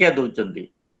नीति शिक्षा दउचंती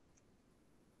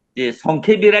जे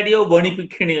संखे बिराडी और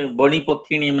बणी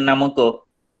पक्षिणी नामक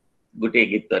गुटे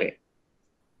गीत रे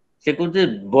से कहते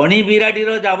बणी बिराडी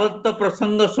रो जावत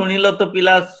प्रसंग सुनिल तो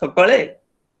पिला सकळे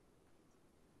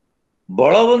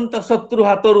बलवंत शत्रु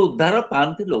हाथ उद्धार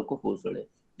पांति लोक कौशले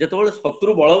जेतबळे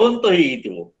शत्रु बलवंत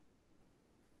होइथिबो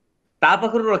ता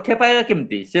पाखरु रक्षा पाइबा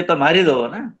केमती से तो मारी दबो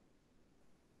ना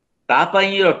ता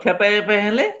पई रक्षा पाइबा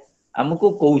हेले हमको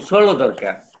कौशल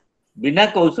दरकार बिना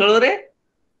कौशल रे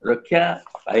रक्षा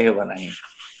पाई हेबा नाही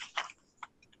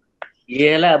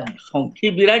ये हला संखी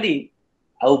बिराडी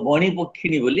आउ बणी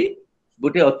पक्षिणी बोली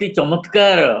गोटे अति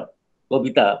चमत्कार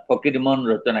कविता फकीर मोहन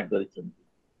रचना करिसंती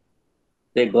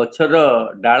से गछर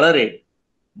डाल रे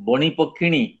बणी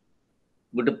पक्षिणी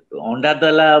गोटे अंडा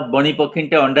देला बणी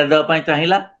पक्षिणी अंडा देवा पई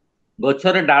चाहिला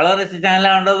गछर डाल रे से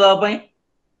चाहिला अंडा देवा पई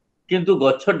किंतु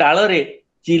गछ डाल रे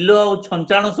चिलो आ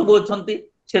छंचाण सब अछंती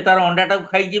से तार अंडाटा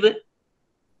खाई जिवे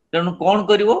तेणु कौन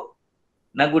करिवो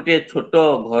ना गोटे छोट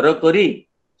घर करी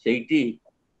सेठी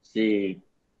से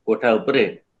कोठा उपरे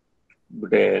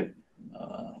गोटे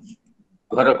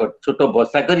घर छोट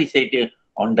बसा करी सेठी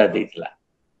अंडा देथिला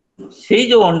से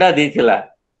जो अंडा देथिला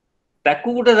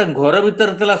ताकू गोटे घर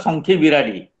भीतर थिला संखी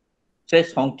बिराडी से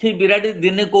संखी बिराडी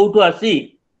दिने कोठू आसी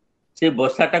से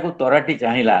बसाटा को तराटी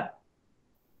चाहिला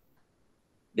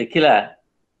देखिला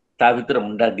ता भीतर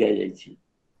अंडा दिया जाइछि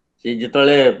से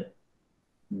जेतळे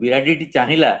बिराडीटी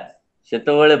चाहिला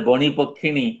सेतबेले बणी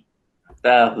पक्षिणी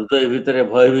ता हृदय भीतर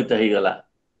भयभीत हो गला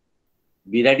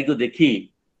बिराडी को देखी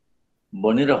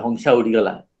बणीर हंसा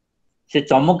उड़ीगला से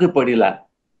चमकी पड़ा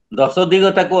 10 दिग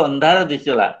ताको अंधार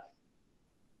दिशला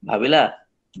भाविला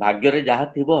भाग्य जहाँ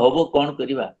थी हम कौन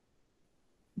करवा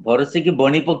भरोसे की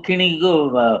बणी पक्षिणी को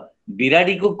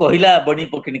बिराड़ी को कहला बणी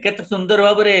पक्षिणी केते सुंदर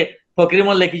भाव में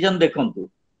फकीरमोहन लिखिछन देखंतु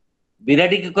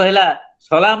बिराड़ी को कहला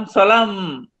सलाम सलाम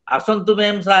आसंतु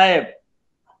मेम साहेब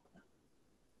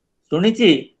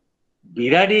सुनिछि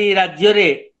बिराड़ी राज्य रे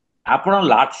आपण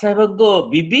लाट साहेब को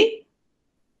बीबी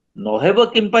नहेब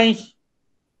किंपाई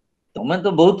तमे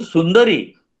तो बहुत सुंदरी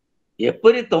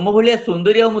एपरी तुम भाया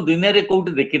सुंदरी मु दुनिया रे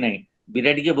कोउठी देखि नाही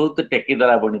बिराड़ी के बहुत टेकी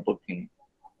दला बणी पक्षिणी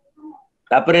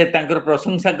तापरे तांकर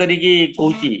प्रशंसा करिकी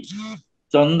कहूची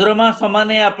चंद्रमा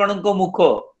समाने आपणको मुख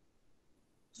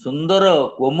सुंदर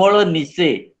कोमल निशे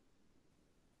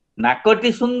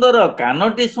नाकटी सुंदर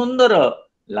कानटी सुंदर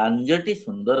लांजटी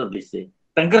सुंदर दिशे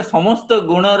तांकर समस्त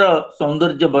गुणर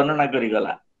सौंदर्य वर्णना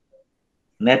करिगला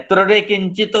नेत्ररे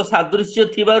किंचित सादृश्य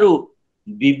थिबारु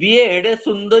बीबीए एडे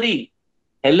सुंदरी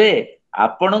हेले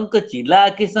आपणक चिला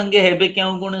आखि संगे हेबे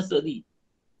केउ गुणेश्वरी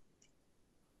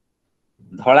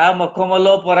धड़ा मखमल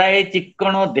पराए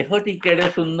चिक्कण देहटी केड़े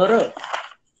सुंदर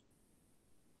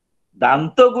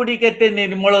दांत गुड़ी केते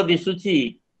निर्मल दिसुची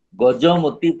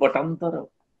गजमती पटांतर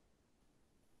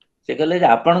से कहले जे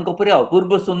आपण को परे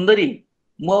अपूर्व सुंदरी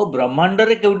मो ब्रह्मांड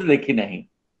रे केउटी देखि नाही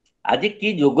आज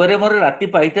की जोगरे मोर राति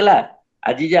पाइतला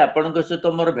आज जे आपण को सहित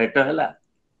मोर भेट हैला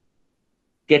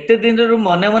केते दिन रु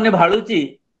मने मने भाळुची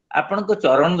आपण को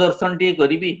चरण दर्शन टी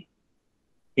करिवि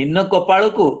हिन्न कपाळ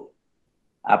को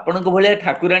आपण को भलिया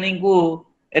ठाकुराणी को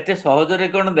एते सहज रे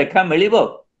कोन देखा मिलिबो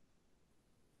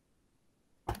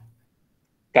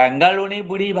कांगालुणी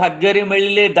बुढ़ी भाग्य रे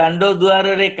मिलिले दांड दुआर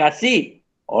रे काशी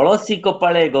अलसी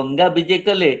कपाळे गंगा विजे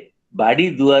कले बाड़ी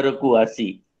दुआर को आसी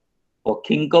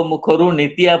पक्षींक मुखरु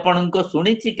नीति आपणक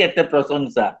सुनिछि केते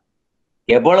प्रशंसा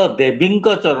केवल देवींक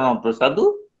चरण प्रसादु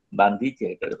बांधी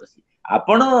चेकड़े बसी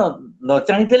आपण न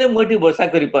चाहिथिले मोटी बसा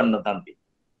करि पार नथांती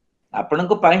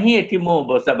आपणक पाई ही एठी मो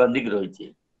बसा बांधी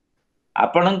रहिछि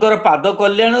आपणकर पाद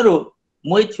कल्याण रु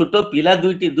मो छोट पिला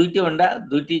दुईटी अंडा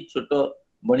दुईटी छोट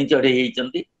बणी चढ़े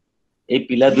होइचंती ए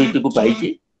पिला दुईटी को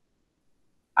पाइछि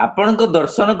आपणक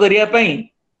दर्शन करिया पई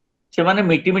से माने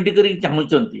मिटी मिटी करी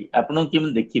चाहुचंती आपण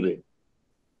किम देखिबे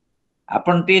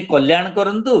आपण टी कल्याण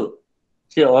करंतु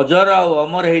से अजर आ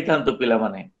अमर हेइथांतु पिला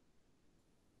माने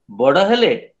बड़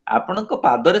हेले आपणक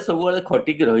पादरे सब बेले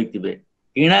खटिकी रहिथिबे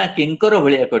किणा किंकर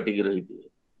भलिया खटिकी रहिथिबे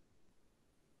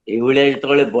ए भलिया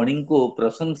जेतबेले बणी को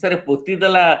प्रशंसा पोती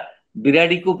देला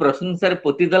बिराड़ी को प्रशंसा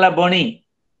पोती देला बणी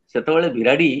सेतबेले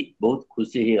बिराड़ी बहुत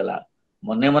खुशी ही गला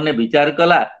मने मने विचार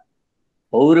कला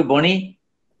हौर बणी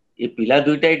ए पिला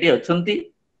दुईटा एटी अछंती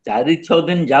 4-6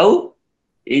 दिन जाऊ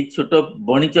ए छोट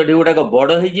बणी चढ़ी गुडा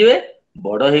बड़ हो जिवे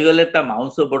बड़ हो गले ता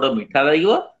मांस बड़ मीठा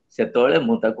लागिवो सेतबेले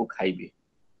मु ताकू खाइबे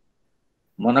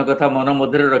मन कथा मन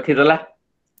मध्य रखीदेला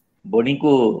बणी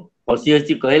को हसी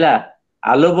हसी कहला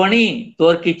आलो बणी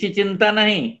तोर किछि चिंता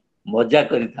नहीं मजा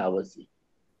करि था बसी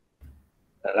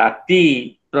राती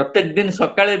प्रत्येक दिन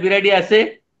सकाळे बिराड़ी आसे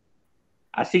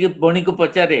आसिक बणी को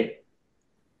पचारे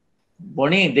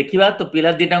बणी देखिबा तो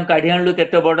पिला दिटा काढ़ी आणलु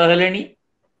केते बड़ हेलेनी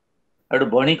अडु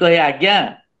बणी कहे आज्ञा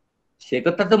से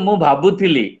कथा तो मु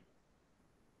भाबुथिली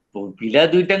पिला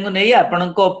दुईटा को नहीं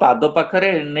आपणको पाद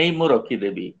पाखरे नहीं मु रखी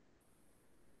देबी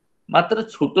मात्र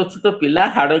छोट छोट पिला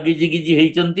हाड़ गिजी गिजी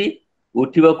हेइचंती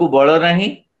उठिबा को बळ नाही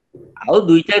आउ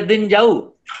 2-4 दिन जाऊ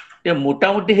ते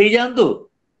मोटा मोटी हेइ जांतु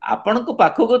आपणको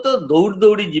पाखो को तो दौड़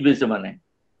दौड़ी जिबे से माने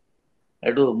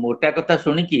एडु मोटा कथा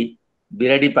सुनी की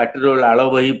बिराड़ी पाटिरो लाळ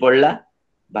बही पड़ला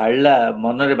भाड़ला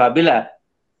मन रे भाबिला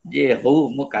जे हो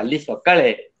मु काली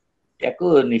सकाळे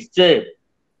याको निश्चय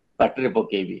पाटरे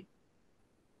पकेबी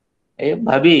ए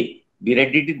भाबी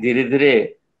बिराड़ी धीरे धीरे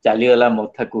चली गला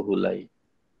मथा को हुलाई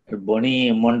बणी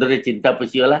मंडरे चिंता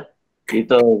पशिगला ये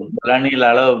तो गलानी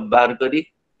लाळ बाहर करी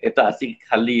ए तो आसी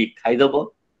खाली खाइदबो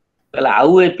कहला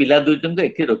आउ ए पिला दुईटन को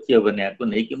एठी रखी हबनी याको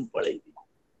नै कि पळेबी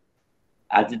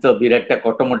आज तो बिराटटा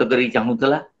कटमट करी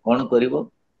चाहुतला कोन करिवो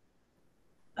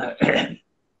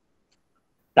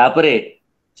तापरे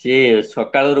से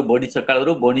सकाळरु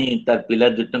बणी तार पिला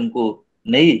दुईटन को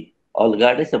नहीं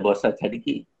अलगाडे से बसा छाड़ी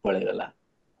की पळे गला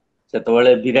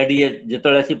सेतबेले बिराड़ी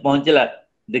जेतबेले आसी पहुंचला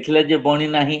देखिला जे बणी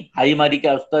नाही हाई मारी के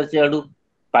आस्ता से आडू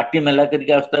पाटी मेला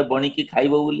करके आस्ता बणी की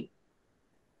खाइबो बोली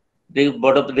देख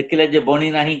बड़ देखिला जे बणी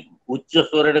नाही उच्च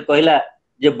स्वर रे कहला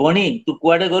जे बणी तू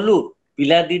कुआडे गलु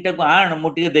पिला दीटा को आण मु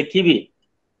टिके देखिबी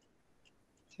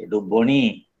सेडो बणी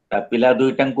ता पिला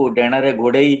दुईटा को डेणा रे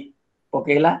घोड़ेई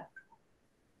पकेला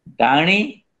डाणी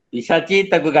पिशाची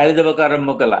ताको गाली देबक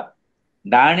आरंभ कला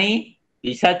डाणी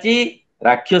पिशाची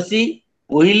राक्षसी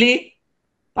कोहिली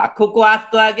पाखो को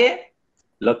आस तो आगे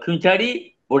लक्ष्मी छाड़ी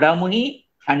पोड़ामुही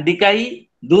हांडिकाई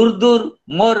दूर दूर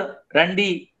मोर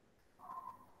रांडी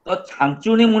तो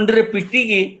छांचुणी मुंडरे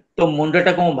पिटिकी तो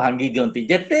मुंडटा को भांगी दियंती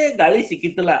जेते गाली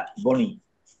शिखितला बणी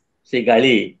से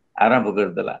गाली आरंभ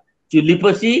करदेला चुली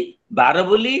पसी बार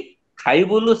बोली खाई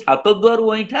बोलू सात दुआर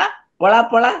ओइठा पड़ा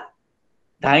पड़ा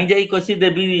धाई जाई कसी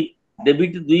देवी देवी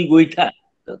दुई गोईठा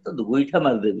तो गोईठा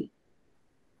मार देवी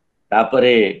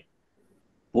तापरे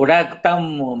पोड़ा ता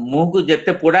मुह को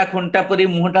जेते पोड़ा खंटा परी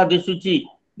मुहटा दिसुची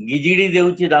गिजिड़ी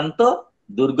देउची दांत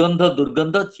दुर्गंध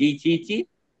दुर्गंध छी छी छी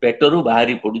पेटरू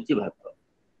बाहरी पड़ुची भात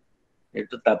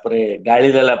एटु तापरे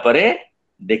गाली देला परे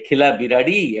देखिला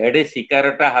बिराड़ी एडे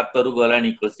शिकारटा हातरू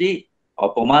गलानी खसी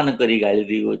अपमान करी गाली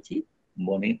दी अछि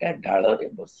बणीटा डाल रे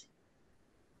बसी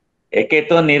एके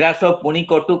तो निराश पुणी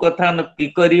कटु कथा की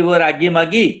करिवो रागी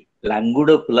मागी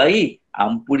लांगुड़ फुलाई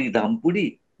आंपुड़ी धांपुड़ी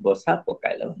बसा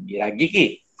पकाइला भांगी रागी की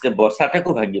से बसाटा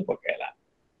को भांगी पकाइला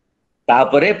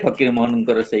तापरे फकीर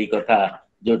मोहनकर सही कथा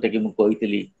जोटा कि मु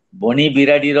कहितली बणी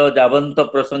बिराड़ी रो जावंत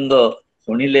प्रसंग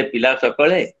सुनिले पिला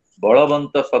सकळे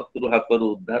बलवंत शत्रु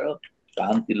हातरू उद्धार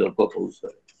शांति लोक कौशल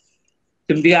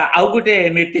सेमती आउ गोटे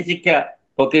नीति शिक्षा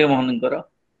फकीर मोहनकर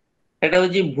सेटा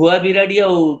होची भुआ बिराड़ी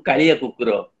और कालिया कुकुर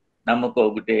नामक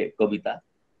गोटे कविता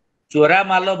चोरा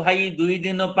माल भाई दुई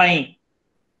दिन पाई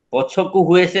पछकु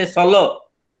हुए से सल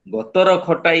गतर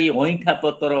खटाई ओइठा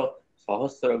पतर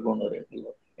सहस्र गुण रे हल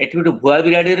एठी गोटे भुआ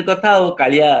बिराड़ी कथा और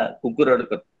कालिया कुकुर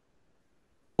कथा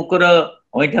कुकुर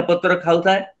ओइठा पतर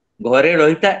खाउता घरे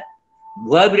रहिता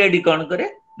भुआ बिराड़ी कौन करे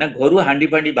ना घर हांडी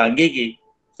फांडी भांगी की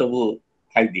सब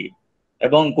खाई दिए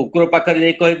एवं कुकुर पाखरे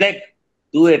जाई कहि देख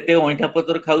तू एते ओइठा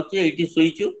पतर खाउची एठी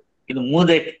सोईचु किंतु मु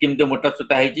देख किमते मोटा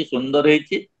सोटा हेची सुंदर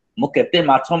हेची मु केते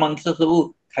माछ मांस सब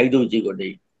खाई दउची गोडे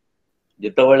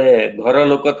जेतबेले घर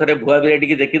लोक थरे भुआ बिराड़ी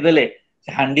की देखि देले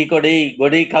हांडी कड़ेई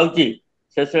गोडे खाउची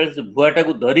से भुआटा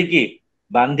को धरिकी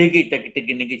बांधिकी टेकी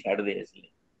टेकी नेकी छाड़ दे आसले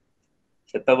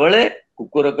सेतबेले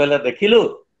कुकुर कहला देखिलु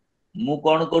मु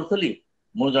कौन करथली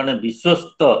मु जने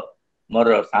विश्वस्त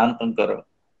मोर शांतंकर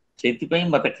सेति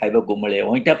मत खाइबा को मिले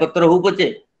ओइटा पत्र हो पचे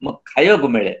म खाइबा को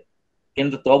मिले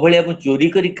किंतु तो भलिया मु चोरी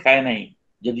करी खाए नाही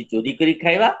जदि चोरी करी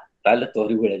खाइबा ताले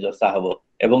तोरी भले जसा हबो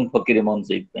एवं फकीर मोहन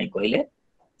सेति कहले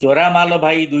चोरा माल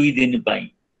भाई दुई दिन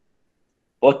पाई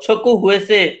पछको हुए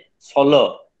से सल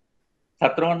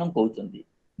छात्र मान कहउचंदी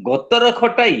गतर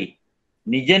खटाई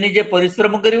निजे निजे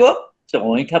परिश्रम करिवो से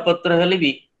ओइठा पत्र हेले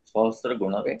भी सहस्र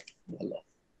गुण रे भल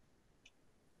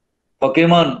फकीर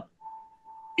मोहन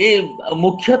ए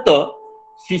मुख्यतः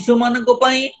शिशु मान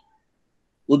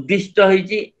उद्दिष्ट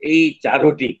होइछि एई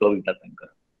चारोटी कविता तंकर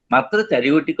मात्र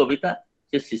चारिगोटी कविता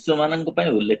से शिशु मान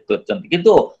उल्लेख करछन्ति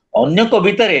किंतु अन्य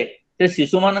कविता रे से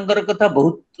शिशु मानकर कथा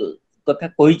बहुत कथा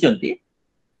कहिसन्ति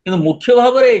किंतु मुख्य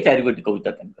भाव रे चारिगोटी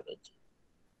कविता तंकर अछि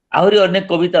आहुरी अनेक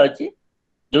कविता अछि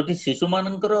जोटी शिशु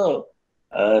मानकर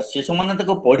शिशु मान तक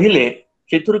पढ़िले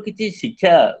सेथुर किछि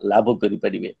शिक्षा लाभ करि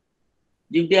परिबे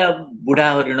जिबिया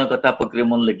बुढ़ा हरिण कथा फकीर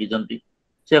मोहन लिखिसन्ति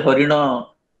से हरिण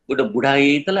गोटे बुढ़ा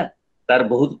हेइतला तार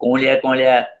बहुत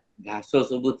कोलिया घास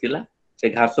सब थिला से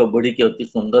घास बढ़ी के अति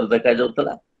सुंदर देखा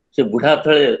जाउतला से बुढ़ा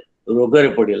थळे रोग रे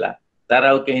पड़िला तार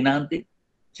आउ कहि नाहंती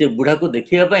से बुढ़ा को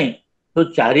देखिया पई तो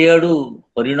चारियाडू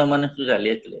हरिण माने सु चाली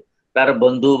आथिले तार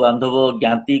बंधु बांधव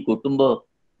ज्ञाति कुटुंब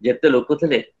जेते लोक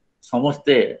थिले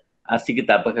समस्ते आसिकी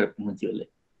ता पाखरे पहुंची गले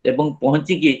एवं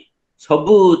पहुंची की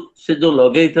सबु से जो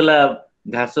लगेइतला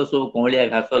घास सब कोलिया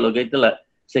घास लगेइतला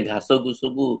से घास को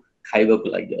सब खाइबा को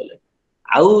लागि गले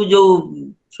आउ जो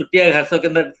छुटिया घास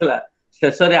केंद्र थिला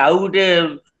शेषरे आउ गोटे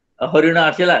हरिण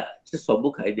आसिला से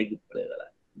सब खाई देकी पळे गला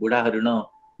बुढ़ा हरिण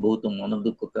बहुत मन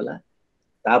दुख कला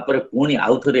तापर पुणी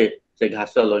आउ थरे से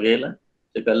घास लगेला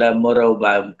से कहला मोर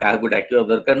का को डाकियो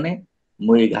दरकार नै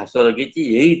मु ए घास लगेची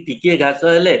एई टिके घास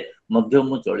हेले मध्य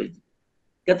मु चली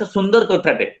केते सुंदर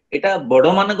कथाटे एटा बड़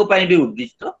मानक पई भी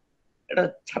उद्दिष्ट एटा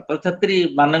छात्र छात्री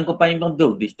मानक पई मध्य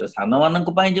उद्दिष्ट सान मानक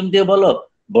पई जेमति भलो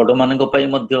बड़ मानक पई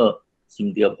मध्य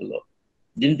सिमति भलो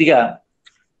जेमतिका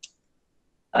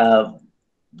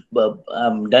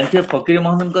जानते फकीर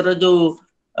मोहनकर जो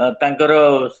तांकर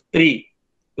स्त्री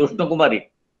कृष्ण कुमारी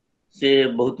से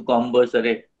बहुत कम बयस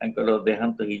रे तांकर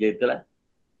देहांत हो जाइतला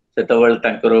सेतबेले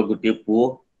तांकर गोटे पुओ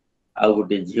आ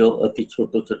गोटे झियो अति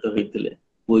छोट छोट होइतिले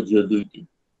पुओ झियो दुईटी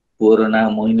पुओर ना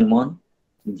मोहिनी मोहन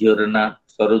झियोर ना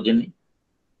सरोजिनी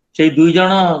से दुई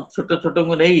जण छोट छोट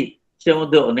को नहीं से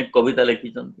मध्ये अनेक कविता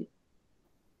लिखिसंती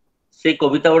से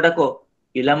कविता गुडाक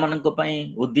पिला मानक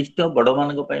पई उद्दिष्ट बड़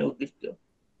मानक पई उद्दिष्ट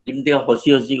जेमति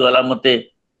हसी हसी गला मते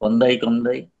कंदाई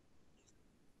कंदाई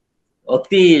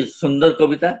अति सुंदर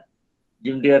कविता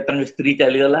जेमति स्त्री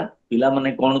चली गला पिला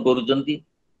माने कोन करूचंती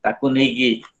ताको नै कि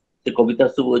से कविता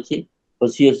सब अछि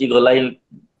हसी हसी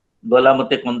गला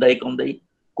मते कंदाई कंदाई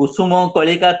कुसुम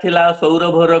कलिका थिला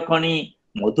सौरभर खणी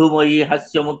मधुमयी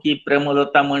हास्यमुखी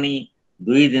प्रेमलता मणि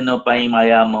 2 दिन पाई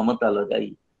माया ममता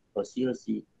लगाई हसी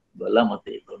हसी गला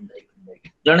मते कंदाई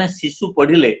कंदाई। जने शिशु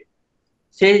पढ़िले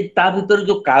से ता भीतर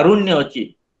जो कारुण्य अछि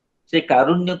से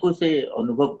कारुण्य को से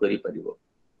अनुभव करि परिबो।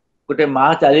 गोटे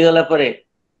माँ चली गला परे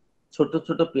छोट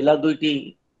छोट पिला दुईटी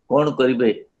कौन करिवे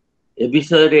ए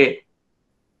विषय रे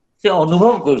से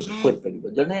अनुभव कर परिबो।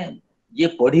 जने ये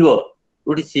पढ़िबो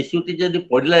गोटे शिशुटी जदि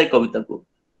पढ़िला ए कविता को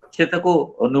से ताको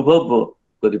अनुभव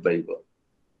करि परिबो।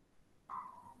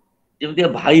 जेमति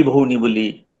भाई भौनी बोली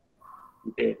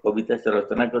गोटे कविता से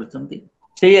रचना करछंती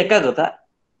से एका कथा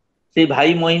से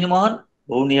भाई मोहन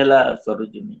भौनी हला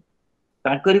सरोजिनी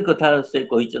तांकरी कथा से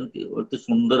कहिचंती अति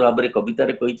सुंदर भाबरे कविता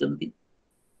रे कहिचंती।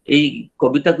 एई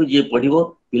कविता को जे पढ़िबो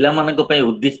पिला मानक पय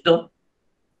उद्दिष्ट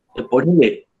ए पढ़िले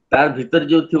तार भीतर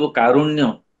जो थिबो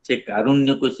कारुण्य से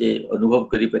कारुण्य को से अनुभव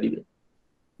करि परिबे।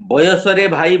 बयस रे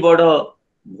भाई बड़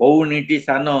भौनीटी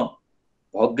सान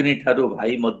भग्नी ठारू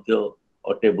भाई मध्य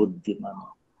अटे बुद्धिमान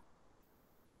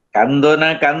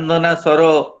कांदना कांदना सर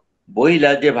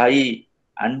बोइला जे भाई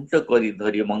आंट करी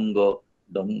धरी मंग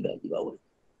डंगा जीवा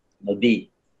नदी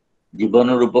जीवन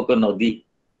रूपक नदी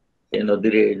से नदी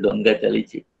रे डंगा चली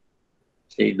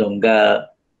से डंगा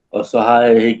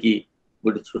असहाय है कि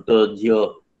गोटे छोट झील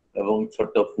एवं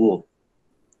छोट पुओ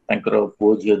तांकर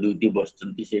पुओ झील दुईटी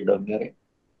बसचंती से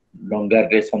डंगा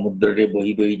रे समुद्र रे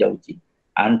बही बही जाउची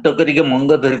आंट करिके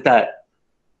मंग धरिता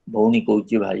भौनी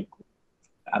कहूची भाई को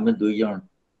आमे दुई जन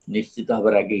निश्चित भाव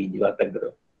आगे ही जीवा तांकर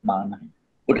मां नाही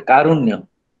गोटे कारुण्य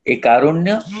ए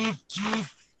कारुण्य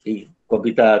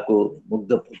कविता को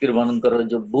मुग्ध फकीर मानकर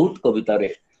जो बहुत कविता रे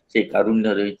से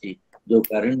कारुण्य रही जो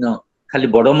कारुण्य खाली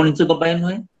बड़ मनुष्य को पाई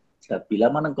नुहे पिला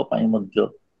मानक पाई मध्य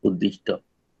उद्दिष्ट।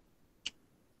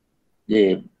 जे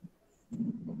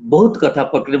बहुत कथा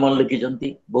फकीर मन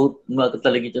लिखिचंती बहुत नुआ कथा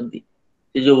लिखिचंती।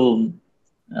 से जो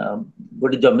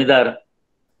गोटे जमीदार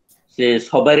से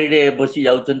सवारी रे बसी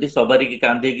जाउचंती सवारी की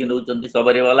कांधे की नउचंती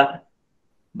सवारी वाला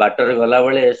बाटर गला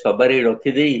बेले सवारी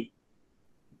रखी देई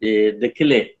जे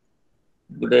देखिले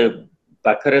गोटे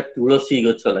पाखरे तुलसी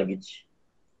गछ लगी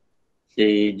से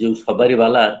जो सवारी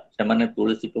वाला से माने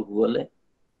तुलसी को गले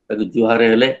ताको जुहार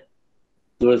हेले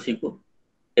तुलसी को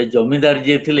ए जमीदार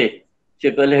जे थिले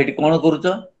से कहले हेटी कोन करूछ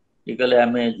ये कहले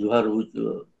आमे जुहार होउछ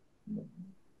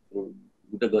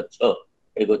गोटे गछ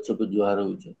ए गछ को जुहार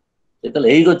होउछ से कहले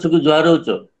एई गछ को जुहार होउछ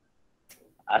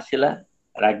आसिला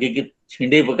रागी की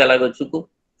छिंडे पकाला गछ को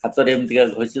हाथ रे एमती का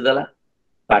घोसी दला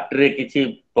पाटरे किछि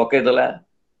पके दला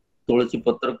तुलसी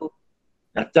पत्र को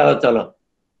चल चल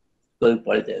कोई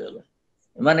पळे जायला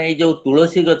माने ए जो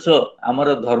तुलसी गछ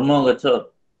हमर धर्म गछ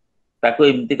ताको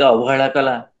एमती का अवहेला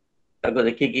कला ताको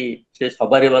देखि कि से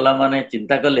सवारी वाला माने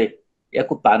चिंता कले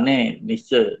याकू पाने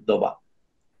निश्चय दबा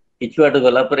किछु बाट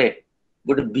गला परे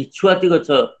गोटे बिछुआती गछ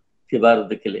थिबार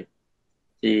देखिले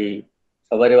से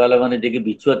सवारी वाला माने देखि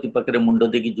बिछुआती पकरे मुंड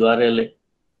देखि जुआर हेले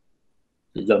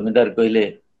से जमीदार कहले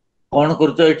कौन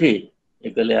करूछ एठी ए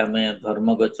कहले आमे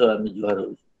धर्म गछ आमे जुआर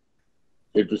होउ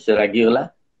सेठू से रागी गला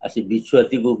आसी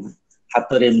बिछुआती को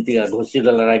हाथ रे एमती घोसी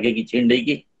दला रागे की छिंडे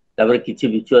की तापर किछि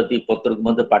बिछुआती पत्र को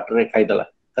मते पाटरे खाई दला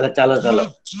कहला चलो चलो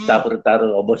तापर तार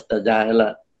अवस्था जा हैला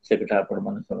सेकटा आपण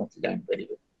माने समस्त जान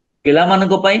परिबे। पिला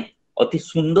मानको पई अति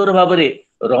सुंदर भाबरे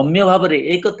रम्य भाबरे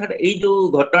ए कथाटा ए जो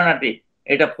घटनाटी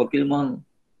एटा फकीर मोहन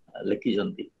लिखि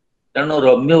जंती कारण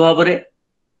रम्य भाबरे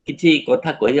किछि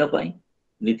कथा कहिया पई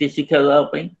नीति शिक्षा देवा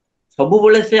पई सब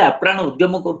बेले से आप्राण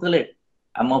उद्यम करथले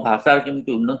आम भाषा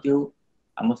केमती उन्नति हो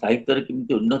आम साहित्य रे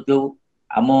केमती उन्नति हो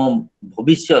आम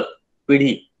भविष्य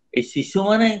पीढ़ी ए शिशु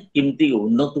माने केमती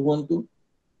उन्नत होंतु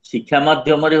शिक्षा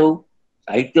माध्यम रे हो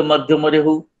साहित्य माध्यम रे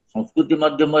हो संस्कृति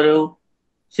माध्यम रे हो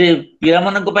से पिला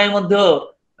मानक पई मध्य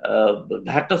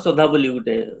घाट सदा बोली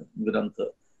गुटे ग्रंथ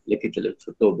लिखिथिले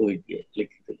छोट बोईटिए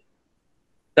लिखिथिले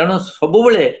कारण सब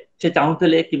बेले से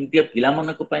चाहूथिले केमती पिला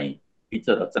मानक पई किछ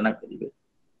रचना करिवे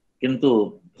किंतु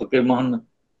फकीर मोहन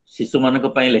शिशु मानक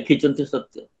पई लिखिचंती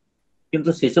सत्य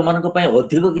किंतु शिशु मानक पई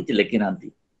अधिक किछ लिखि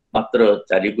नांती मात्र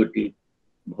 4 गोटी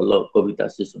भलो कविता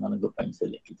शिशु मानक पई से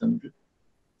लिखिचंती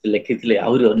से लिखिथिले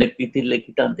आहुरी अनेक किछि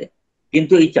लिखितांते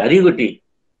किंतु ई 4 गोटी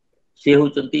से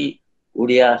होचंती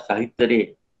ओडिया साहित्य रे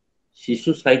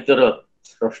शिशु साहित्य रो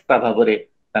स्रष्टा भाबरे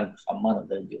तांको सम्मान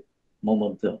दयजो मो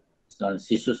मध्य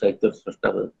शिशु साहित्य स्रष्टा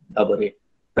भाबरे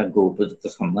तांको उपयुक्त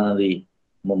सम्मान दे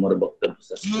मो मोर वक्तव्य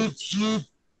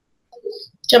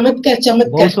चमत्कार चमत्कार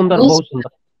बहुत सुंदर बहुत सुंदर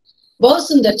बहुत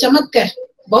सुंदर चमत्कार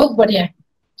बहुत बढ़िया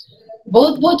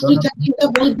बहुत बहुत कृतज्ञता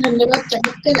बहुत धन्यवाद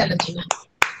चमत्कार आलोचना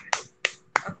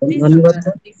धन्यवाद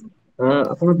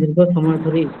ଆପଣ ଦୀର୍ଘ ସମୟ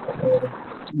ଧରି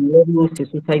ମୂଳ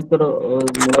ଶିଶୁ ସାହିତ୍ୟର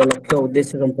ମୂଳ ଲକ୍ଷ୍ୟ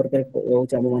ଉଦ୍ଦେଶ୍ୟ ସମ୍ପର୍କରେ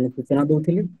ହଉଛି ଆମ ମାନଙ୍କୁ ସୂଚନା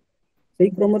ଦଉଥିଲେ। ସେଇ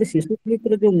କ୍ରମରେ ଶିଶୁ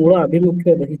ସାହିତ୍ୟର ଯୋଉ ମୂଳ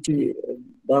ଆଭିମୁଖ୍ୟ ରହିଛି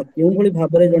ବା କେଉଁଭଳି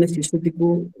ଭାବରେ ଜଣେ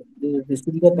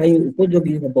ଶିଶୁଙ୍କ ପାଇଁ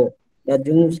ଉପଯୋଗୀ ହବ ବା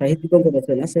ଯେଉଁ ସାହିତ୍ୟିକଙ୍କ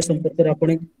ରଚନା ସେ ସମ୍ପର୍କରେ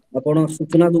ଆପଣ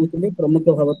ସୂଚନା ଦଉଥିଲେ, ପ୍ରମୁଖ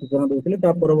ଭାବରେ ସୂଚନା ଦଉଥିଲେ। ତା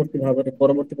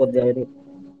ପରବର୍ତ୍ତୀ ପର୍ଯ୍ୟାୟରେ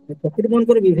ଫକୀର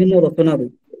ମୋହନଙ୍କର ବିଭିନ୍ନ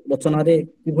ରଚନାରେ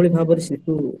କିଭଳି ଭାବରେ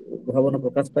ଶିଶୁ ଭାବନା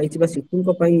ପ୍ରକାଶ ପାଇଛି ବା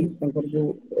ଶିଶୁଙ୍କ ପାଇଁ ତାଙ୍କର ଯୋଉ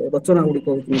ରଚନା ଗୁଡିକ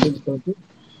ନିବେଦିତ ହଉଛି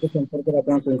ସେ ସମ୍ପର୍କରେ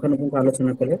ଆପଣ ପୁଙ୍ଖାନୁପୁଙ୍ଖ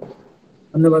ଆଲୋଚନା କଲେ।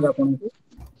 ଧନ୍ୟବାଦ ଆପଣଙ୍କୁ।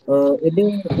 ଏବେ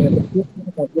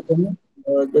କାର୍ଯ୍ୟକ୍ରମ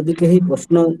ଯଦି କେହି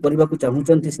ପ୍ରଶ୍ନ କରିବାକୁ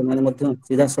ଚାହୁଁଛନ୍ତି ସେମାନେ ମଧ୍ୟ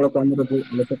ସିଧାସଳଖ ଆମର ଯୋଉ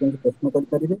ଲୋକଙ୍କୁ ପ୍ରଶ୍ନ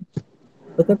କରିପାରିବେ।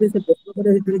 ତଥାପି ସେ ପ୍ରଶ୍ନ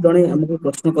କରିବା ଭିତରେ ଜଣେ ଆମକୁ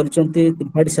ପ୍ରଶ୍ନ କରିଛନ୍ତି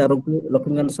ତ୍ରିପାଠୀ ସାରଙ୍କୁ,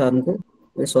 ଲକ୍ଷ୍ମୀକାନ୍ତ ସାରଙ୍କୁ।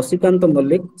 ଶଶିକାନ୍ତ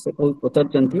ମଲ୍ଲିକ ସେ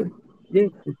ପଚାରିଛନ୍ତି ଯେ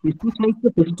ଶିଶୁ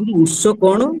ସାହିତ୍ୟ ସୃଷ୍ଟିର ଉତ୍ସ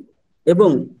କଣ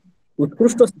ଏବଂ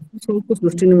ଉତ୍କୃଷ୍ଟ ଶିଶୁ ସାହିତ୍ୟ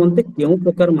ସୃଷ୍ଟି ନିମନ୍ତେ କେଉଁ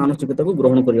ପ୍ରକାର ମାନସିକତାକୁ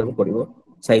ଗ୍ରହଣ କରିବାକୁ ପଡିବ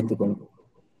ସାହିତ୍ୟିକଙ୍କୁ?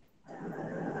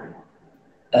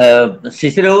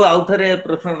 ଶିଶିର ବାବୁ ଆଉ ଥରେ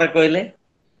ପ୍ରଶ୍ନଟା କହିଲେ।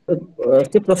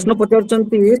 ସେ ପ୍ରଶ୍ନ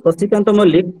ପଚାରୁଛନ୍ତି ଶଶିକାନ୍ତ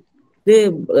ମଲ୍ଲିକ ଯେ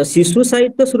ଶିଶୁ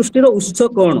ସାହିତ୍ୟ ସୃଷ୍ଟିର ଉତ୍ସ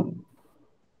କଣ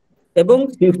ଏବଂ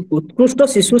ଉତ୍କୃଷ୍ଟ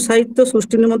ଶିଶୁ ସାହିତ୍ୟ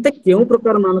ସୃଷ୍ଟି ନିମନ୍ତେ କେଉଁ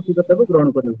ପ୍ରକାର ମାନସିକତାକୁ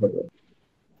ଗ୍ରହଣ କରିବାକୁ ପଡିବ?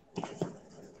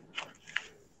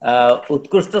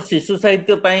 ଉତ୍କୃଷ୍ଟ ଶିଶୁ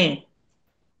ସାହିତ୍ୟ ପାଇଁ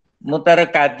ମୁଁ ତାର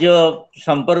କାର୍ଯ୍ୟ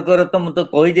ସମ୍ପର୍କରେ ତ ମୁଁ ତ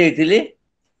କହିଯାଇଥିଲି।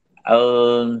 ଆଉ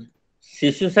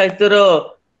ଶିଶୁ ସାହିତ୍ୟର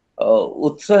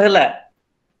ଉତ୍ସ ହେଲା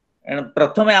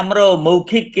ପ୍ରଥମେ ଆମର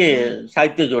ମୌଖିକ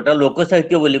ସାହିତ୍ୟ ଯୋଉଟା ଲୋକ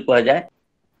ସାହିତ୍ୟ ବୋଲି କୁହାଯାଏ।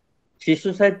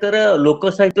 ଶିଶୁ ସାହିତ୍ୟର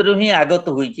ଲୋକ ସାହିତ୍ୟରୁ ହିଁ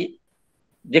ଆଗତ ହୋଇଛି।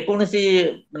 ଯେକୌଣସି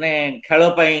ମାନେ ଖେଳ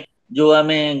ପାଇଁ ଯୋଉ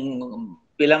ଆମେ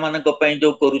ପିଲାମାନଙ୍କ ପାଇଁ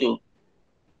ଯୋଉ କରୁଛୁ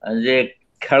ଯେ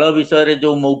ଖେଳ ବିଷୟରେ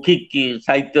ଯୋଉ ମୌଖିକ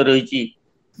ସାହିତ୍ୟ ରହିଛି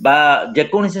ବା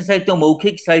ଯେକୌଣସି ସାହିତ୍ୟ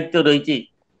ମୌଖିକ ସାହିତ୍ୟ ରହିଛି,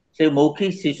 ସେ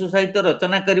ମୌଖିକ ଶିଶୁ ସାହିତ୍ୟ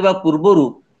ରଚନା କରିବା ପୂର୍ବରୁ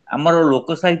ଆମର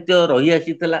ଲୋକ ସାହିତ୍ୟ ରହି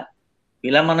ଆସିଥିଲା।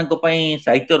 ପିଲାମାନଙ୍କ ପାଇଁ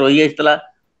ସାହିତ୍ୟ ରହି ଆସିଥିଲା।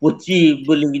 ପୁଚି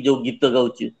ବୋଲିକି ଯୋଉ ଗୀତ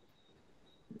ଗାଉଛି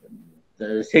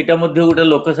ସେଇଟା ମଧ୍ୟ ଗୋଟେ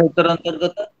ଲୋକ ସାହିତ୍ୟର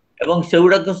ଅନ୍ତର୍ଗତ ଏବଂ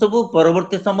ସେଗୁଡାକ ସବୁ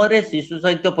ପରବର୍ତ୍ତୀ ସମୟରେ ଶିଶୁ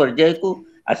ସାହିତ୍ୟ ପର୍ଯ୍ୟାୟକୁ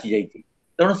ଆସିଯାଇଛି।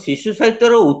 ତେଣୁ ଶିଶୁ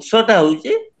ସାହିତ୍ୟର ଉତ୍ସଟା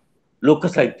ହଉଛି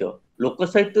ଲୋକ ସାହିତ୍ୟ। ଲୋକ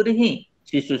ସାହିତ୍ୟରୁ ହିଁ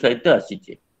ଶିଶୁ ସାହିତ୍ୟ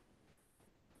ଆସିଛି।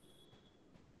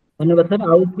 ଧନ୍ୟବାଦ ସାର୍।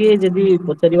 ଆଉ କିଏ ଯଦି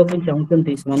ପଚାରିବା ପାଇଁ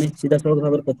ଚାହୁଁଛନ୍ତି ସେମାନେ ସିଧାସଳଖ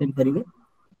ଭାବରେ ପଚାରି ପାରିବେ।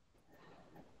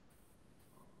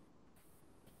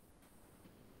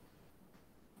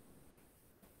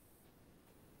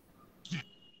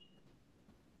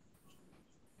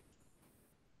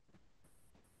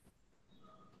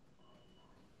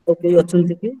 ଆଉ କେହି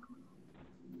ଅଛନ୍ତି କି?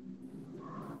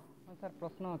 ସାର୍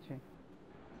ପ୍ରଶ୍ନ ଅଛି।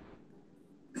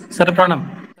 ସାର୍ ପ୍ରଣାମ।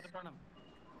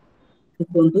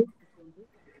 କୁହନ୍ତୁ।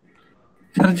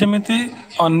 ସାର୍ ଯେମିତି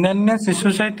ଅନ୍ୟାନ୍ୟ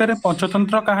ଶିଶୁ ସାହିତ୍ୟରେ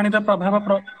ପଞ୍ଚତନ୍ତ୍ର କାହାଣୀର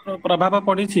ପ୍ରଭାବ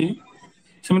ପଡ଼ିଛି,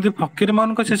 ସେମିତି ଫକୀର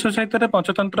ମୋହନଙ୍କ ଶିଶୁ ସାହିତ୍ୟରେ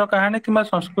ପଞ୍ଚତନ୍ତ୍ର କାହାଣୀ କିମ୍ବା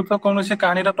ସଂସ୍କୃତ କୌଣସି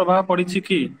କାହାଣୀର ପ୍ରଭାବ ପଡ଼ିଛି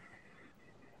କି?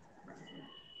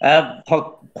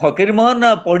 ଫକୀର ମୋହନ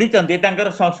ପଢିଛନ୍ତି,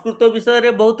 ତାଙ୍କର ସଂସ୍କୃତ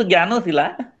ବିଷୟରେ ବହୁତ ଜ୍ଞାନ ଥିଲା।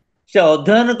 ସେ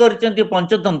ଅଧ୍ୟୟନ କରିଛନ୍ତି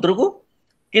ପଞ୍ଚତନ୍ତ୍ରକୁ,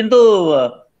 କିନ୍ତୁ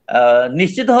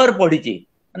ନିଶ୍ଚିତ ଭାବରେ ପଢିଛି।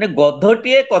 ମାନେ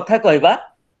ଗଧଟିଏ କଥା କହିବା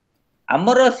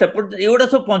ଆମର ସେପଟେ ଏଗୁଡା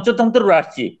ସବୁ ପଞ୍ଚତନ୍ତ୍ରରୁ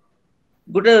ଆସିଛି।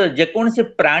 ଗୋଟେ ଯେକୌଣସି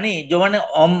ପ୍ରାଣୀ ଯୋଉମାନେ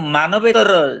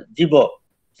ମାନବେତର ଜୀବ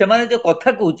ସେମାନେ ଯୋଉ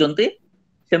କଥା କହୁଛନ୍ତି,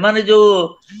 ସେମାନେ ଯୋଉ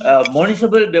ମଣିଷ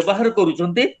ଭଳି ବ୍ୟବହାର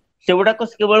କରୁଛନ୍ତି, ସେଗୁଡାକ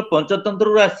କେବଳ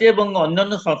ପଞ୍ଚତନ୍ତ୍ରରୁ ଆସିଛି ଏବଂ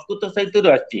ଅନ୍ୟାନ୍ୟ ସଂସ୍କୃତ ସାହିତ୍ୟରୁ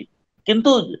ଆସିଛି।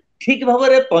 କିନ୍ତୁ ଠିକ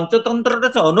ଭାବରେ ପଞ୍ଚତନ୍ତ୍ରଟା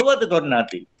ସେ ଅନୁବାଦ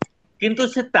କରିନାହାନ୍ତି, କିନ୍ତୁ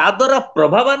ସେ ତା ଦ୍ଵାରା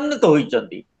ପ୍ରଭାବାନ୍ୱିତ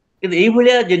ହୋଇଛନ୍ତି। କିନ୍ତୁ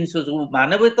ଏଇଭଳିଆ ଜିନିଷ ସବୁ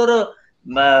ମାନବେତର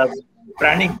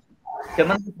ପ୍ରାଣୀ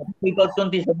ସେମାନେ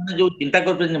କହିପାରୁଛନ୍ତି, ସେମାନେ ଯୋଉ ଚିନ୍ତା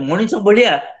କରୁଛନ୍ତି ମଣିଷ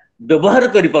ଭଳିଆ ବ୍ୟବହାର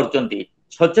କରିପାରୁଛନ୍ତି,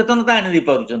 ସଚେତନତା ଆଣି ଦେଇ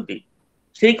ପାରୁଛନ୍ତି,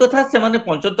 ସେଇ କଥା ସେମାନେ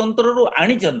ପଞ୍ଚତନ୍ତ୍ରରୁ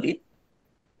ଆଣିଛନ୍ତି,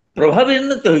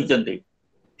 ପ୍ରଭାବାନ୍ୱିତ ହୋଇଛନ୍ତି।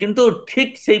 କିନ୍ତୁ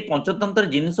ଠିକ ସେଇ ପଞ୍ଚତନ୍ତ୍ର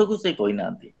ଜିନିଷକୁ ସେ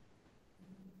କହିନାହାନ୍ତି।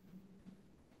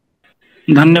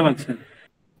 ଧନ୍ୟବାଦ ସାର୍।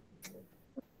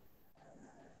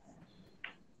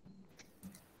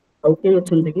 ଆଉ କେହି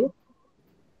ଅଛନ୍ତି କି?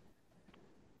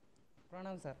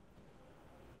 ପ୍ରଣାମ ସାର୍।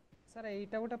 ସାର୍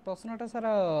ଏଇଟା ଗୋଟେ ପ୍ରଶ୍ନଟା ସାର୍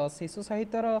ଶିଶୁ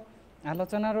ସାହିତ୍ୟର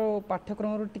ଆଲୋଚନାରୁ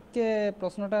ପାଠ୍ୟକ୍ରମରୁ ଟିକେ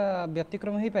ପ୍ରଶ୍ନଟା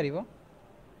ବ୍ୟତିକ୍ରମ ହେଇପାରିବ।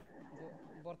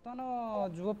 ବର୍ତ୍ତମାନ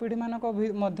ଯୁବପିଢ଼ିମାନଙ୍କ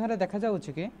ମଧ୍ୟରେ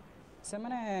ଦେଖାଯାଉଛି କି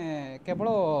ସେମାନେ କେବଳ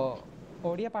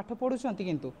ଓଡ଼ିଆ ପାଠ ପଢ଼ୁଛନ୍ତି,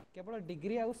 କିନ୍ତୁ କେବଳ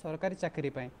ଡିଗ୍ରୀ ଆଉ ସରକାରୀ ଚାକିରି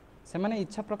ପାଇଁ ସେମାନେ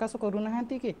ଇଚ୍ଛା ପ୍ରକାଶ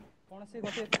କରୁନାହାନ୍ତି କି କୌଣସି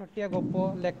ଗୋଟିଏ ଛୋଟିଆ ଗପ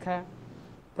ଲେଖା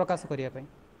ପ୍ରକାଶ କରିବା ପାଇଁ।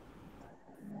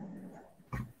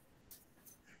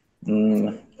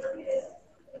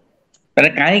 ମାନେ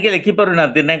କାହିଁକି ଲେଖି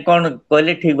ପାରୁନାହାନ୍ତି ନା କଣ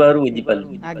କହିଲେ ଠିକ ଭାବରେ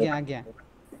ବୁଝିପାରିଲି? ଆଜ୍ଞା ଆଜ୍ଞା,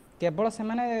 କେବଳ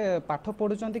ସେମାନେ ପାଠ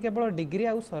ପଢ଼ୁଛନ୍ତି କେବଳ ଡିଗ୍ରୀ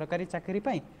ଆଉ ସରକାରୀ ଚାକିରି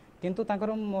ପାଇଁ, କିନ୍ତୁ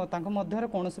ତାଙ୍କ ମଧ୍ୟରେ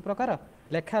କୌଣସି ପ୍ରକାର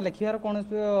ଲେଖା ଲେଖିବାର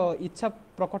କୌଣସି ଇଚ୍ଛା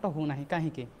ପ୍ରକଟ ହେଉନାହିଁ,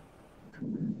 କାହିଁକି?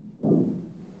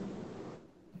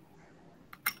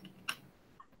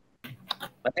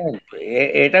 ମାନେ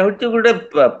ଏଇଟା ହଉଛି ଗୋଟେ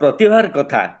ପ୍ରତିଭାର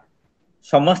କଥା।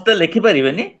 ସମସ୍ତେ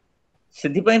ଲେଖିପାରିବେନି,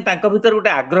 ସେଥିପାଇଁ ତାଙ୍କ ଭିତରେ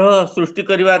ଗୋଟେ ଆଗ୍ରହ ସୃଷ୍ଟି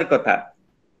କରିବାର କଥା।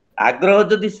 ଆଗ୍ରହ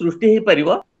ଯଦି ସୃଷ୍ଟି ହେଇପାରିବ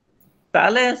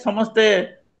ତାହେଲେ ସମସ୍ତେ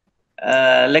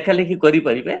ଲେଖା ଲେଖି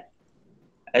କରିପାରିବେ।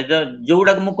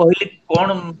 ଯୋଉଗୁଡାକ ମୁଁ କହିଲି କଣ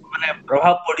ମାନେ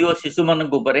ପ୍ରଭାବ ପଡିବ ଶିଶୁ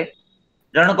ମାନଙ୍କ ଉପରେ,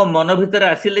 ଜଣଙ୍କ ମନ ଭିତରେ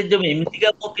ଆସିଲେ ଯେ ଏମିତିକା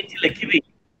ମୁଁ କିଛି ଲେଖିବି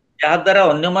ଯାହା ଦ୍ୱାରା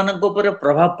ଅନ୍ୟମାନଙ୍କ ଉପରେ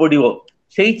ପ୍ରଭାବ ପଡିବ,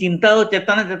 ସେଇ ଚିନ୍ତା ଓ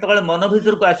ଚେତନା ଯେତେବେଳେ ମନ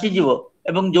ଭିତରକୁ ଆସିଯିବ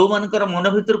ଏବଂ ଯୋଉମାନଙ୍କର ମନ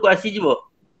ଭିତରକୁ ଆସିଯିବ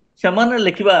ସେମାନେ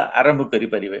ଲେଖିବା ଆରମ୍ଭ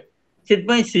କରିପାରିବେ।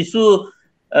 ସେଥିପାଇଁ ଶିଶୁ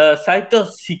ସାହିତ୍ୟ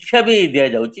ଶିକ୍ଷା ବି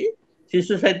ଦିଆଯାଉଛି।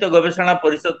 ଶିଶୁ ସାହିତ୍ୟ ଗବେଷଣା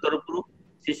ପରିଷଦ ତରଫରୁ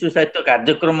ଶିଶୁ ସାହିତ୍ୟ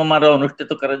କାର୍ଯ୍ୟକ୍ରମ ମାନ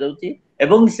ଅନୁଷ୍ଠିତ କରାଯାଉଛି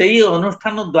ଏବଂ ସେଇ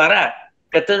ଅନୁଷ୍ଠାନ ଦ୍ୱାରା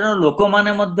କେତେଜଣ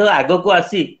ଲୋକମାନେ ମଧ୍ୟ ଆଗକୁ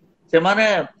ଆସି ସେମାନେ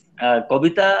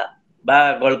କବିତା ବା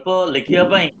ଗଳ୍ପ ଲେଖିବା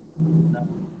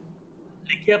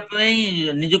ପାଇଁ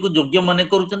ନିଜକୁ ଯୋଗ୍ୟ ମନେ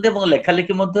କରୁଛନ୍ତି ଏବଂ ଲେଖା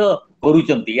ଲେଖି ମଧ୍ୟ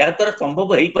କରୁଛନ୍ତି। ଏହା ଦ୍ୱାରା ସମ୍ଭବ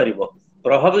ହେଇପାରିବ,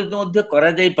 ପ୍ରଭାବିତ ମଧ୍ୟ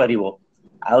କରାଯାଇ ପାରିବ।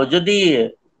 ଆଉ ଯଦି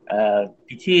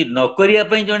କିଛି ନ କରିବା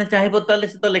ପାଇଁ ଜଣେ ଚାହିଁବ ତାହେଲେ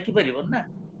ସେ ତ ଲେଖିପାରିବନି ନା।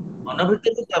 ମନ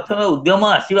ଭିତରେ ପ୍ରଥମେ ଉଦ୍ୟମ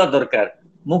ଆସିବା ଦରକାର,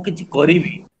 ମୁଁ କିଛି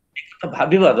କରିବି ଏ କଥା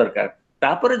ଭାବିବା ଦରକାର।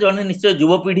 ତାପରେ ଜଣେ ନିଶ୍ଚୟ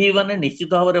ଯୁବପିଢି ମାନେ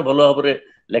ନିଶ୍ଚିତ ଭାବରେ ଭଲ ଭାବରେ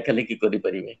ଲେଖା ଲେଖି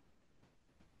କରିପାରିବେ।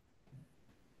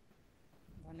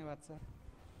 ଧନ୍ୟବାଦ ସାର୍।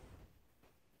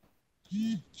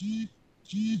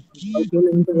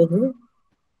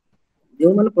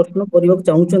 ଯେଉଁମାନେ ପ୍ରଶ୍ନ କରିବାକୁ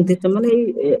ଚାହୁଁଛନ୍ତି ସେମାନେ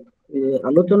ଏଇ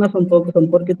ଆଲୋଚନା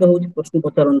ସମ୍ପର୍କିତ ହଉଛି ପ୍ରଶ୍ନ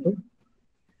ପଚାରନ୍ତୁ।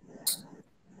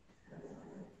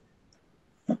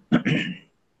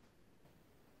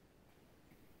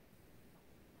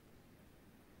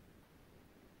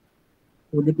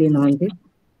 ନାହାନ୍ତି,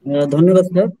 ଧନ୍ୟବାଦ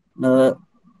ସାର୍।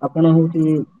 ଆପଣ ହଉଛି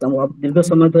ଦୀର୍ଘ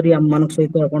ସମୟ ଧରି ଆମ ମାନଙ୍କ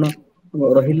ସହିତ ଆପଣ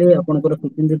ରହିଲେ, ଆପଣଙ୍କର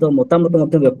ସୁଚିନ୍ତିତ ମତାମତ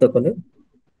ମଧ୍ୟ ବ୍ୟକ୍ତ କଲେ।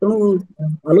 ତେଣୁ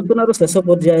ଆଲୋଚନାର ଶେଷ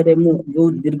ପର୍ଯ୍ୟାୟରେ ମୁଁ ଯୋଉ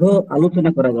ଦୀର୍ଘ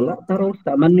ଆଲୋଚନା କରାଗଲା ତାର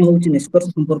ସାମାନ୍ୟ ହଉଛି ନିଷ୍କର୍ଷ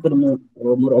ସମ୍ପର୍କରେ ମୁଁ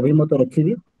ମୋର ଅଭିମତ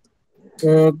ରଖିବି।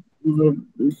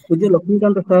 ପୂଜ୍ୟ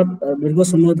ଲକ୍ଷ୍ମୀକାନ୍ତ ସାର୍ ଦୀର୍ଘ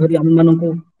ସମୟ ଧରି ଆମ ମାନଙ୍କୁ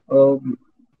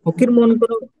ଫକୀର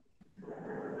ମୋହନଙ୍କର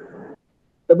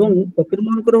ଏବଂ ଫକୀର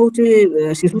ମୋହନଙ୍କର ହଉଛି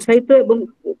ଶିଶୁ ସାହିତ୍ୟ ଏବଂ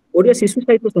ଓଡିଆ ଶିଶୁ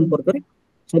ସାହିତ୍ୟ ସମ୍ପର୍କରେ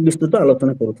ବିସ୍ତୃତ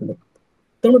ଆଲୋଚନା କରୁଥିଲେ।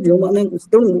 ତେଣୁ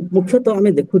ମୁଖ୍ୟତଃ ଆମେ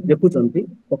ଦେଖୁଛନ୍ତି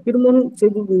ଫକୀର ମୋହନ ସେ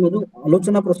ଯୋଉ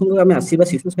ଆଲୋଚନା ପ୍ରସଙ୍ଗ ଆମେ ଆସିବା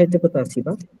ଶିଶୁ ସାହିତ୍ୟ କଥା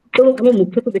ଆସିବା, ତେଣୁ ଆମେ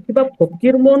ମୁଖ୍ୟତଃ ଦେଖିବା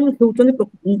ଫକୀର ମୋହନ ହେଉଛନ୍ତି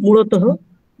ମୂଳତଃ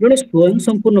ଜଣେ ସ୍ଵୟଂ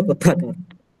ସମ୍ପୂର୍ଣ୍ଣ କଥାକାର।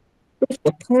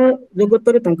 କଥା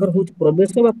ଜଗତରେ ତାଙ୍କର ହଉଛି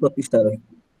ପ୍ରବେଶ ବା ପ୍ରତିଷ୍ଠା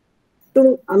ରହିଛି। ତେଣୁ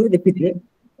ଆମେ ଦେଖିଛେ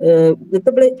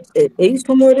ଯେତେବେଳେ ଏଇ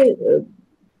ସମୟରେ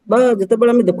ବା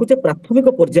ଯେତେବେଳେ ଆମେ ଦେଖୁଛେ ପ୍ରାଥମିକ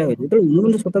ପର୍ଯ୍ୟାୟରେ, ଯେତେବେଳେ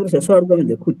 19 ଶତାବ୍ଦୀ ଶେଷ ଆଡକୁ ଆମେ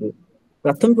ଦେଖୁଛେ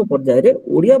ପ୍ରାଥମିକ ପର୍ଯ୍ୟାୟରେ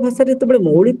ଓଡିଆ ଭାଷାରେ ଯେତେବେଳେ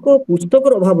ମୌଳିକ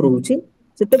ପୁସ୍ତକର ଅଭାବ ରହୁଛି,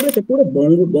 ସେତେବେଳେ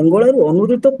ବଙ୍ଗଳାରୁ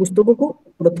ଅନୁଦିତ ପୁସ୍ତକକୁ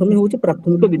ପ୍ରଥମେ ହଉଛି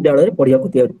ପ୍ରାଥମିକ ବିଦ୍ୟାଳୟରେ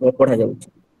ପଢାଯାଉଛି।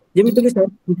 ଯେମିତିକି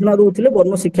ସୂଚନା ଦଉଥିଲେ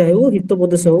ବର୍ଣ୍ଣ ଶିକ୍ଷା ହେଉ,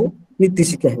 ହିତୋପଦେଶ ହଉ, ନୀତି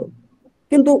ଶିକ୍ଷା ହେଉ।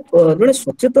 କିନ୍ତୁ ଜଣେ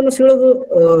ସଚେତନଶୀଳ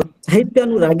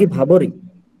ସାହିତ୍ୟାନୁରାଗୀ ଭାବରେ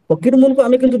ଫକୀର ମୋହନକୁ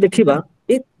ଆମେ କିନ୍ତୁ ଦେଖିବା,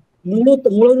 ଏଇ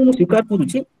ମୂଳରୁ ମୁଁ ସ୍ୱୀକାର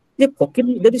କରୁଛି ଯେ ଫକୀର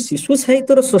ଯଦି ଶିଶୁ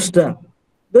ସାହିତ୍ୟର ସ୍ରଷ୍ଟା,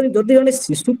 ଯଦି ଜଣେ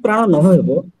ଶିଶୁ ପ୍ରାଣ ନ ହେବ,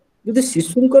 ଯଦି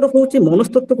ଶିଶୁଙ୍କର ହଉଛି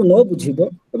ମନସ୍ତତ୍ୱକୁ ନ ବୁଝିବ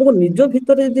ଏବଂ ନିଜ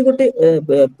ଭିତରେ ଯଦି ଗୋଟେ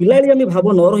ପିଲାଳିଆମି ଭାବ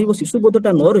ନ ରହିବ,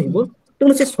 ଶିଶୁବୋଧଟା ନ ରହିବ,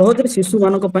 ତେଣୁ ସେ ସହଜରେ ଶିଶୁ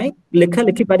ମାନଙ୍କ ପାଇଁ ଲେଖା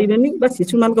ଲେଖି ପାରିବେନି ବା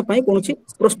ଶିଶୁ ମାନଙ୍କ ପାଇଁ କୌଣସି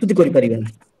ପ୍ରସ୍ତୁତି କରିପାରିବେ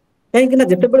ନାହିଁ। କାହିଁକି ନା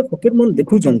ଯେତେବେଳେ ଫକୀର ମୋହନ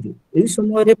ଦେଖୁଛନ୍ତି ଏହି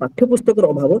ସମୟରେ ପାଠ୍ୟ ପୁସ୍ତକର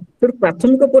ଅଭାବ, ତେଣୁ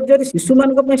ପ୍ରାଥମିକ ପର୍ଯ୍ୟାୟରେ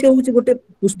ଶିଶୁମାନଙ୍କ ପାଇଁ ସେ ହଉଛି ଗୋଟେ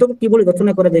ପୁସ୍ତକ କିଭଳି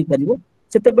ରଚନା କରାଯାଇ ପାରିବ,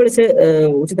 ସେତେବେଳେ ସେ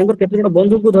ହଉଛି ତାଙ୍କର କେତେ ଜଣ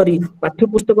ବନ୍ଧୁଙ୍କୁ ଧରି ପାଠ୍ୟ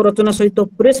ପୁସ୍ତକ ରଚନା ସହିତ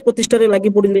ପ୍ରେସ ପ୍ରତିଷ୍ଠାରେ ଲାଗି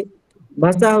ପଡିଲେ।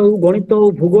 ଭାଷା ହଉ, ଗଣିତ ହଉ,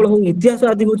 ଭୂଗୋଳ ହଉ, ଇତିହାସ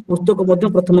ଆଦି ହଉଛି ପୁସ୍ତକ ମଧ୍ୟ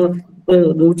ପ୍ରଥମ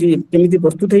ହଉଛି କେମିତି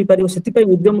ପ୍ରସ୍ତୁତ ହେଇପାରିବ ସେଥିପାଇଁ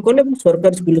ଉଦ୍ୟମ କଲେ ଏବଂ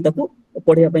ସରକାରୀ ସ୍କୁଲରେ ତାକୁ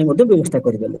ପଢିବା ପାଇଁ ମଧ୍ୟ ବ୍ୟବସ୍ଥା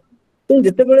କରିଦେଲେ। ତେଣୁ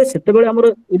ସେତେବେଳେ ଆମର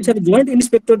ଓଡିଶାର ଜଏଣ୍ଟ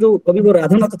ଇନ୍ସପେକ୍ଟର ଯୋଉ କବିବର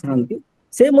ରାଧାନାଥ ଥାଆନ୍ତି,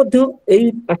 ସେ ମଧ୍ୟ ଏଇ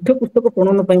ପାଠ୍ୟ ପୁସ୍ତକ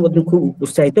ପ୍ରଣୟନ ପାଇଁ ମଧ୍ୟ ଖୁବ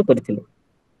ଉତ୍ସାହିତ କରିଥିଲେ।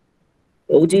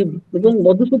 ହଉଛି ଏବଂ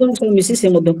ମଧୁସୂଦନ ସହ ମିଶି ସେ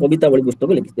ମଧ୍ୟ କବିତାବଳୀ ପୁସ୍ତକ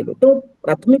ଲେଖିଥିଲେ। ତେଣୁ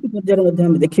ପ୍ରାଥମିକ ପର୍ଯ୍ୟାୟରେ ମଧ୍ୟ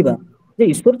ଆମେ ଦେଖିବା ଯେ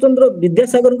ଈଶ୍ୱର ଚନ୍ଦ୍ର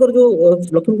ବିଦ୍ୟାସାଗରଙ୍କର ଯୋଉ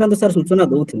ଲକ୍ଷ୍ମୀକାନ୍ତ ସାର୍ ସୂଚନା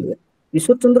ଦଉଥିଲେ,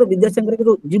 ଈଶ୍ୱର ଚନ୍ଦ୍ର ବିଦ୍ୟାସାଗରଙ୍କ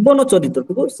ଯୋଉ ଜୀବନ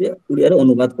ଚରିତ୍ରକୁ ସେ ଓଡିଆରେ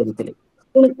ଅନୁବାଦ କରିଥିଲେ।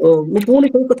 ତେଣୁ ମୁଁ ପୁଣି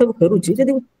ସେଇ କଥାକୁ ଫେରୁଛି,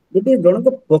 ଯଦି ଜଣଙ୍କ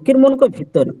ଫକୀର ମୋହନଙ୍କ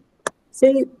ଭିତରେ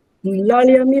ସେଇ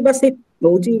ପିଲାଳିଆମି ବା ସେଇ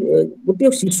ହଉଛି ଗୋଟିଏ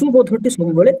ଶିଶୁ ବୋଧଟି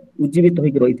ସବୁବେଳେ ଉଜ୍ଜୀବିତ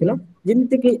ହେଇକି ରହିଥିଲା।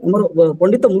 ଯେମିତି କିି ଆମର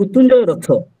ପଣ୍ଡିତ ମୃତ୍ୟୁଞ୍ଜୟ ରଥ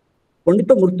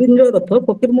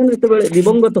ଫକୀର ମୋହନ ଯେତେବେଳେ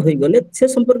ଦିବଙ୍ଗତ ହୋଇଗଲେ, ସେ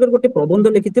ସମ୍ପର୍କରେ ଗୋଟେ ପ୍ରବନ୍ଧ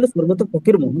ଲେଖିଥିଲେ ସ୍ୱର୍ଗତ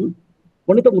ଫକୀର ମୋହନ।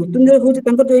 ପଣ୍ଡିତ ମୃତ୍ୟୁଞ୍ଜୟ ହଉଛି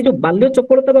ତାଙ୍କର ଏଇ ଯୋଉ ବାଲ୍ୟ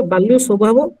ଚପଳତା ବା ବାଲ୍ୟ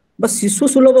ସ୍ୱଭାବ ବା ଶିଶୁ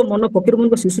ସୁଲଭ ମନ, ଫକୀର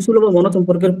ମୋହନଙ୍କ ଶିଶୁ ସୁଲଭ ମନ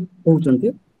ସମ୍ପର୍କରେ କହୁଛନ୍ତି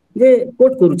ଯେ,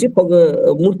 କୋଟ କରୁଛି,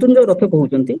 ମୃତ୍ୟୁଞ୍ଜୟ ରଥ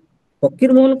କହୁଛନ୍ତି, ଫକୀର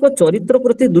ମୋହନଙ୍କ ଚରିତ୍ର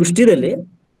ପ୍ରତି ଦୃଷ୍ଟି ଦେଲେ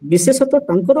विशेषतः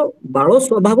तांकर बाल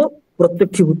स्वभाव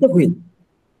प्रत्यक्षीभूत हुए।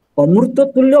 अमृत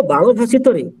तुल्य बाल भाषित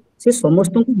से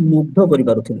समस्त मुग्ध कर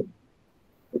पारुथिले।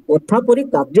 कथा परि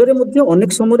कार्य मध्य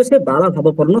अनेक समय से बाला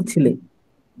भावपूर्ण थिले।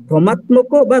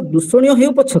 भ्रमात्मक बा दूषणीय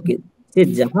हेउ पछके से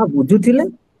जहाँ बुझुथिले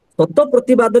सत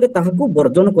प्रतिवाद रे ताहाकु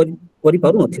वर्जन करि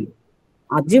पारु नथिले।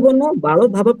 आजीवन बाल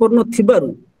भावपूर्ण थिबारु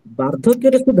वार्धक्य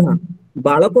रे सुधा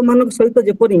बालक मानक सहित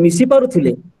जेपरि मिसी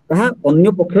पारुथिले ताहा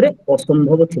अन्य पक्षरे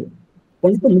असंभव थिले।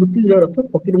 पंडित मृत्युंजय रथ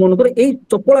फकीर मोहनकर एई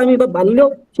चपलामी बा बाल्य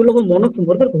सुलभ मन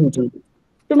संपर्क कहउछन्ति।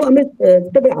 तेणु आम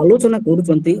जिते आलोचना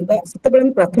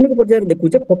करें प्राथमिक पर्यायर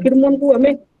देखुचे फकीर मोहन को आम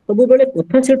सब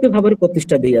कथाशिल्पी भाव में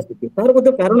प्रतिष्ठा दे आसुचे। तार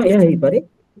कारण यह होपे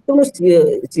तेणु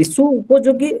शिशु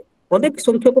उपयोगी अनेक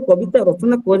संख्यक कविता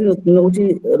रचना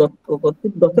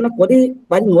रचना कर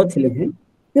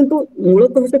किंतु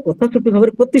मूलतः से कथाशिल्पी भाव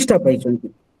में प्रतिष्ठा पाई।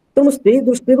 तेणु से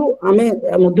दृष्टि आम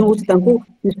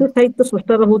शिशु साहित्य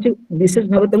स्रष्टार हूँ विशेष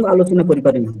भाव आलोचना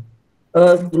करें।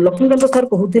 लक्ष्मीकांत सार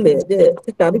कहते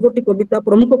चारिगोटी कविता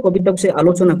प्रमुख कविता से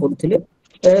आलोचना करते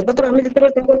आम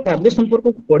जो काव्य संपर्क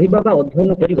पढ़ा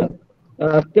अध्ययन करवा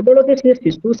केवल से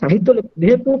शिशु साहित्य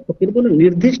जेहेतु फकीर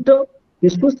निर्दिष्ट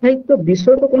शिशु साहित्य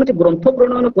विषय को कौन ग्रंथ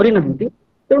प्रणयन करना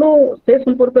तेणु से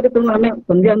संपर्क में तेणु आम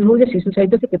संज्ञान हो शिशु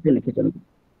साहित्य से केते लिखिं।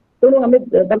 तेणु आम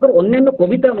अन्य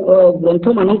कविता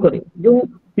ग्रंथ मानक जो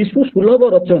शिशु सुलभ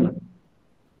रचना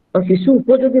और शिशु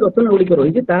उपयोगी रचना गुड़िक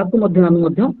रही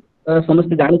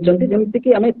समस्त जानते जमीक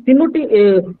आम तीनोटी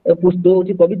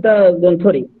पुस्तक कविता ग्रंथ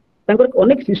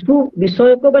अनेक शिशु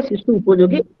विषयक बा शिशु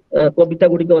उपयोगी कविता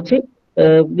गुड़िक अच्छी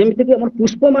जमीक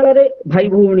पुष्पमाला भाई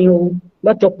भौणी हो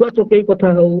बा चकुआ चकई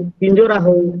कथा हो पिंजरा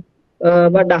हो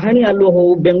बा डाहाणी आलु हो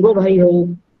बेंग भाई हो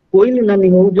कोइली नानी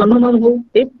हो जन्ममान हो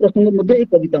ये प्रसंग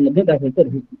कविता सहित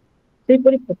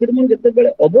रही। फकीर मोहन जिते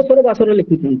अवसर बासर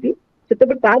लिखुंट से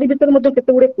तारी भर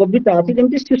केते गुड़े कविता अच्छी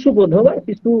जमी शिशुबोध बा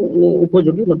शिशु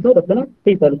उपयोगी रचना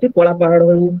हो पारे कला पहाड़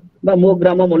हो बा मो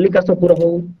ग्राम मल्लिकाशपुर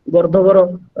हो गर्धवर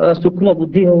सूक्ष्म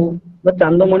बुद्धि हो बा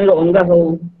चांदमणिर अंगा हो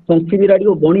शंखी बिराड़ी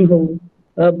बणी हो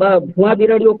बा भुआ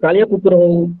बिराड़ी कालिया कुकुर हो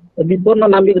विपन्न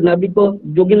नाविक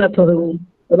जोगीनाथ हो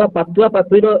बा पातुआ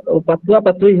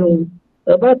पातुई हो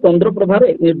बा चंद्रप्रभार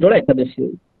निर्जला एकादशी हो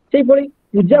से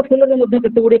पूजा फूल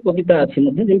केते गुड़े कविता अच्छी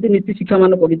जमी नीति शिक्षा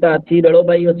मान कविता अच्छी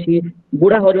रेलबाई अच्छी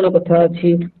बुढ़ा हरिण कथा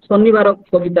अच्छी शनिवार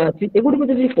कविता अच्छी एगुड़ी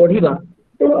जब पढ़ा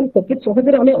तेणु आम फकीर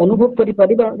सहजरे आम अनुभव कर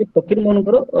फकीर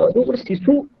मोहनकर जो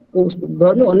शिशु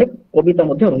धर्मी अनेक कविता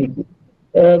रही।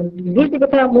 दुईटी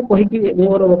कथा मुझे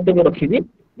मोर वक्तव्य रखी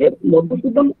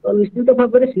मधुसूदन निश्चित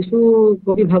भाव में शिशु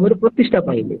कवि भाव में प्रतिष्ठा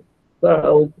पाइले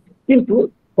किंतु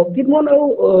फकीर मोहन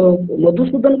और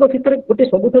मधुसूदन भितर गोटे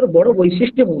सबुठ बड़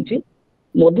वैशिष्ट्य हूँ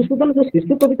मधुसूदन जो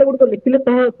शिशु कविता गुड़िक लिखिले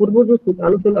पूर्व जो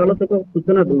आलोचक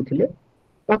सूचना दूसरे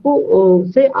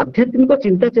से आध्यात्मिक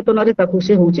चिंता चेतना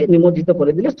से हूँ निमज्जित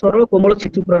करदे सरल कोमल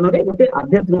शिशु प्राण में गोटे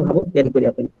आध्यात्मिक भाव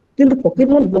या किंतु फकीर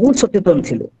मोहन बहुत सचेतन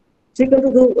थे से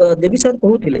जो देवी सार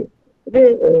कहते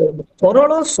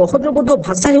सरल सहजबोध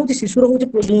भाषा हूँ शिशुर हूँ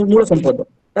मूल संपद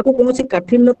ताको कौन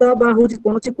काठिन्यता हूँ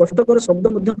कौन कष्टकर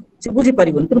शब्द से बुझी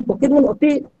पार तेणु फकीर मोहन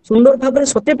अति सुंदर भाव में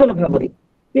सचेतन भाव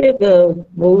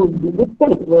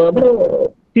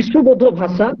शिशुबोध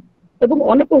भाषा एवं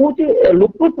अनेक हूँ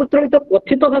लोक प्रचलित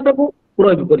कथित भाषा को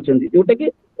प्रयोग करटा कि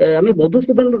आम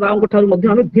मधुसूदन राव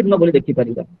भिन्न बोली देखिपर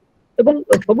एवं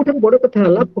सबुठ बड़ कथा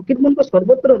है फकीर मोहन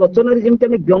सर्वत्र रचना जमी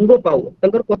आम व्यंग पाऊ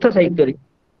कथा साहित्य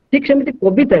ठीक सेमती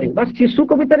कवितार शिशु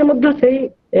कवितार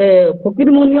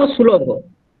फकीर मोहन सुलभ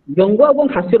व्यंग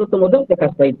और हास्यरस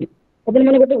प्रकाश पाई आप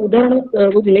गोटे उदाहरण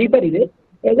नहीं पारे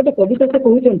गोटे कविता से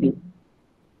कहते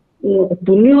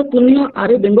तुनिह तुनिह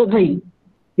आरे बेंग भाई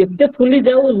केते फुली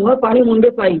जाऊ नुआ पानी मुंडे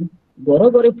पाई गर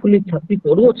गरे फुली छाती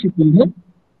करुअछि कुंभ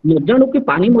न जानू कि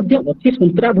पानी मध्य अच्छी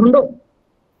संतरा ढंड।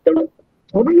 तेणु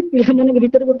सभी पिला मान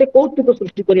भर गोटे कौतुक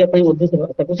सृष्टि करने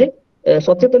से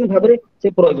सचेतन भाव में से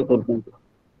प्रयोग कर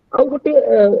गोटे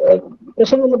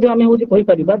प्रसंग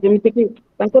जमीक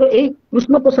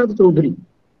कृष्ण प्रसाद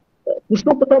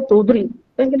चौधरी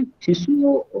कहीं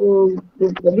शिशु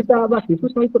कविता शिशु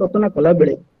साहित्य रचना कला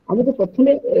बेले आमको प्रथम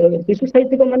शिशु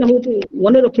साहित्यिक मान हूँ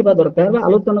मन रखा दरकार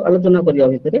आलोचना करने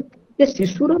भितर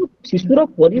शिशुर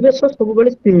परिवेश सब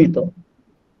सीमित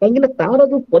कहीं तार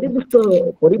जो परिदुष्ट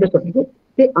परिवेश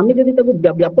टी आम जब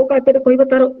व्यापक आकार कह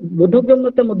तार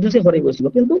बोधगम्यता से हर बस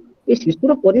किंतु ये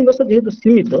शिशुर परिवेश जेहेतु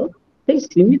सीमित से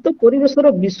सीमित परिवेश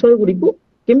विषय गुड़ी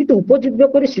केमी उपजीव्य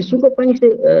कर शिशु से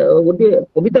गोटे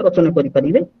कविता रचना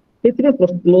करें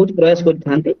प्रयास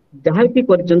करते जहाँ भी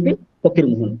फकीर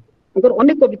मोहन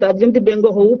अनेक कविता जमी बेंग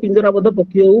हो पिंजराबद्ध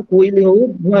पक्षी हो कोइली हो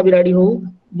भुआ बिराड़ी हो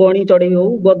बणी चढ़ई हो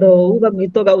गध हो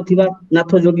गीत गाउथिबा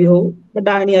नाथ जोगी हो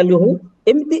डाणी आलु हो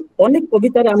ଏମିତି ଅନେକ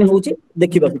କବିତାରେ ଆମେ ହଉଛି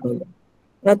ଦେଖିବାକୁ ପାଇବା।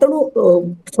 ତେଣୁ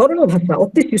ସରଳ ଭାଷା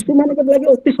ଅତି ଶିଶୁ ମାନଙ୍କ ଲାଗି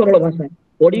ଅତି ସରଳ ଭାଷା।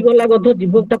 ପଡିଗଲା ଗଧ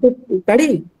ଜୀବ ତାକୁ କାଢି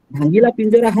ଭାଙ୍ଗିଲା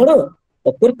ପିଞ୍ଜରା ହାଡ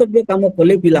ଅକର୍ତ୍ତବ୍ୟ କାମ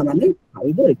କଲେ ପିଲାମାନେ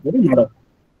ଖାଇବ ଏପରି ମାଡ।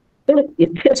 ତେଣୁ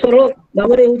ଏତେ ସରଳ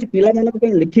ଭାବରେ ହଉଛି ପିଲାମାନଙ୍କ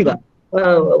ପାଇଁ ଲେଖିବା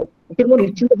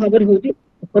ନିଶ୍ଚିତ ଭାବରେ ହଉଛି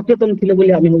ସଚେତନ ଥିଲେ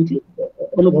ବୋଲି ଆମେ ହଉଛି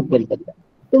ଅନୁଭବ କରିପାରିବା।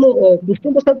 ତେଣୁ କୃଷ୍ଣ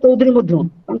ପ୍ରସାଦ ଚୌଧୁରୀ ମଧ୍ୟ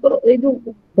ତାଙ୍କର ଏଇ ଯୋଉ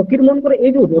ଫକୀର ମୋହନଙ୍କର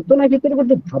ଏଇ ଯୋଉ ରଚନା ଭିତରେ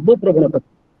ଗୋଟେ ଭାବ ପ୍ରବଣତା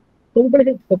ସବୁବେଳେ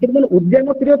ସେ ଫକୀର ମୋହନ ଉଦ୍ୟାନ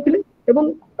ପ୍ରିୟ ଥିଲେ ଏବଂ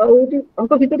ହଉଛି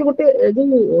ତାଙ୍କ ଭିତରେ ଗୋଟେ ଯୋଉ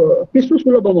ଶିଶୁ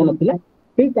ସୁଲଭ ମନ ଥିଲା।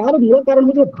 ସେଇ ତାର ମୂଳ କାରଣ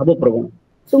ହଉଛି ଭାବ ପ୍ରବଣ।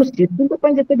 ତେଣୁ ଶିଶୁଙ୍କ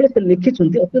ପାଇଁ ଯେତେବେଳେ ସେ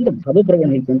ଲେଖିଛନ୍ତି ଅତ୍ୟନ୍ତ ଭାବପ୍ରବଣ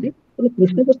ହେଇଛନ୍ତି। ତେଣୁ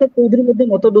କୃଷ୍ଣ ପ୍ରସାଦ ଚୌଧୁରୀ ମଧ୍ୟ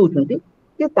ମତ ଦଉଛନ୍ତି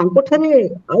ଯେ ତାଙ୍କଠାରେ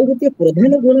ଆଉ ଗୋଟିଏ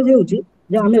ପ୍ରଧାନ ଗୁଣ ହେଉଛି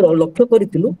ଯେ ଆମେ ଲକ୍ଷ୍ୟ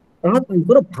କରିଥିଲୁ ତାହା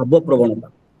ତାଙ୍କର ଭାବ ପ୍ରବଣତା।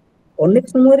 ଅନେକ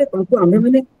ସମୟରେ ତାଙ୍କୁ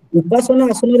ଆମ୍ଭେମାନେ ଉପାସନା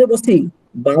ଆସନରେ ବସି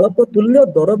ବାଳକ ତୁଲ୍ୟ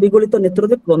ଦର ବିଗଳିତ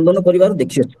ନେତ୍ରରେ କ୍ରନ୍ଦନ କରିବାର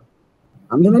ଦେଖିଅଛୁ।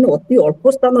 ଆମ୍ଭେମାନେ ଅତି ଅଳ୍ପ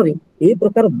ସ୍ଥାନରେ ଏହି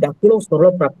ପ୍ରକାର ବ୍ୟାକୁଳ ସରଳ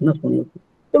ପ୍ରାର୍ଥନା ଶୁଣିଅଛୁ।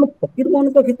 ତେଣୁ ଫକୀର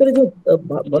ମୋହନଙ୍କ ଭିତରେ ଯୋଉ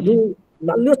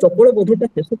ବାଲ୍ୟ ଚପଳ ବୋଧଟା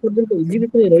ଶେଷ ପର୍ଯ୍ୟନ୍ତ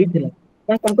ଉଜ୍ଜୀବିତ ହୋଇ ରହିଥିଲା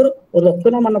ତାହା ତାଙ୍କର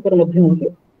ରଚନା ମାନଙ୍କର ମଧ୍ୟ ହଉଛି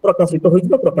ପ୍ରକାଶିତ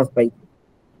ହୋଇଥିବା ପ୍ରକାଶ ପାଇଛି।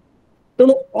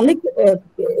 ତେଣୁ ଅନେକ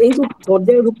ଏଇ ଯୋଉ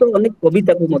ପର୍ଯ୍ୟାୟଭୁକ୍ତ ଅନେକ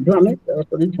କବିତାକୁ ମଧ୍ୟ ଆମେ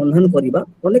ସନ୍ଧାନ କରିବା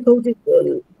ଅନେକ ହଉଛି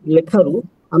ଲେଖାରୁ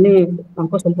ଆମେ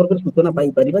ତାଙ୍କ ସମ୍ପର୍କରେ ସୂଚନା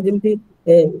ପାଇପାରିବା। ଯେମିତି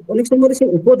ଅନେକ ସମୟରେ ସେ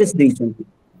ଉପଦେଶ ଦେଇଛନ୍ତି।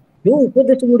 ଯୋଉ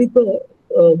ଉପଦେଶ ଗୁଡିକ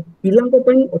ପିଲାଙ୍କ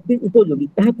ପାଇଁ ଅତି ଉପଯୋଗୀ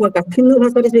ତାହା କାଠିନ୍ୟ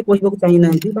ଭାଷାରେ ସେ କହିବାକୁ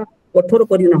ଚାହିଁନାହାନ୍ତି ବା କଠୋର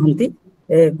କରିନାହାନ୍ତି।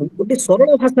 ଗୋଟେ ସରଳ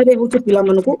ଭାଷାରେ ହଉଛି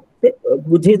ପିଲାମାନଙ୍କୁ ସେ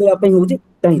ବୁଝେଇ ଦେବା ପାଇଁ ହଉଛି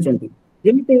ଚାହିଁଛନ୍ତି।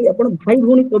 ଯେମିତି ଆପଣ ଭାଇ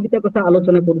ଭଉଣୀ କବିତା କଥା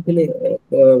ଆଲୋଚନା କରୁଥିଲେ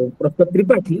ପ୍ରଫେସର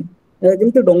ତ୍ରିପାଠୀ,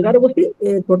 ଯେମିତି ଡଙ୍ଗାରେ ବସି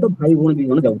ଛୋଟ ଭାଇ ଭଉଣୀ 2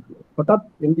 ଜଣ ଯାଉଥିଲେ। ହଠାତ୍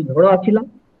ଯେମିତି ଝଡ଼ ଆସିଲା,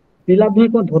 ପିଲା ଦୁହେଁ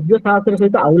କଣ ଧୈର୍ଯ୍ୟ ସାହସର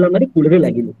ସହିତ ଆହୁଲା ମାରି କୂଳରେ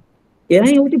ଲାଗିଲେ। ଏହା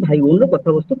ହିଁ ହଉଛି ଭାଇ ଭଉଣୀର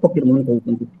କଥାବସ୍ତୁ ଫକୀର ମୋହନ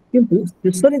କହୁଛନ୍ତି। କିନ୍ତୁ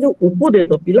ଶେଷରେ ଯୋଉ ଉପଦେଶ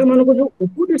ପିଲାମାନଙ୍କୁ ଯୋଉ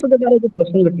ଉପଦେଶ ଦେବାର ଯୋଉ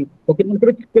ପ୍ରସଙ୍ଗଟି ଫକୀର ମୋହନ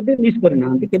କେବେ ମିସ୍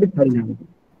କରିନାହାନ୍ତି, କେବେ ଛାଡିନାହାନ୍ତି।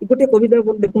 ଗୋଟେ କବିତା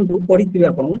ଦେଖନ୍ତୁ ପଢିଥିବେ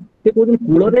ଆପଣ, ସେ କହୁଛନ୍ତି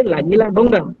କୂଳରେ ଲାଗିଲା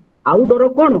ଡଙ୍ଗା ଆଉ ଡର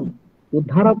କଣ,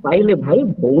 ଉଦ୍ଧାର ପାଇଲେ ଭାଇ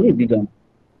ଭଉଣୀ 2 ଜଣ।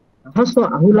 ସାହସ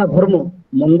ଆହୁଲା ଧର୍ମ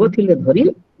ମଙ୍ଗ ଥିଲେ ଧରି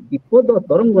ବିପଦ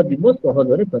ତରଙ୍ଗ ଯିବ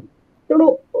ସହଜରେ କରି। ତେଣୁ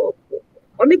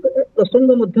ଅନେକ ପ୍ରସଙ୍ଗ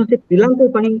ମଧ୍ୟ ସେ ପିଲାଙ୍କ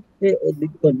ପାଇଁ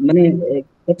ମାନେ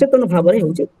ସଚେତନ ଭାବରେ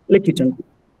ହଉଛି ଲେଖିଛନ୍ତି।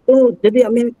 ତେଣୁ ଯଦି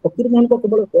ଆମେ ଫକୀର ମୋହନଙ୍କ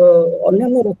କେବଳ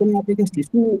ଅନ୍ୟାନ୍ୟ ରଚନା ଅପେକ୍ଷା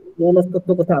ଶିଶୁ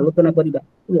ମନସ୍ତତ୍ୱ କଥା ଆଲୋଚନା କରିବା,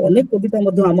 ଅନେକ କବିତା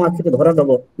ମଧ୍ୟ ଆମ ଆଖିରେ ଧରାଦବ।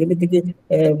 ଯେମିତିକି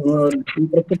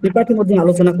ତ୍ରିପାଠୀ ମଧ୍ୟ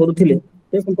ଆଲୋଚନା କରୁଥିଲେ,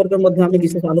 ସେ ସମ୍ପର୍କରେ ମଧ୍ୟ ଆମେ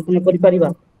ବିଶେଷ ଆଲୋଚନା କରିପାରିବା।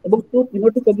 ଏବଂ ଯୋଉ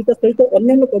 3ଟି କବିତା ସହିତ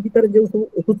ଅନ୍ୟାନ୍ୟ କବିତାରେ ଯୋଉ ସବୁ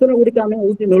ସୂଚନା ଗୁଡିକ ଆମେ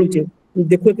ହଉଛି ମିଳୁଛେ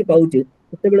ଦେଖିବାକୁ ପାଉଛେ,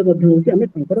 ସେତେବେଳେ ମଧ୍ୟ ହଉଛି ଆମେ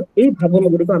ତାଙ୍କର ଏଇ ଭାବନା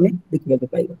ଗୁଡିକ ଆମେ ଦେଖିବାକୁ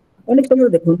ପାଇବା। ଅନେକ ସମୟରେ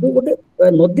ଦେଖନ୍ତୁ ଗୋଟେ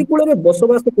ନଦୀ କୂଳରେ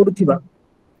ବସବାସ କରୁଥିବା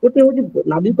ଗୋଟେ ହଉଛି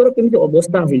ନାବିକର କେମିତି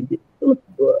ଅବସ୍ଥା ହେଇଛି।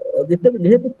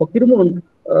 ଯେହେତୁ ଫକୀର ମୋହନ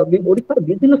ଓଡିଶାର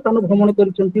ବିଭିନ୍ନ ସ୍ଥାନ ଭ୍ରମଣ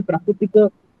କରିଛନ୍ତି, ପ୍ରାକୃତିକ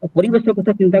ପରିବେଶ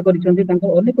କଥା ଚିନ୍ତା କରିଛନ୍ତି, ତାଙ୍କ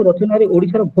ଅନେକ ରଚନାରେ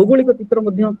ଓଡିଶାର ଭୌଗୋଳିକ ଚିତ୍ର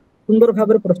ମଧ୍ୟ ସୁନ୍ଦର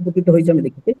ଭାବରେ ପ୍ରସ୍ଫୁଟିତ ହୋଇଛି ଆମେ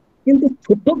ଦେଖିଛେ। କିନ୍ତୁ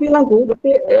ଛୋଟ ପିଲାଙ୍କୁ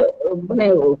ଗୋଟେ ମାନେ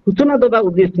ସୂଚନା ଦେବା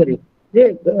ଉଦ୍ଦେଶ୍ୟରେ ଯେ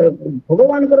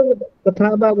ଭଗବାନଙ୍କର କଥା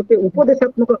ବା ଗୋଟେ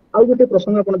ଉପଦେଶାତ୍ମକ ଆଉ ଗୋଟେ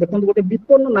ପ୍ରସଙ୍ଗ ଆପଣ ଦେଖନ୍ତୁ, ଗୋଟେ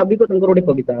ବିପନ୍ନ ନାବିକ ତାଙ୍କର ଗୋଟେ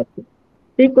କବିତା ଅଛି।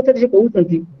 ସେଇ କଥାରେ ସେ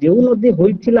କହୁଛନ୍ତି, ଯେଉଁ ନଦୀ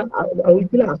ହୋଇଥିଲା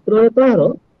ଆଶ୍ରୟ ତାହାର,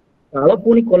 କାଳ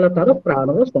ପୁଣି କଲା ତାର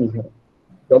ପ୍ରାଣର ସଂହାର।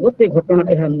 ଜଗତେ ଘଟଣା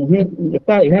ଏହା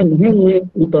ନୁହେଁ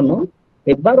ନୂତନ,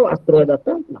 ହେବାର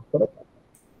ଆଶ୍ରୟଦାତା ନାଥର।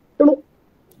 ତେଣୁ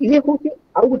ଇଏ ହଉଛି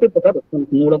ଆଉ ଗୋଟେ ପ୍ରକାର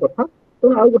ମୂଳ କଥା।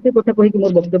 ତେଣୁ ଆଉ ଗୋଟେ କଥା କହିକି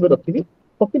ମୋର ବକ୍ତବ୍ୟ ରଖିବି,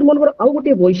 ଫକୀର ମୋହନଙ୍କର ଆଉ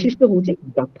ଗୋଟେ ବୈଶିଷ୍ଟ୍ୟ ହଉଛି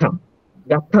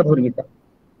ଗାଥା ଧର୍ମିତା।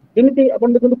 ଯେମିତି ଆପଣ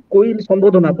ଦେଖନ୍ତୁ କୋଇଲ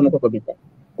ସମ୍ବୋଧନାତ୍ମକ କବିତା,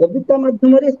 କବିତା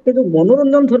ମାଧ୍ୟମରେ ସେ ଯୋଉ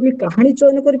ମନୋରଞ୍ଜନ ଧର୍ମୀ କାହାଣୀ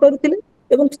ଚୟନ କରିପାରୁଥିଲେ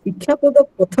ଏବଂ ଶିକ୍ଷାପ୍ରଦ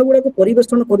କଥା ଗୁଡାକୁ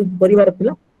ପରିବେଷଣ କରିବାର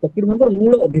ଥିଲା ଫକୀର ମୋହନଙ୍କର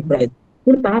ମୂଳ ଅଭିପ୍ରାୟ।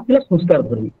 ପୁଣି ତାହା ଥିଲା ସଂସ୍କାର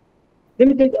ଧର୍ମୀ।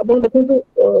 ଯେମିତି ଆପଣ ଦେଖନ୍ତୁ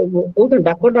କହୁଛନ୍ତି,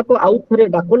 ଡାକ ଡାକ ଆଉ ଥରେ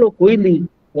ଡାକଲୋ କୋଇଲି,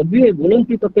 କବିଏ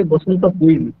ବୋଲନ୍ତି ତତେ ବସନ୍ତ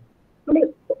କୋଇଲି। ମାନେ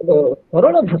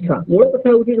ସରଳ ଭାଷା। ମୂଳ କଥା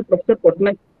ହଉଛି ପ୍ରଫେସର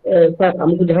ପଟ୍ଟନାୟକ ସାର୍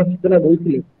ଆମକୁ ଯାହା ସୂଚନା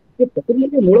ଦଉଥିଲେ, ଯେ ଫକୀର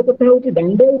ମୋହନଙ୍କ ମୂଳ କଥା ହଉଛି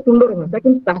ଦାଣ୍ଡ ଓ ସୁନ୍ଦର ଭାଷା,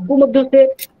 କିନ୍ତୁ ତାକୁ ମଧ୍ୟ ସେ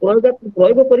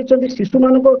ପ୍ରୟୋଗ କରିଛନ୍ତି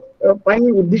ଶିଶୁମାନଙ୍କ ପାଇଁ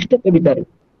ଉଦ୍ଦିଷ୍ଟ କବିତାରେ,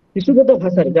 ଶିଶୁବୋଧ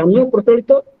ଭାଷାରେ, ଗ୍ରାମ୍ୟ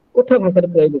ପ୍ରଚଳିତ କଥା ଭାଷାରେ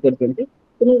ପ୍ରୟୋଗ କରିଛନ୍ତି।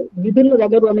 ତେଣୁ ବିଭିନ୍ନ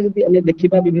ଜାଗାରୁ ଆମେ ଯଦି ଆମେ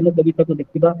ଦେଖିବା, ବିଭିନ୍ନ କବିତାକୁ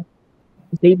ଦେଖିବା,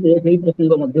 ସେଇ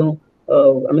ପ୍ରସଙ୍ଗ ମଧ୍ୟ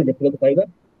ଆମେ ଦେଖିବାକୁ ପାଇବା।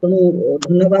 ତେଣୁ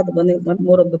ଧନ୍ୟବାଦ, ମାନେ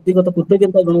ମୋର ବ୍ୟକ୍ତିଗତ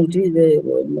କୃତଜ୍ଞତା ଜଣାଉଛି ଯେ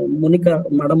ମୋନିକା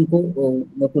ମ୍ୟାଡମଙ୍କୁ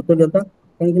ମୋ କୃତଜ୍ଞତା,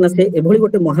 କାହିଁକି ନା ସେ ଏଭଳି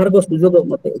ଗୋଟେ ମହାର୍ଘ ସୁଯୋଗ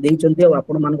ମତେ ଦେଇଛନ୍ତି ଆଉ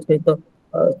ଆପଣ ମାନଙ୍କ ସହିତ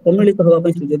ସମ୍ମିଳିତ ହେବା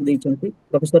ପାଇଁ ସୁଯୋଗ ଦେଇଛନ୍ତି।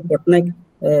 ପ୍ରଫେସର ପଟ୍ଟନାୟକ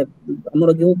ଆମର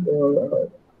ଯୋଉ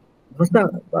ଭାଷା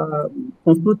ବା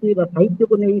ସଂସ୍କୃତି ବା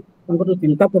ସାହିତ୍ୟକୁ ନେଇ ତାଙ୍କର ଯୋଉ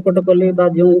ଚିନ୍ତା ପ୍ରକଟ କଲେ ବା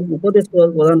ଯେଉଁ ଉପଦେଶ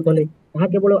ପ୍ରଦାନ କଲେ, ତାହା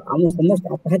କେବଳ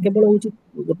ହଉଛି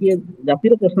ଗୋଟିଏ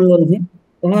ଜାତିର ପ୍ରସଙ୍ଗ ନୁହେଁ,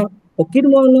 ତାହା ଫକୀର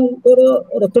ମୋହନଙ୍କର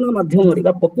ରଚନା ମାଧ୍ୟମରେ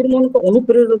ବା ଫକୀର ମୋହନଙ୍କ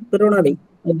ଅନୁପ୍ରେରଣାରେ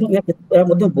ମଧ୍ୟ ଏହା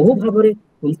ମଧ୍ୟ ବହୁ ଭାବରେ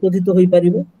ସଂଶୋଧିତ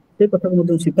ହୋଇପାରିବ, ସେ କଥାକୁ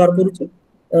ମଧ୍ୟ ସ୍ୱୀକାର କରୁଛି।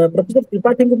 प्रोफेसर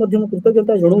त्रिपाठी को मध्य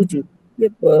कृतज्ञता जनाऊँगी जे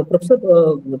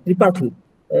प्रोफेसर त्रिपाठी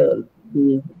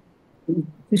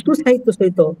शिशु साहित्य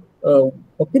सहित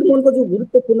फकीर मोहन जो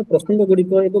गुरुत्वपूर्ण प्रसंग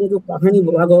गुड़िक एवं जो कहानी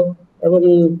विभाग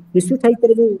एवं शिशु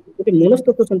साहित्य जो गोटे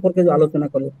मनस्तत्व संपर्क जो आलोचना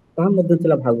कले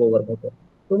ताहा भागवत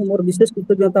तेणु मोर विशेष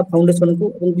कृतज्ञता फाउंडेशन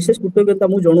को विशेष कृतज्ञता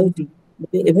मुझे जनाऊँगी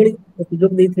एभली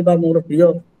सुजोग देइथिबा मोर प्रिय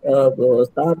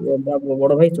स्टाफ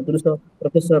बड़ भाई चतुर्थ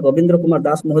प्रोफेसर रवींद्र कुमार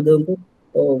दास महोदय को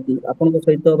आपण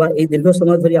सहित दीर्घ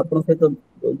समय धरी आपण सहित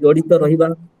जड़ित रहिबा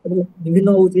विभिन्न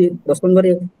हूँ प्रसंग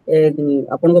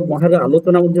आपण बाहर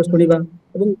आलोचना शुणा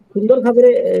सुंदर भाव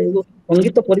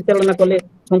संगीत परिचालना कले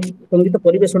संगीत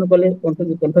परिवेशन कले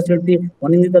कंठशिल्पी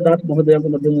अनिंदिता दास महोदय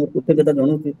को कृतज्ञता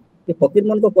जनाऊँगी कि फकीर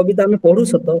मोहन कविता आम पढ़ू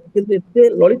सत कि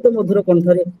ललित मधुर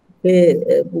कंठरे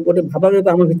से गोटे भावावेग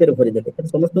आम भितर भरीदेले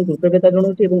समस्त कृतज्ञता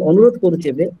जनाऊँगी अनुरोध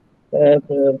करुचे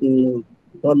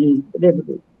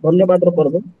धन्यवाद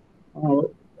पर्व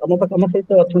आम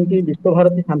सहित अच्छा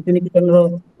विश्वभारती शांति निकेतन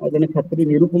जन छात्री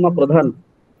निरुपमा प्रधान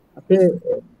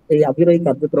से आज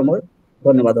कार्यक्रम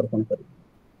धन्यवाद अर्पण कर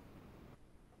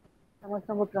समस्त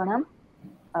को प्रणाम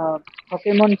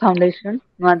फकीर मोहन फाउंडेशन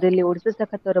नवा दिल्ली ओडिशा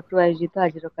शाखा तरफ आयोजित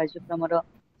आज कार्यक्रम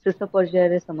शेष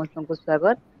पर्यायर समस्त को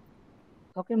स्वागत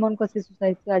फकीर मोहन को शिशु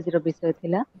साहित्य आज विषय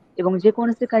थिला एवं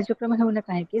जेकोसी कार्यक्रम होना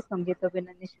कहीं संगीत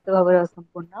बिना निश्चित भाव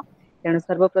असंपूर्ण तेणु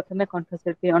सर्वप्रथमे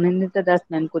कंठशिल्पी अनिंदिता दास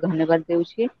मैम को धन्यवाद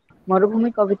देउछि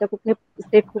मरुभूमि कविता को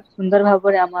से खूब सुंदर भाव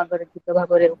आम आगे गीत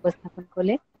भाव उपस्थापन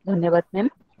कले धन्यवाद मैम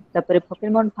तापर फकीर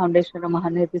मोहन फाउंडेशन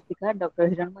महानिर्देशिका डॉक्टर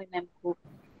हिरणमयी मैम को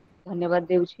धन्यवाद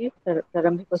देउछि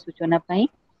प्रारंभिक सूचना पाई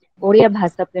ओडिया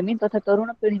भाषा प्रेमी तथा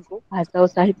तरुण पीढ़ी को भाषा और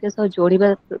साहित्य सह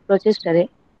जोड़िबा प्रचेष्टा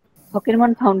फकीर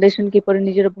मोहन फाउंडेशन किपर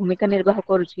निजर भूमिका निर्वाह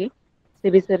करुछि से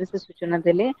विषय से सूचना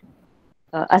देले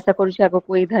आशा करुछि आगो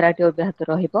कोई धाराटी अब्याहत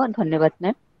रहिबो धन्यवाद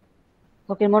मैम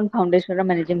फकीर Mohan foundation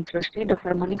managing trustee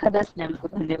doctor Monika दास मैम को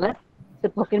धन्यवाद से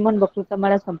फकीर मोहन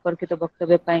वक्तृतामाला संपर्कित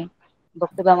वक्तव्य पाई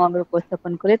वक्तव्य आम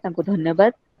उपस्थापन कले तांको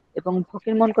धन्यवाद एवं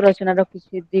फकीर मोहन को रचनार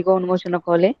किसी दिग उन्मोचन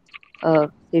कले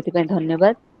से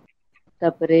धन्यवाद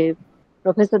तापरे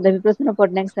प्रोफेसर देवीप्रसन्न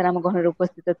पट्टनायक सर आम घर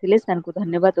उपस्थित थे सर को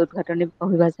धन्यवाद उद्घाटन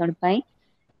अभिभाषण पाई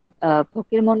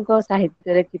फकीर मोहन को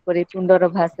साहित्य किपरि टुंडर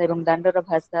भाषा एवं दांडर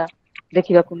भाषा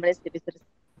देखा मिले से विषय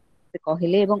से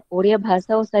कहले एवं ओडिया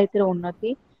भाषा और साहित्य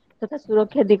उन्नति तथा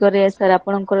सुरक्षा दिगरे सर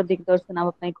आपणकर दिग्दर्शन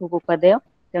आम खूब उपादेय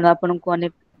तेणु आपन को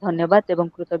अनेक धन्यवाद एवं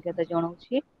कृतज्ञता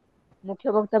जनाऊँगी मुख्य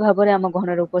वक्ता भाव में आम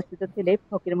घर उपस्थित थे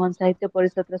फकीर मोहन साहित्य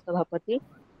परिषद सभापति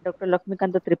doctor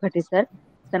Laxmikant Tripathi sir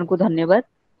sir को धन्यवाद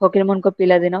फकीर मोहन को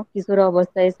पिलादिन किशोर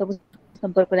अवस्था ये सब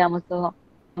संपर्क में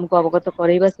आमको अवगत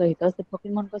करवा सहित से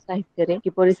फकीर मोहन साहित्य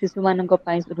किपरि शिशु मान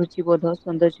रुचिबोध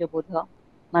सौंदर्यबोध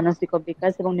मानसिक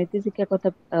विकास और नीति शिक्षा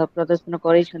कथा प्रदर्शन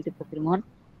कर फकीर मोहन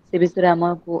से विषय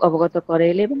आमको अवगत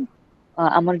करैले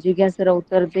आमर जिज्ञासार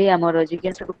उत्तर दे आमर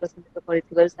जिज्ञासा को प्रशंसित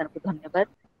कर सर को धन्यवाद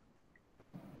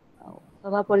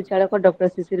सभा परिचालक डॉक्टर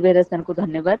शिशिर बेहरा सर को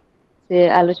धन्यवाद से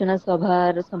आलोचना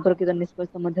सभार संपर्कित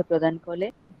निष्कर्ष प्रदान कले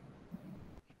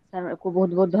सर को बहुत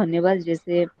बहुत धन्यवाद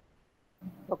जैसे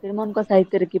फकीर मोहन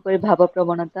साहित्य किपरि भाव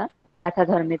प्रवणता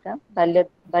आठाधर्मिता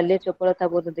बाल्य चपलता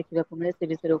बोध देखा मिले से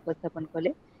विषय उपस्थापन कले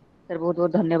सर बहुत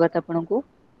बहुत धन्यवाद आपण को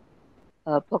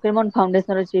फकीर Mohan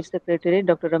foundation chief secretary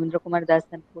doctor Ravindra Kumar Das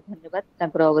को धन्यवाद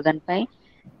तांकर अवदान पाई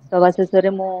सभा शेष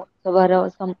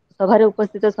सभार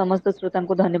उपस्थित समस्त श्रोता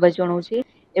को धन्यवाद जनाऊँगी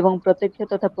एवं प्रत्यक्ष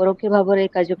तथा परोक्ष भाव में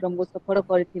कार्यक्रम को सफल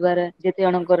कर जेते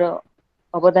जनकर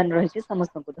अवदान रही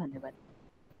समस्त को धन्यवाद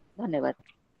धन्यवाद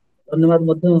धन्यवाद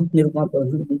निरुपमा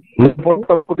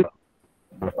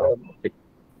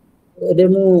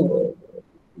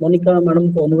मोनिका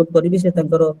मैडम को अनुरोध करी से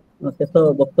शेष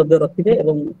वक्तव्य रखिए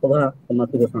एवं सभा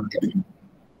समाप्ति घोषणा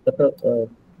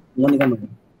मोनिका मैडम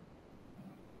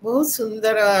बहुत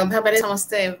सुंदर भाव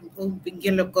समस्त विज्ञ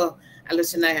लोक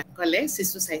आलोचना कले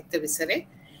शिशु साहित्य विषय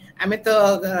आम तो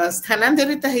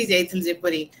स्थानांतरित हो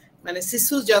जापरी माने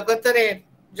शिशु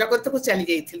जगत को चली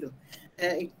जाइलु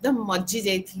एकदम मज्जी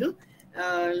जाइलु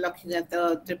लक्ष्मीकांत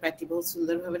त्रिपाठी बहुत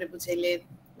सुंदर भाव में बुझाइले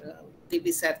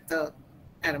देवी सार तो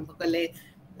आरंभ कले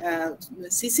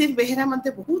शिशिर बेहरा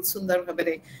मत बहुत सुंदर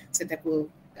भाव से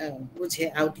बुझे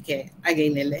आगे आगे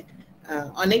नेले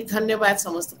अनेक धन्यवाद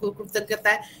समस्त को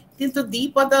कृतज्ञता किंतु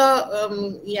दीपद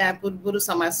या पूर्व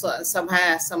सभा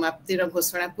समाप्तिर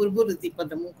घोषणा पूर्व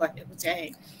दीपद मु कहू चाहे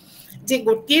जे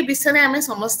गोटे विषय आम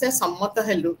समस्त सम्मत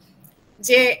हेलु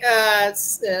जे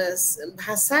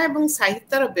भाषा एवं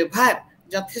साहित्यर व्यवहार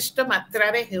यथेष्ट मात्रा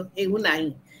रे हेउ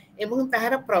नाही एवं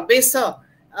ताहार प्रवेश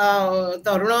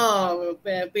तरुण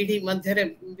पीढ़ी मध्य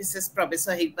विशेष प्रवेश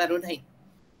हो पारु नाही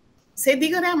से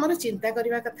दिगरे आमर चिंता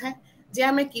करबा कथा जे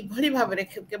आमे किभଳି भाबरे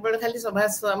केवल खाली सभा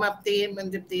समाप्ति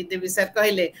जेमती देवी सर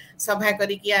कहले सभा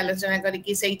करिकी आलोचना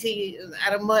करिकी सेठी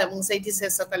आरंभ एवं सेठी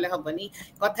शेष कले हबनी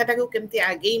कथाटा को केमती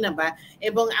आगे नबा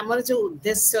एवं हमर जो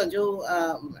उद्देश्य जो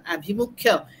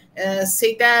अभिमुख्य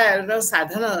सेटार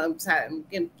साधन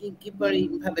किभଳି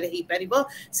भाबरे ही परिबो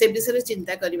से विषय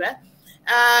चिंता करिबा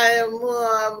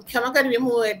क्षमा करिबे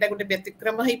मु एटा गोटे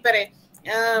व्यतिक्रम होई पारे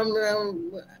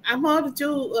आमर जो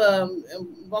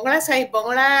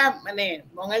बंगला माने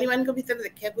बंगाली मान भीतर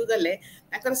देखा गले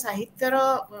साहित्यर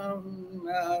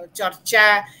चर्चा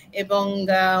एवं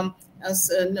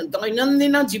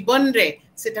दैनंदिन जीवन रे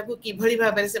सेटा को किभଳି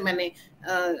भाबरे से माने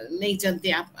नहीं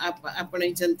जंती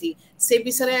आपण जंती से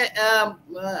विषय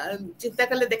चिंता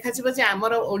कले देखा जिवो जे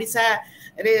हमर ओडिसा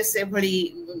रे से भली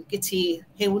किछि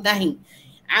हेउ नाही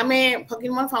आमे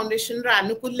फकीरमोहन फाउंडेशन रो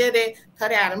अनुकूल्य रे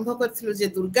थरे आरंभ करथिलु जे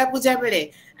दुर्गा पूजा बेले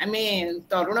आमे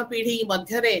तरुण पीढ़ी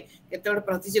मध्य रे केतोड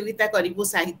प्रतियोगिता करिबु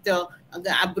साहित्य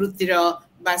आवृत्ति रो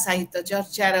बा साहित्य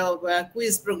चर्चा रो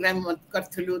क्विज प्रोग्राम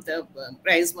करथिलु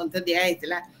प्राइज मध्य दिया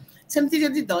हेतला सेमति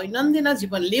जदि दैनंदिन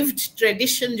जीवन लिव्ड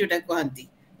ट्रेडिशन जोटा कहंती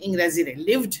इंग्रजी रे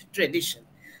lived tradition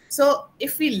so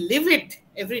if we live it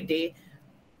every day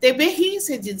तेबे ही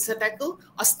से जिनसटा को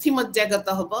अस्थि मज्जागत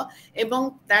होबो एवं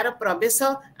तार प्रवेश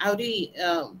आउरी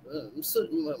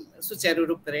सुचारू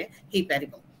रूप रे ही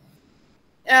पारिबो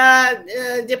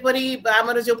जेपरी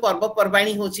हमर जो पर्व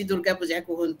पर्वाणी होची दुर्गा पूजा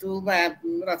कहंतु बा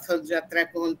रथ यात्रा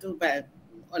कहंतु बा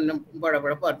अन्य बड़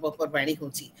बड़ पर्व पर्वाणी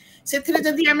होची सेथिरे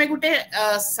जदी हमें गुटे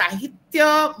साहित्य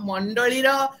मंडली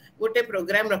रो गुटे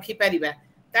प्रोग्राम रखी परिबा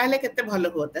ताहले केते भलो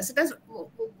होता सेटा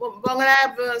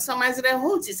बंगला समाज रे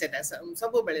होची सेटा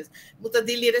सब बेले मु तो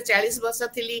दिल्ली रे 40 वर्ष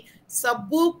थिली सब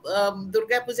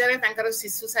दुर्गा पूजा रे तांकर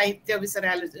शिशु साहित्य विषय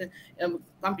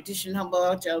कंपटीशन हबो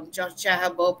चर्चा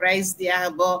हबो प्राइज दिया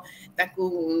हबो ताकू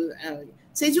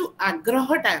से जो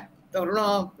आग्रहटा तरुण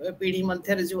पीढ़ी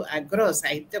मध्य जो आग्रह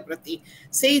साहित्य प्रति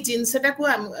से जिनसटा को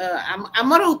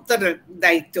आमर उत्तर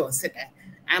दायित्व सेटा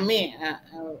आमे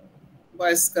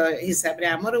वयस्क हिसाब रे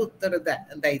हमर उत्तर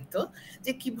दायित्व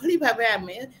जे किभଳି भाबे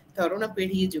आमे तरुण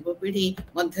पीढ़ी युवा पीढ़ी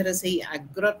मध्य से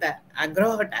आग्रहटा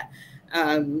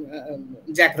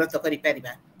जागृत करि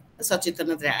परिबा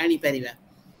सचेतनता आनी परिबा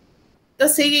तो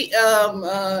से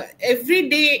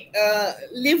एवरीडे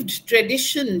लिव्ड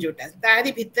ट्रेडिशन जोटा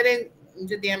तारी भितरे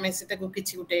जदि आमे सेटा को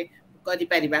किछि गुटे करि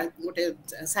परिबा गुटे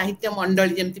साहित्य मंडल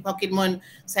जेमति फकीरमोहन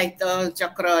साहित्य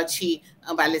चक्र अछि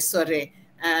बालेश्वर रे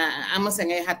आम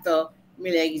संगे हाथ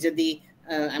मिलाई जदि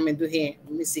आमे दुहे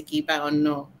मिसिकी बा अन्य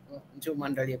जो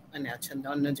मंडली माने अछन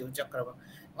अन्य जो चक्र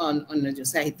अन्य जो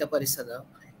साहित्य परिषद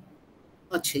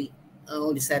अछि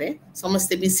ओडिसा रे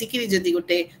समस्त मिसिकी जदि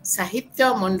गोटे साहित्य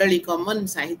मंडली कॉमन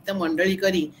साहित्य मंडली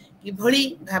करी किभଳି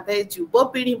भाबे युवा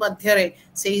पीढ़ी मध्य रे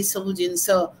सेही सब जिंस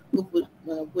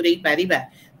पुरई पारिबा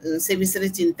से विषय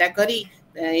चिंता करी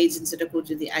ए जिंसटा को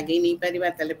जदि आगे नहीं पारिबा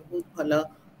ताले बहुत भलो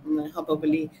हबो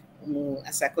बोली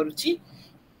आशा करूची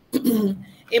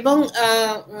एवं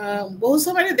बहुत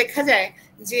समय देखा जाए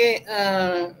जे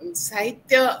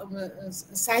साहित्य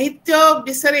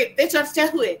विषय एते चर्चा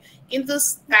हुए किंतु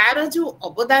तार जो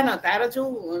अवदान तार जो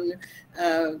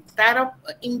तार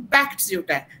इम्पैक्ट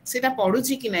जोटा सेटा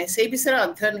पडुची कि नै से विषय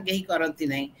अध्ययन केही करंती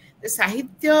नै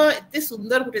साहित्य एते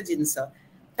सुंदर गुटे जिंस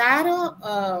तार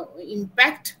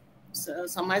इम्पैक्ट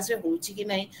समाज रे होउची कि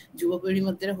नै युवा पीढ़ी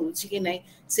मध्य होउची कि नै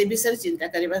से विषय चिंता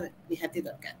करबा निहाती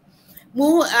दरकार मु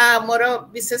मोर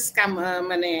विशेष काम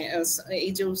माने ए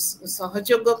जो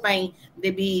सहयोग पाई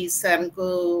देवी सर को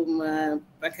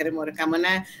पाखरे मोर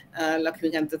कामना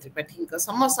लक्ष्मीकांत त्रिपाठी को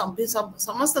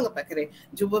समस्त पाखरे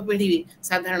युवा पीढ़ी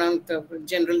साधारणतः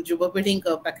जनरल युवा पीढ़ी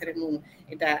को पाखरे मु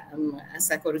एटा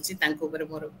आशा करूची तांको ऊपर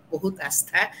मोर बहुत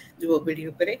आस्था युवा पीढ़ी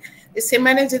ऊपर से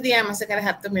माने जदी आम सकर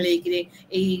हाथ मिले कि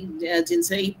ए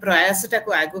जिंस ए प्रयासटा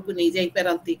को आगो को नहीं जाई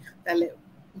परंती ताले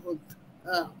बहुत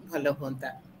भलो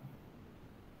होंता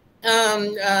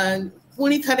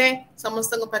पुणी थरे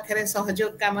समस्त पाखे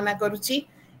सहयोग कामना करुची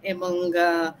एवं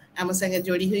आम संगे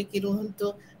जोड़ी हुई कि रुहंतु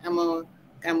आम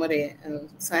काम रे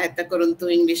सहायता करंतु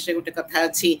इंग्लिश रे गुटे कथा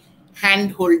अछि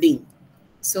hand holding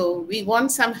so we want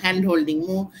some hand holding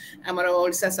मु हमर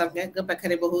ओडिसा सरकार के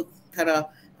पाखे बहुत थर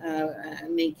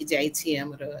नै कि जाई छी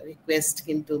हमर रिक्वेस्ट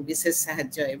किंतु विशेष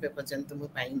सहायता एबे पर्यंत मु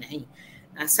पाई नाही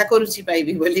आशा करूची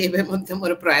पाइबी बोली एबे मध्य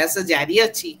मोर प्रयास जारी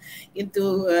अछि किंतु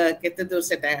केते दूर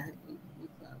सेटा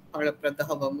फलप्रद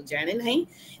हबो मु जाने नाही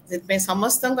जेतमे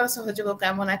समस्त सहयोग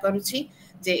कामना करूची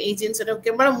जे ए जिंस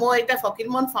केवल मो एटा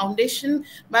फकीरमोहन फाउंडेशन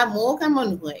बा मो काम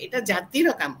नुह एटा जाति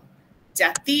रो काम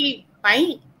जाति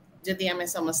पाई जदि हमें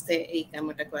समस्ते ए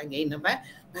कामटा को आगे नबा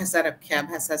भाषा रक्षा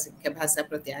भाषा शिक्षा भाषा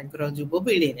प्रति आग्रह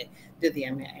युवपीढ़ी रे जदि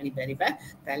आमे आनी परिबा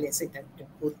ताले सेटा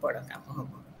बहुत बड़ काम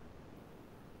हम।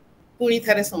 पुणी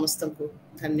थारे समस्त को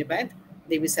धन्यवाद।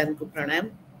 देवी सर को प्रणाम।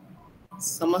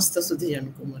 समस्त सुधीजन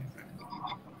को मोर प्रणाम।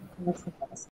 नमस्कार।